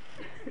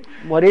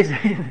 What is it?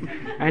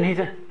 And he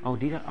said, "Oh,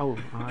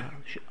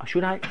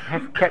 should I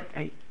have kept?"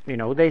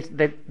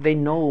 They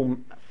know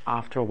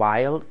after a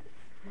while.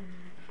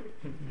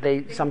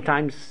 They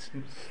sometimes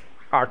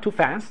are too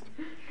fast.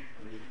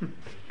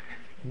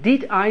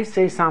 Did I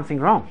say something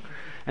wrong?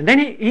 And then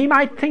he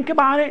might think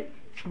about it,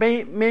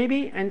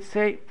 maybe, and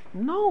say,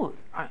 "No,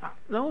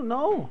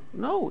 no.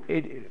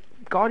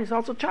 God is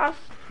also just."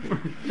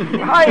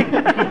 Right?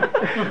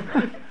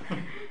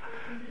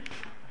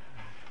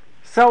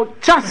 So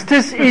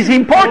justice is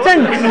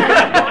important,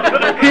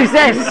 he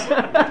says.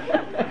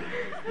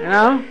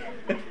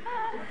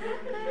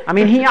 I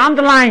mean, he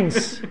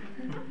underlines,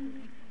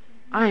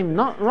 I'm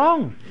not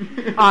wrong,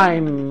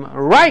 I'm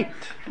right.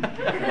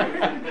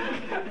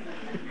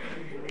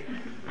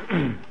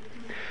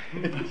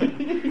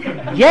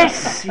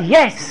 Yes,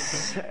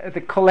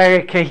 the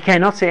choleric, he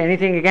cannot say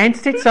anything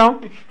against it, so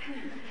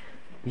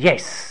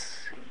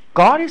yes,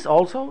 God is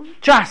also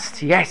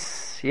just,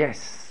 yes.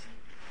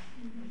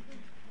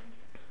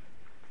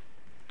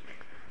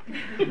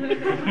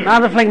 Now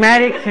the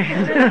phlegmatic,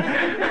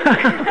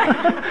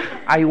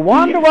 I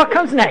wonder what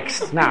comes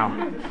next now.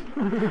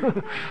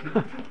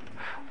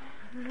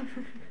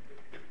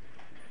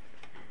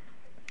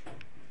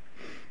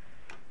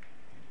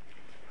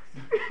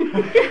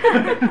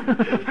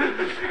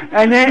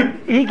 And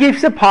then he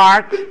gives a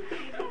part.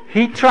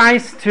 He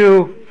tries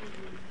to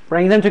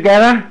bring them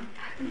together,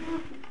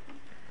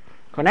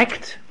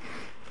 connect.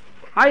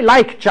 I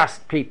like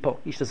just people.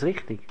 Ist das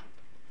richtig?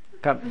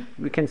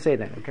 We can say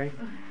that, okay?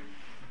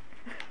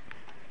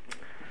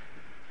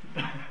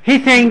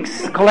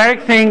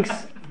 Choleric thinks,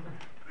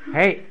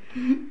 hey,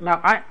 now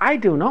I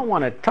do not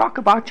want to talk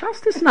about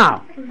justice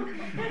now.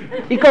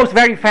 It goes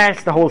very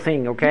fast, the whole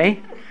thing,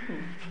 okay?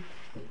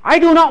 I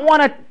do not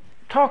want to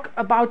talk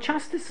about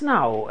justice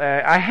now.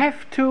 I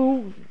have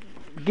to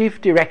give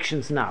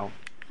directions now.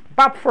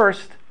 But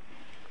first,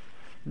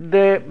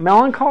 the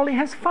melancholy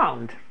has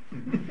found.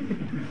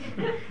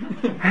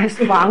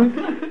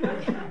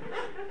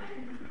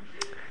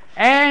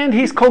 And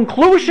his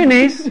conclusion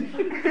is,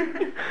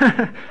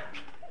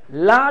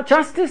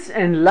 justice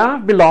and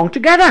love belong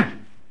together.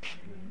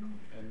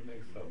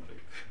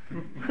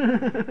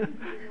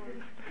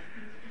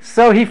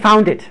 So he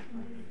found it.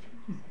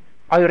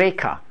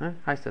 Eureka.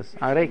 Heißt das?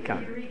 Eureka.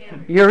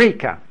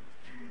 Eureka.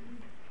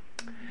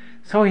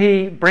 So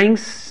he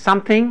brings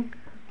something.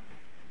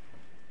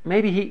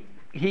 Maybe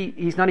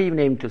he's not even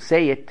able to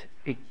say it.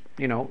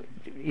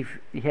 If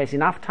he has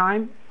enough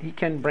time, he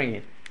can bring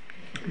it.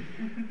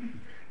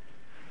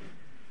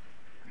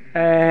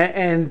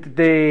 And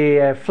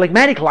the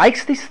phlegmatic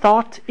likes this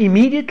thought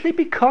immediately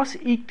because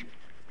it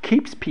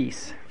keeps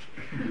peace.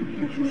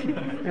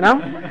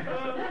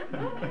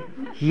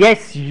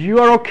 Yes, you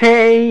are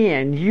okay,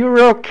 and you're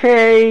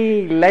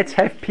okay. Let's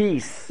have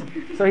peace.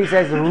 So he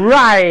says,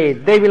 right,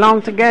 they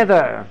belong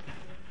together.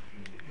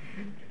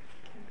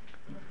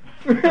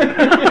 In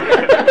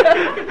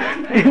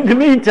the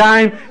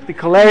meantime, the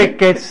choleric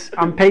gets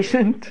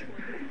impatient,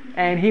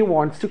 and he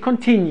wants to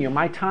continue.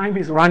 My time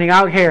is running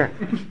out here.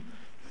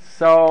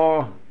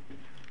 So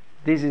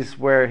this is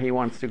where he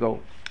wants to go.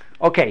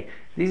 Okay,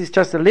 this is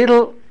just a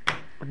little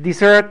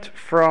dessert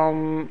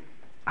from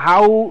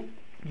how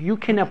you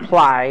can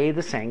apply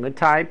the sanguine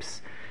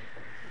types.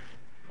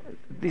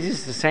 This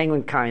is the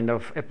sanguine kind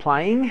of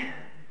applying,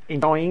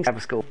 enjoying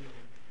school.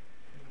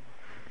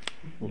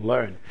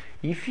 Learn.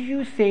 If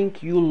you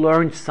think you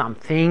learned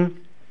something,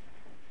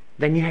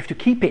 then you have to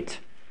keep it.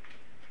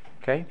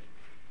 Okay?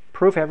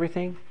 Prove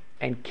everything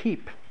and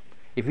keep.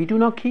 If we do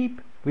not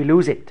keep, we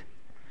lose it.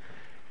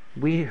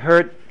 We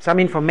heard some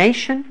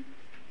information.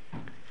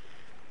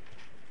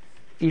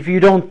 If you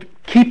don't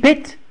keep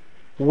it,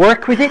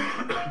 work with it,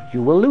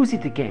 you will lose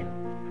it again.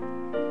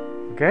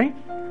 Okay?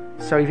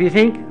 So if you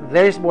think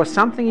there was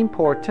something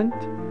important,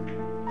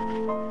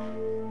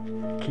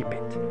 keep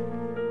it.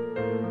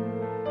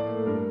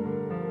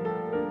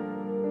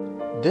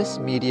 This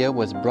media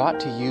was brought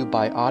to you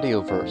by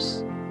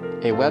Audioverse,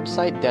 a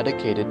website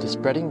dedicated to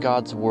spreading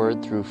God's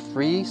Word through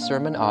free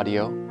sermon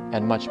audio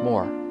and much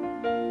more.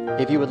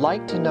 If you would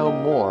like to know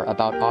more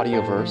about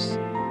Audioverse,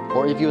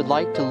 or if you would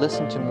like to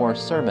listen to more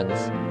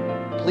sermons,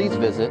 please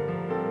visit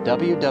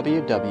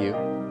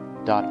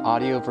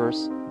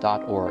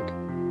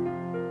www.audioverse.org.